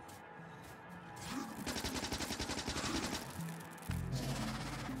shnikey.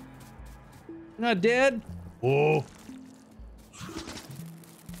 You're not dead? Whoa.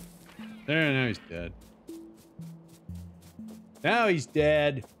 There, now he's dead. Now he's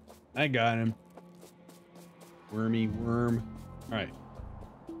dead. I got him. Wormy worm. All right.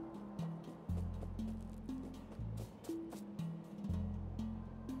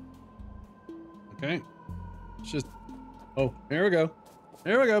 Okay. It's just... Oh, there we go.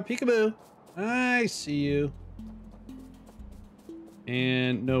 There we go. Peekaboo. I see you.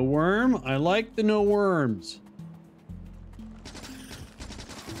 And no worm. I like the no worms.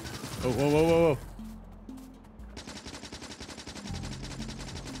 Oh, whoa, whoa, whoa, whoa.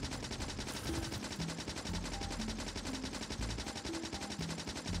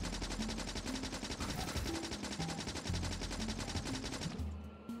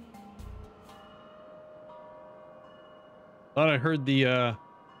 Thought I heard the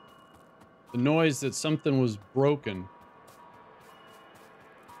noise that something was broken.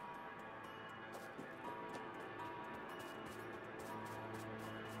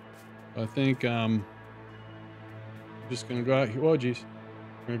 I think I'm just gonna go out here. Oh geez,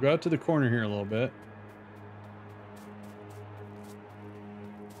 I'm gonna go out to the corner here a little bit.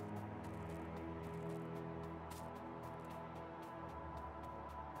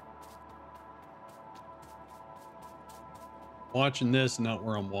 Watching this, not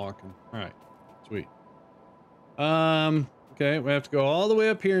where I'm walking. All right, sweet. Okay, we have to go all the way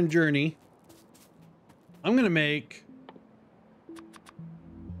up here in Journey. I'm gonna make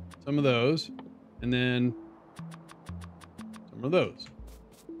some of those, and then some of those.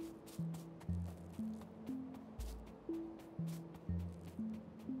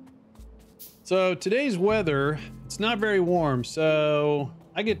 So today's weather, it's not very warm, so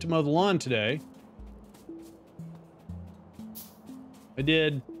I get to mow the lawn today. I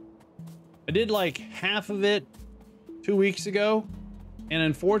did like half of it 2 weeks ago, and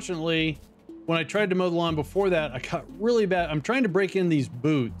unfortunately, when I tried to mow the lawn before that, I got really bad. I'm trying to break in these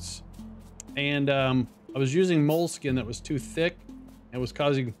boots, and I was using moleskin that was too thick and was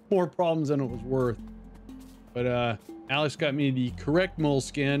causing more problems than it was worth. But Alex got me the correct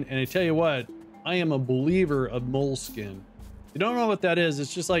moleskin, and I tell you what, I am a believer of moleskin. You don't know what that is?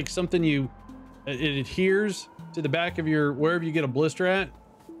 It's just like something it adheres to the back of your, wherever you get a blister at,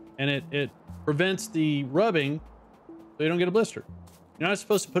 and it prevents the rubbing so you don't get a blister. You're not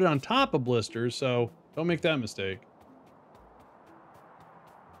supposed to put it on top of blisters, so don't make that mistake.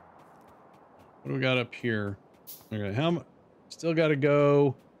 What do we got up here? Okay, how much? Still got to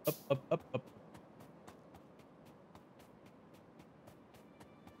go up, up, up, up.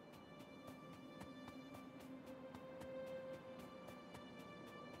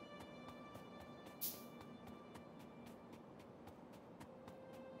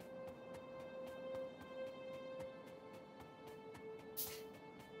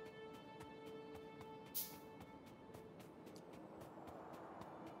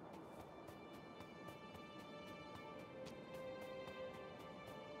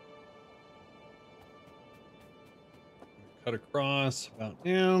 cut across about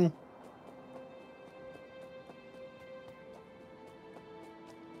now.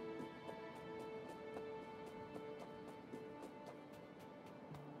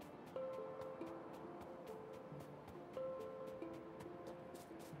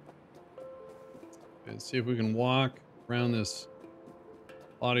 Let's see if we can walk around this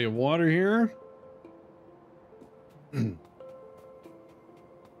body of water here.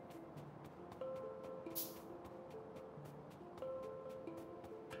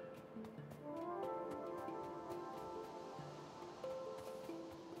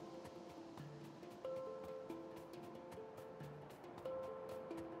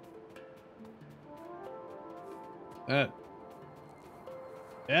 That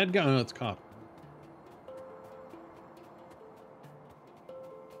bad guy. No, it's cop.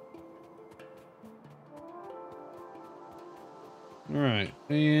 All right,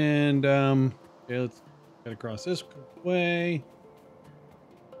 and okay, let's get across this way.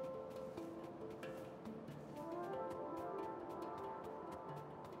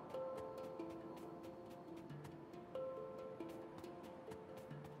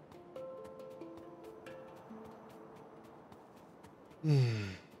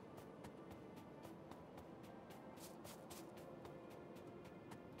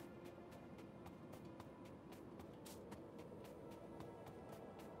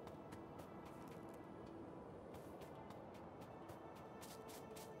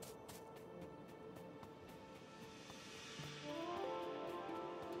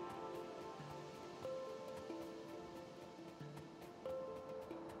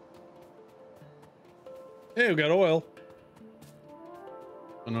 Hey, we got oil.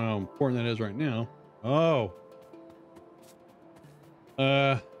 I don't know how important that is right now. Oh.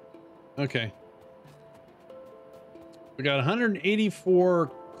 Okay. We got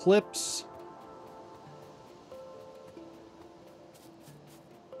 184 clips.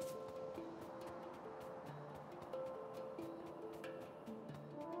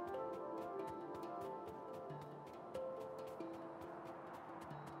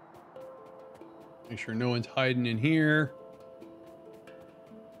 Make sure no one's hiding in here.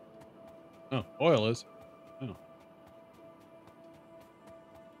 Oh, oil is. Oh. All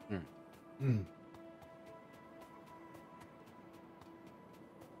right.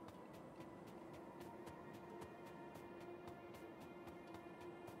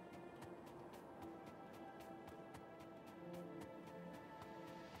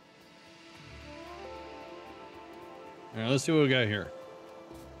 All right, let's see what we got here.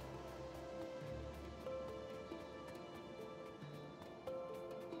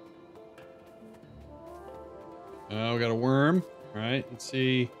 We got a worm. All right, let's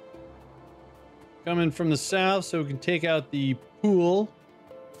see. Coming from the south, so we can take out the pool,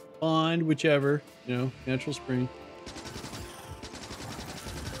 pond, whichever, you know, natural spring.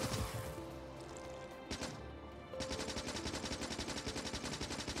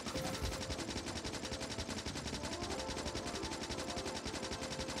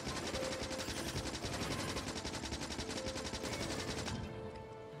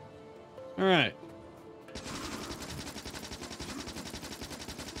 All right.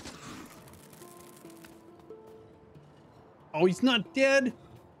 Oh, he's not dead.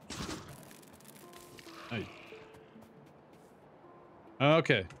 Nice.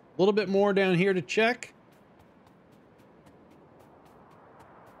 Okay, a little bit more down here to check.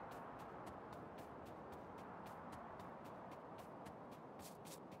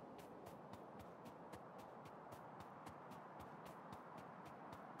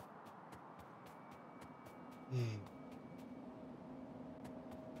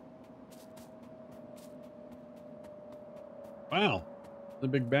 Wow, the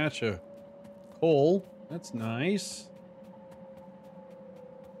big batch of coal. That's nice.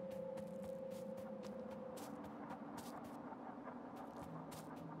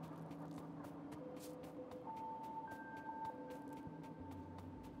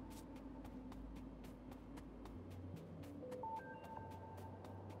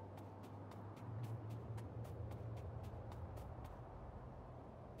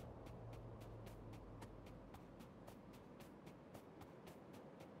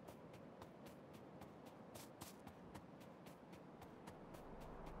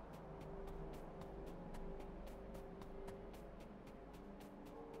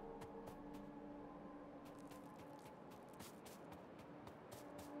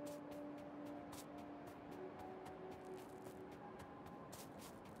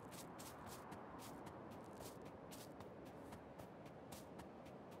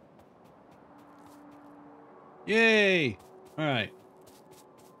 Yay! All right.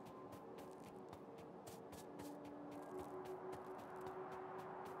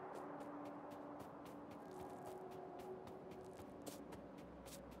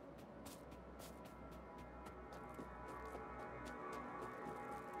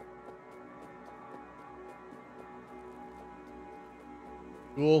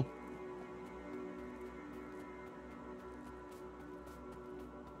 Cool.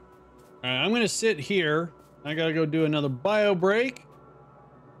 All right, I'm gonna sit here. I gotta go do another bio break.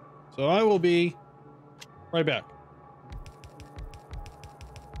 So I will be right back.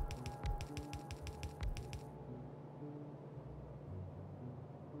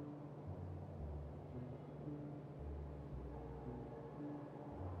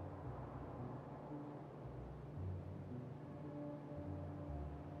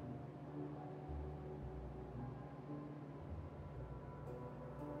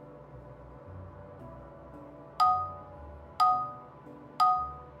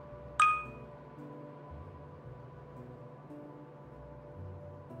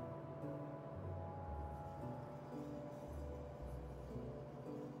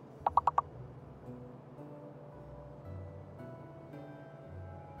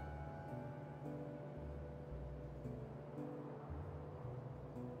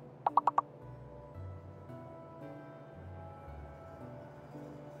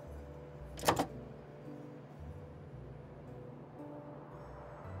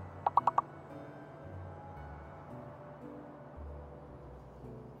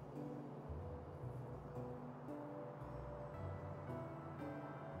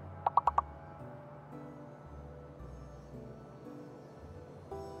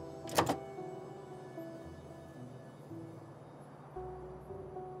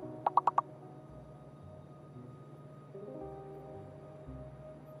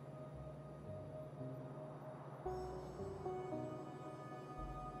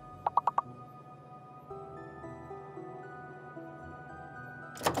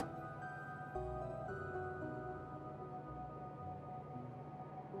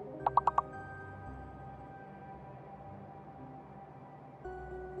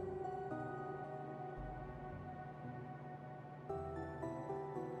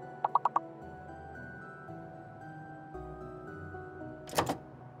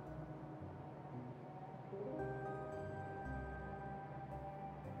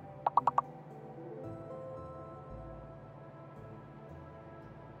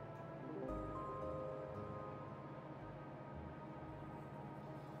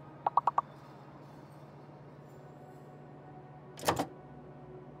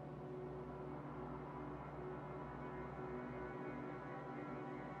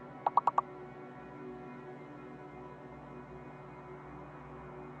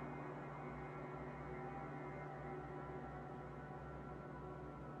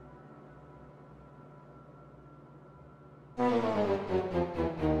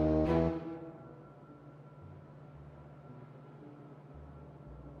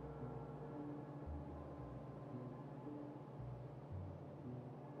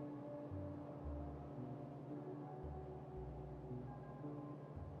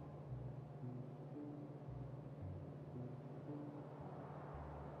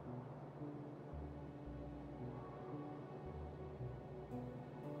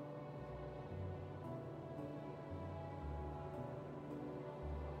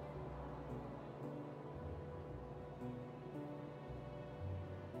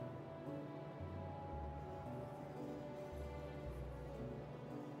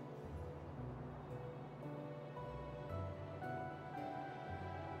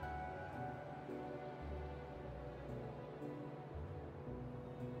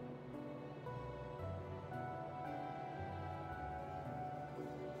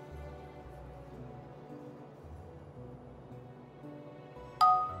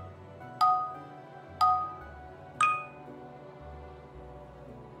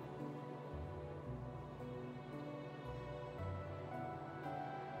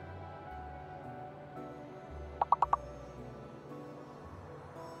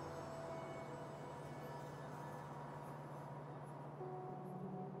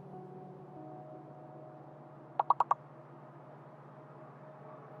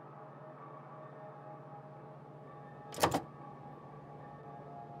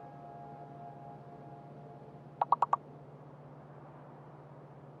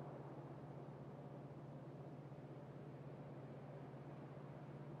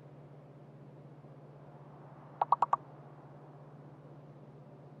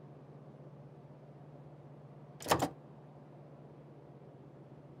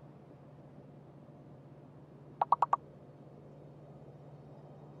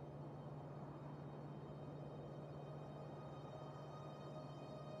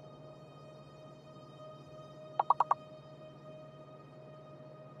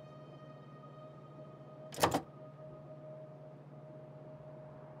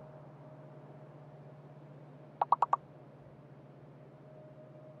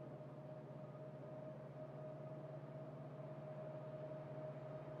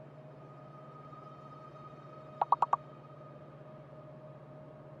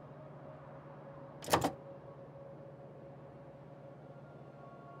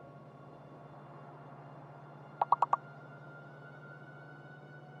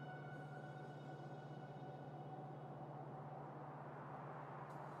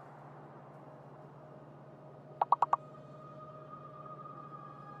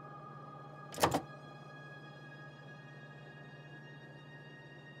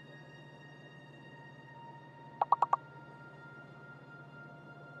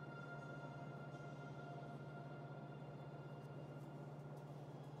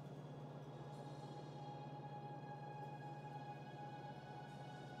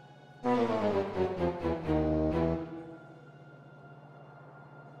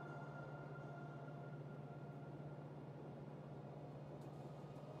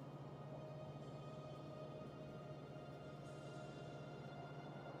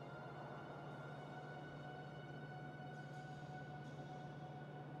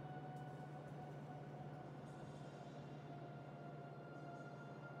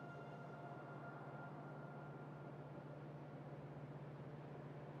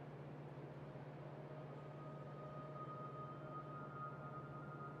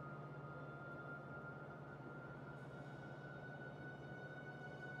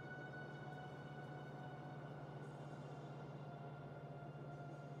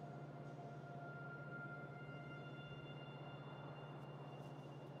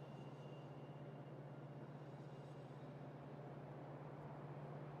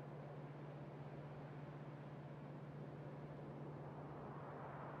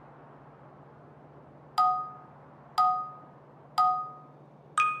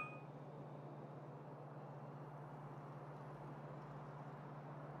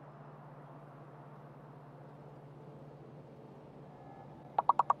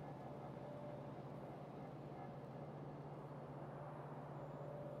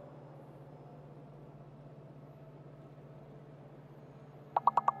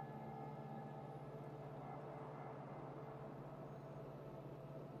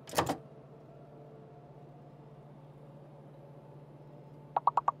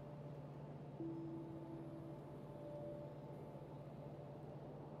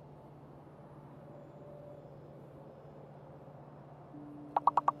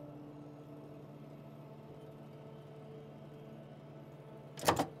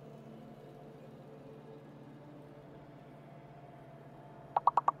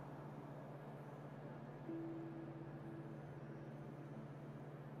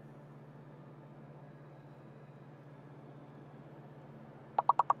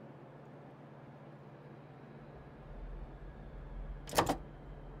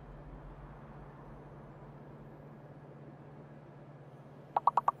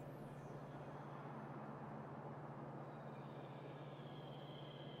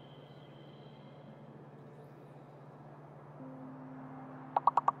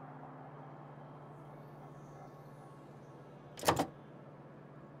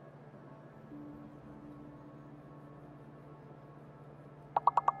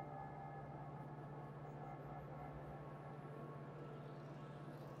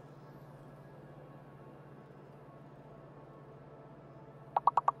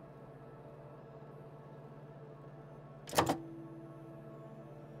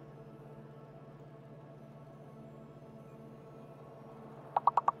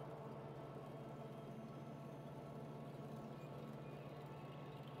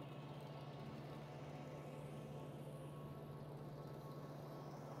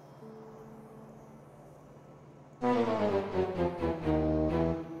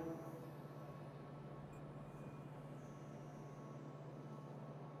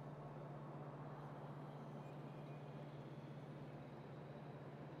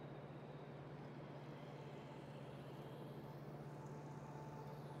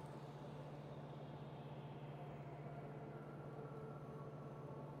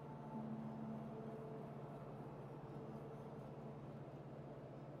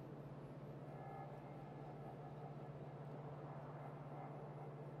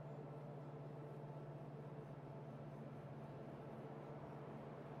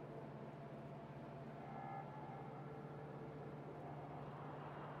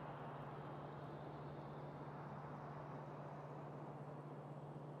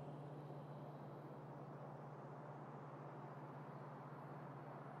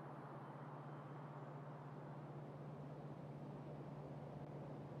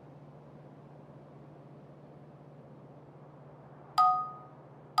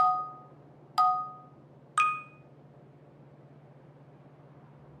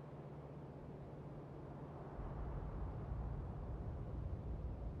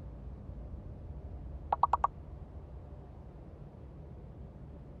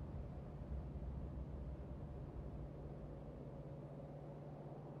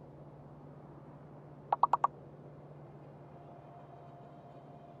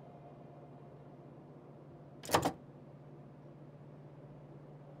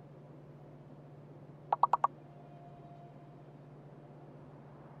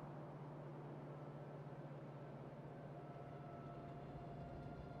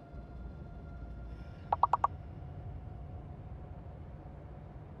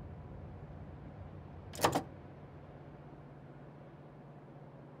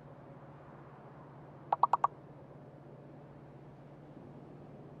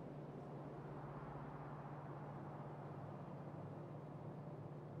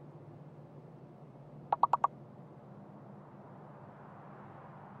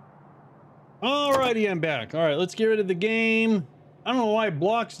 Alrighty, I'm back. All right, let's get rid of the game. I don't know why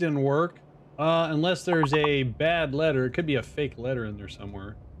blocks didn't work. Unless there's a bad letter. It could be a fake letter in there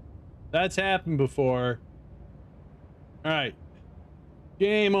somewhere. That's happened before. All right.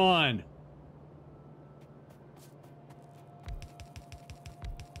 Game on.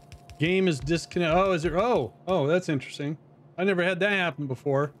 Game is disconnected. Oh, is it? Oh, that's interesting. I never had that happen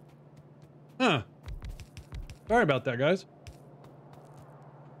before. Huh. Sorry about that, guys.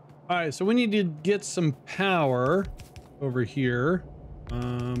 All right, so we need to get some power over here.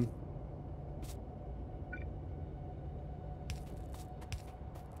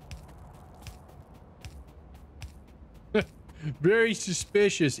 Very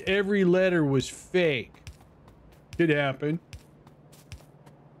suspicious. Every letter was fake. Could happen.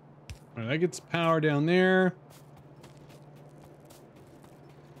 All right, that gets power down there.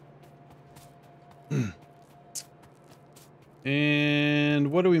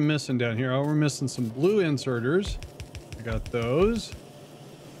 And what are we missing down here? Oh, we're missing some blue inserters. I got those.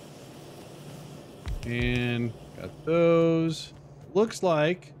 And got those. Looks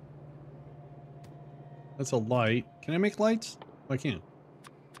like that's a light. Can I make lights? Oh, I can.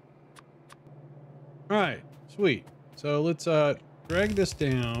 All right, sweet. So let's drag this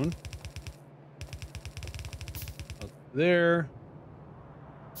down. Up there.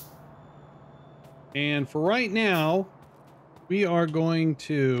 And for right now, we are going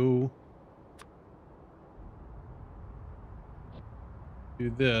to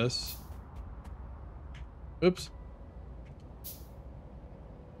do this. Oops.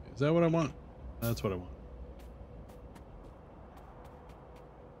 Is that what I want? That's what I want.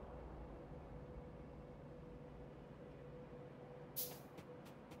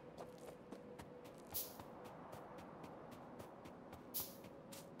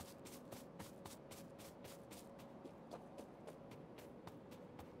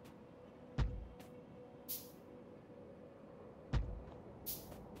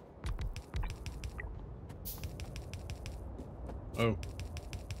 Oh,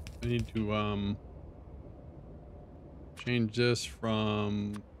 I need to change this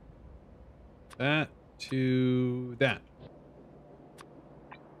from that to that.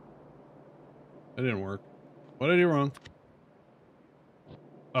 That didn't work. What did I do wrong?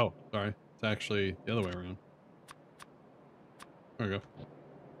 Oh, sorry. It's actually the other way around. There we go.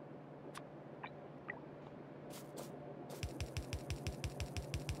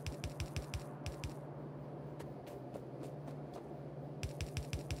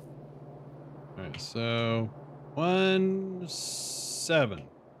 All right, so 1, 7.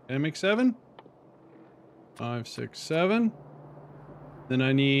 Can I make 7? 5, 6, 7. Then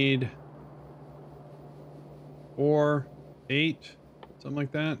I need 4, 8, something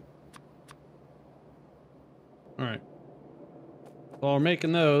like that. All right. While we're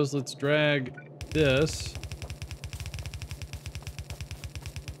making those, let's drag this.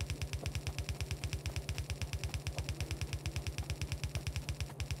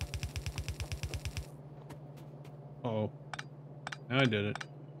 Uh-oh. Now I did it.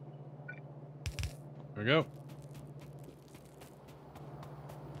 There we go.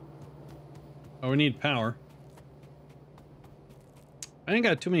 Oh, we need power. I ain't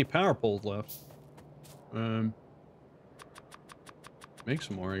got too many power poles left. Make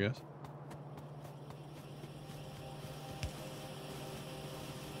some more, I guess.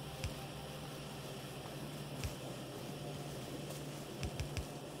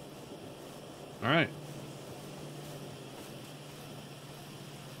 All right.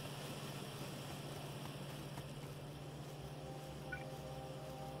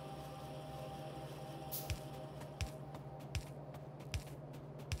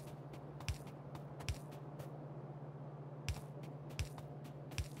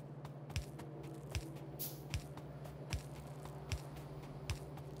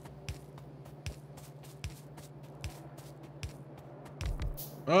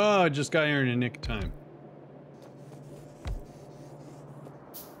 Oh, I just got here in the nick of time.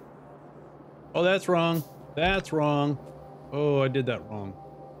 Oh, that's wrong. That's wrong. Oh, I did that wrong.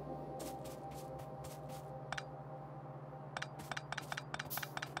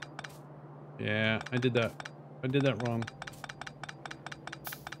 Yeah, I did that. I did that wrong.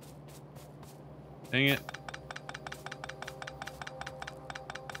 Dang it.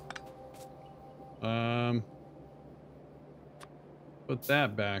 Put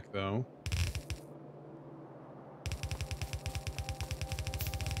that back though.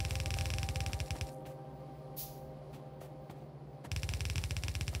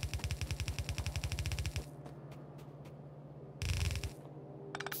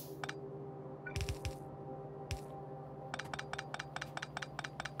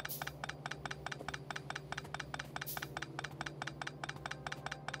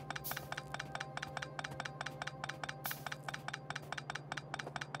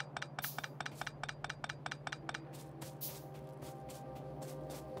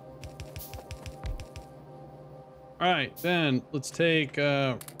 All right, then let's take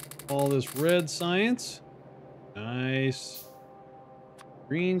all this red science. Nice.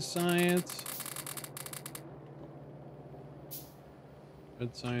 Green science.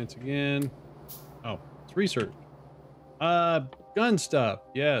 Red science again. Oh, it's research. Gun stuff.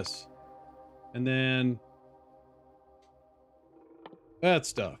 Yes. And then that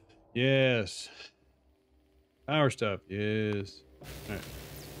stuff. Yes. Power stuff. Yes. All right.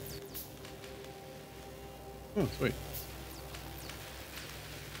 Oh, sweet.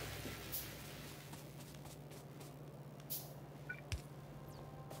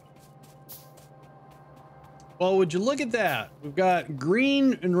 Well, would you look at that? We've got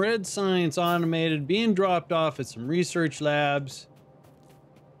green and red science automated being dropped off at some research labs.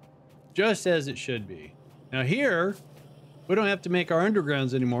 Just as it should be. Now here, we don't have to make our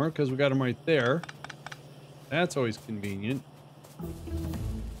undergrounds anymore because we got them right there. That's always convenient.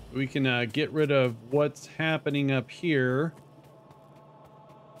 We can get rid of what's happening up here.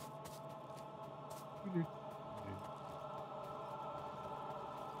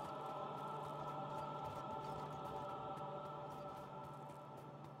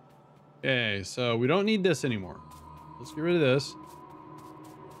 Okay, so we don't need this anymore. Let's get rid of this.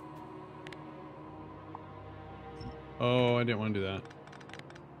 Oh, I didn't want to do that.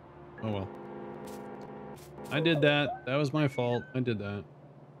 Oh well. I did that. That was my fault. I did that.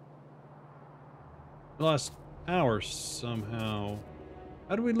 We lost power somehow.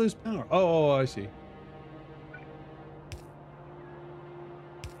 How do we lose power? Oh, I see.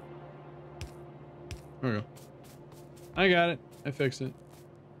 There we go. I got it. I fixed it.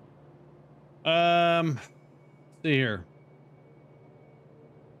 Let's see here.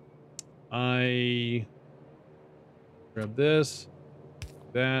 I grab this,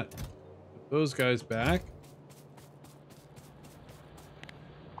 that, put those guys back.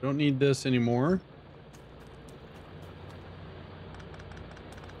 Don't need this anymore.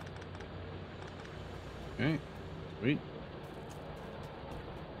 Okay, sweet.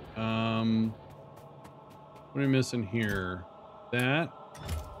 What am I missing here? That.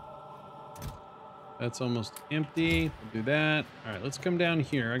 That's almost empty. We'll do that. All right, let's come down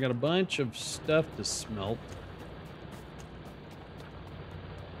here. I got a bunch of stuff to smelt.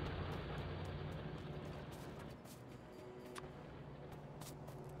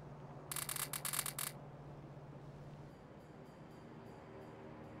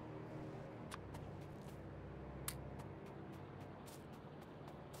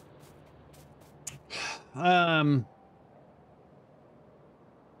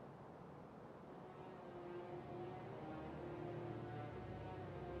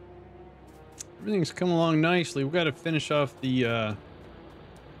 Everything's come along nicely. We've got to finish off the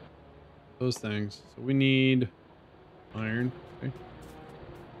those things. So we need iron. Okay.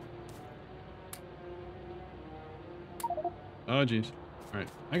 Oh geez. All right,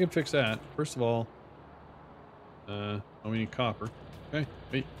 I can fix that. First of all, oh, we need copper. Okay,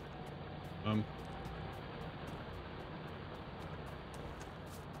 wait.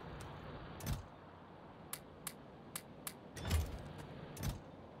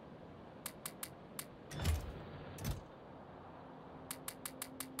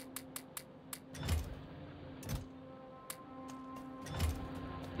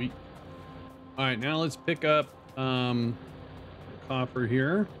 Sweet. All right, now let's pick up copper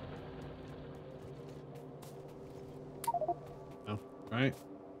here. Oh, right.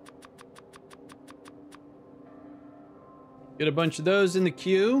 Get a bunch of those in the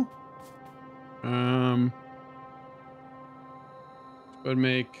queue. Let's go ahead and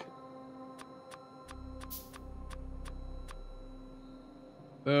make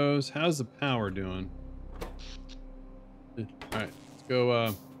those. How's the power doing? All right, let's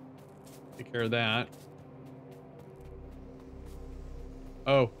go take care of that.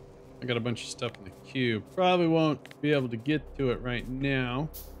 Oh, I got a bunch of stuff in the queue. Probably won't be able to get to it right now.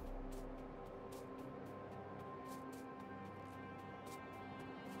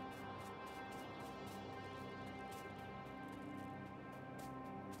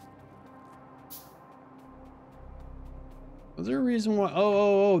 Is there a reason why?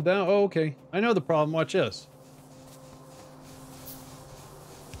 Oh, okay. I know the problem. Watch this.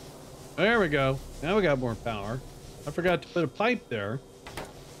 There we go. Now we got more power. I forgot to put a pipe there.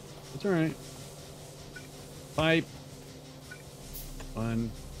 That's all right. Pipe.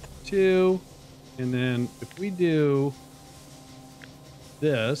 1, 2. And then if we do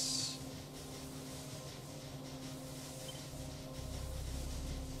this.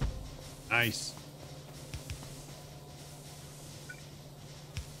 Nice.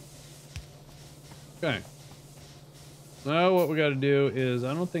 Okay. Now what we got to do is,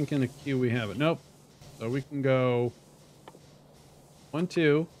 I don't think in the queue we have it. Nope. So we can go 1,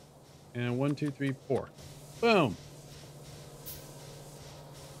 2, and 1, 2, 3, 4. Boom.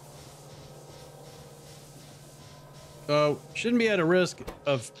 So shouldn't be at a risk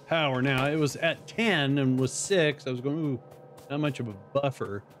of power now. It was at 10 and was 6. I was going, ooh, not much of a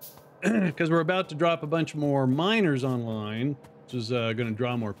buffer. Because we're about to drop a bunch more miners online, which is going to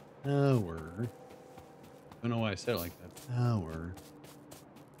draw more power. I don't know why I said it like that. Power.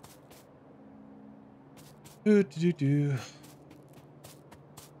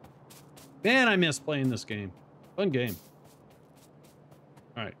 Man, I miss playing this game. Fun game.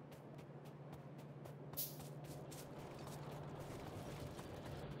 All right.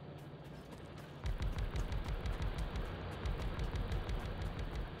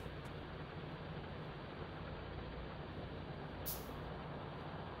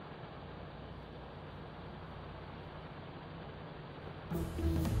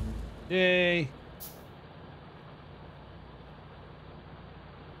 Yay.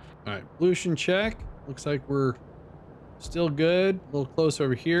 All right, pollution check. Looks like we're still good. A little close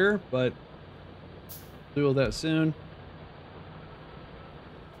over here, but we'll do that soon.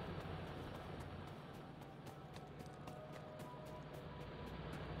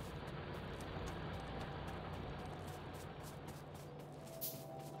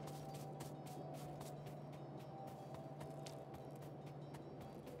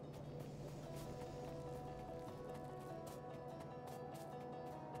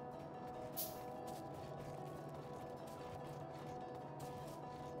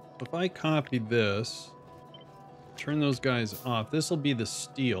 If I copy this, turn those guys off, this will be the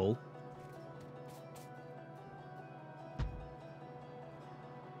steel.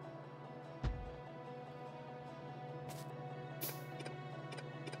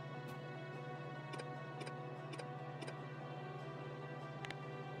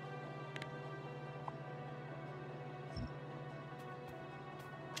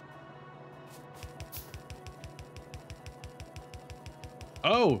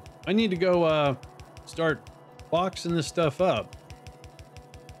 Oh, I need to go start boxing this stuff up.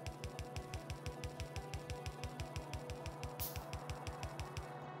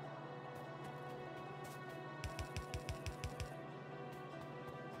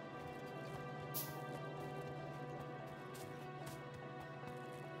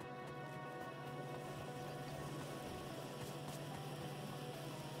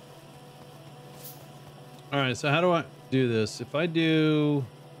 All right, so how do I do this? If I do,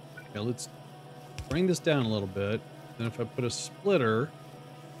 okay, let's bring this down a little bit. Then if I put a splitter,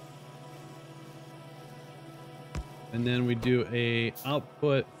 and then we do a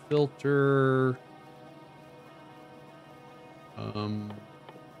output filter,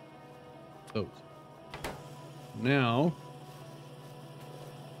 those. Now,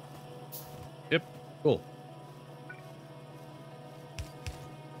 yep, cool.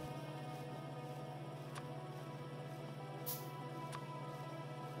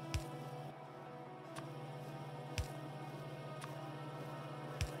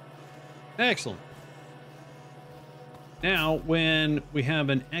 Excellent. Now, when we have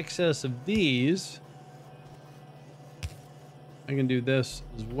an excess of these, I can do this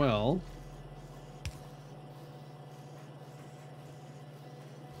as well.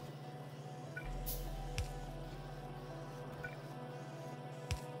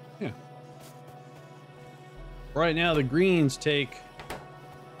 Yeah. Right now, the greens take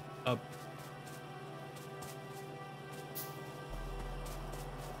up.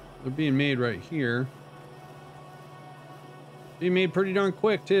 They're being made right here. Being made pretty darn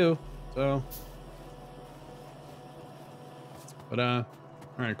quick too. So, but all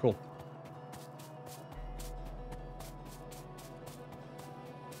right, cool.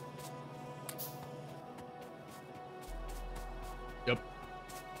 Yep.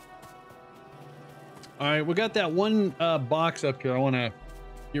 All right, we got that one box up here. I want to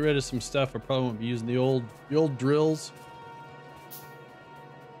get rid of some stuff. I probably won't be using the old drills.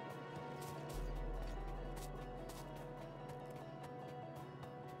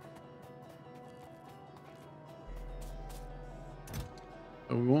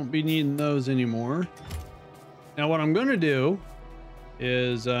 We won't be needing those anymore. Now what I'm going to do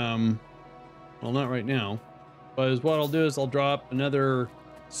is, well, not right now, but is what I'll do is I'll drop another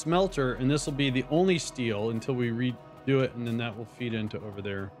smelter, and this will be the only steel until we redo it, and then that will feed into over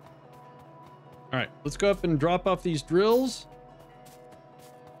there. All right, let's go up and drop off these drills.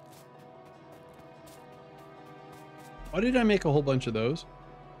 Why did I make a whole bunch of those?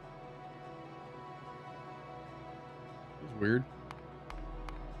 That's weird.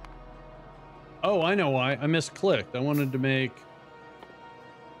 Oh, I know why. I misclicked. I wanted to make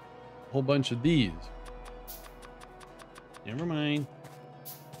a whole bunch of these. Never mind.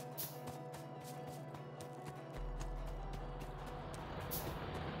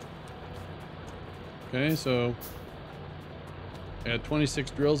 Okay, so I got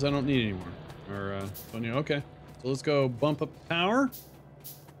 26 drills. I don't need anymore. Or 20. Okay, so let's go bump up the power.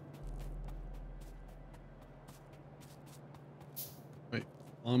 Wait,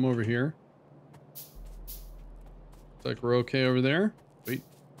 while I'm over here. Looks like we're okay over there. Wait.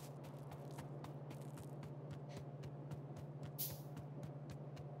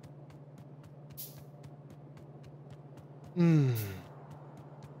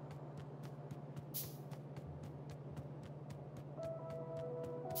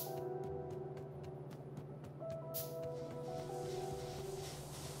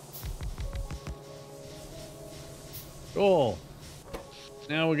 Cool.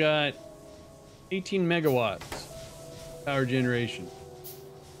 Now we got 18 megawatts power generation.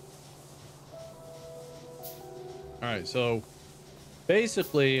 All right, so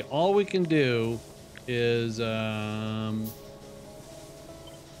basically all we can do is that's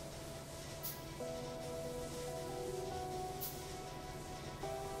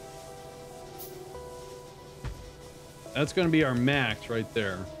going to be our max right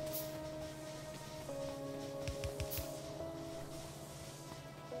there.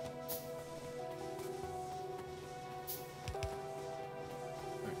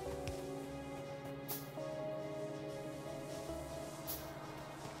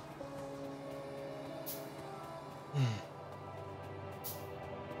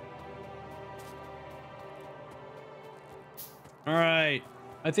 All right,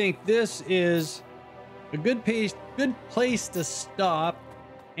 I think this is a good place to stop.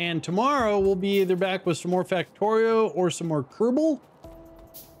 And tomorrow we'll be either back with some more Factorio or some more Kerbal.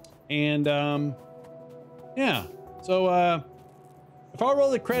 And yeah, so if I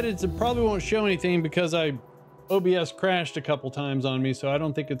roll the credits, it probably won't show anything because OBS crashed a couple times on me, so I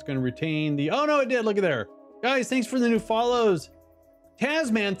don't think it's going to retain the... Oh no, it did. Look at there, guys. Thanks for the new follows.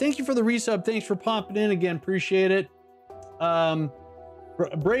 Tasman, thank you for the resub. Thanks for popping in again. Appreciate it.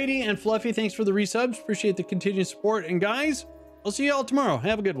 Brady and Fluffy, thanks for the resubs. Appreciate the continued support. And guys, I'll see you all tomorrow.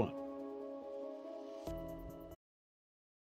 Have a good one.